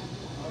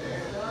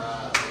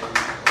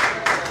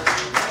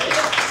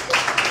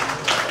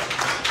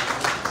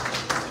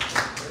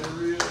 That's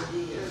real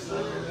good.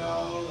 Sum it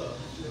all up.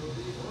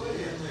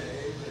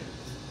 Amen.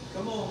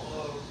 Come on,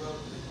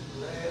 brother.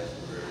 Last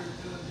word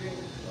to the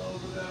deacon.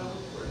 Close it out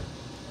with prayer.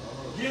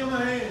 Give him a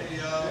hand,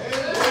 y'all.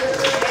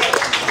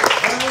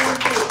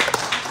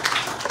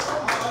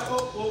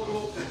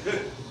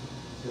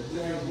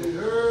 We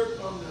heard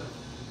from the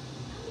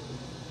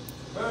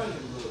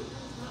burning bush.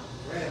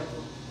 Ram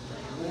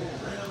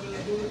in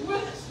the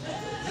bush.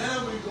 Now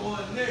we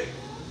going next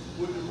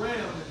with the ram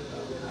in the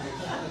bush.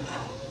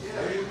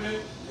 Amen.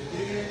 And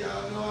then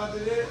y'all know after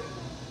that,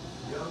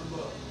 young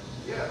buck.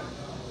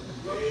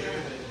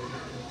 Amen.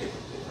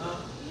 Huh?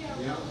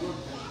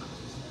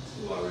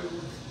 Who already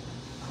was?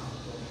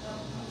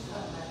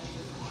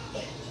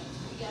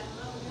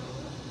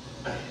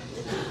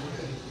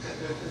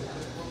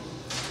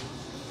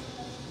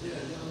 Yeah,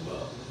 young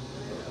buck.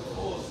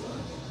 Four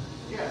sons.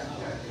 Yeah.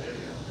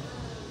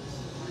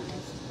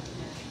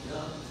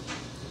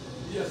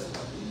 Yes,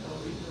 sir. He know.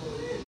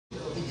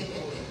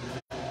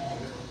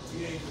 He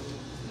ain't.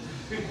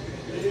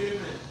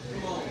 Amen.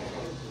 Come on.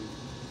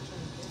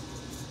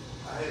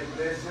 I had a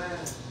blessed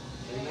time.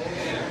 Amen.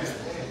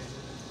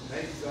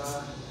 Thank you,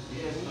 God.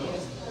 Yes,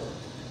 sir.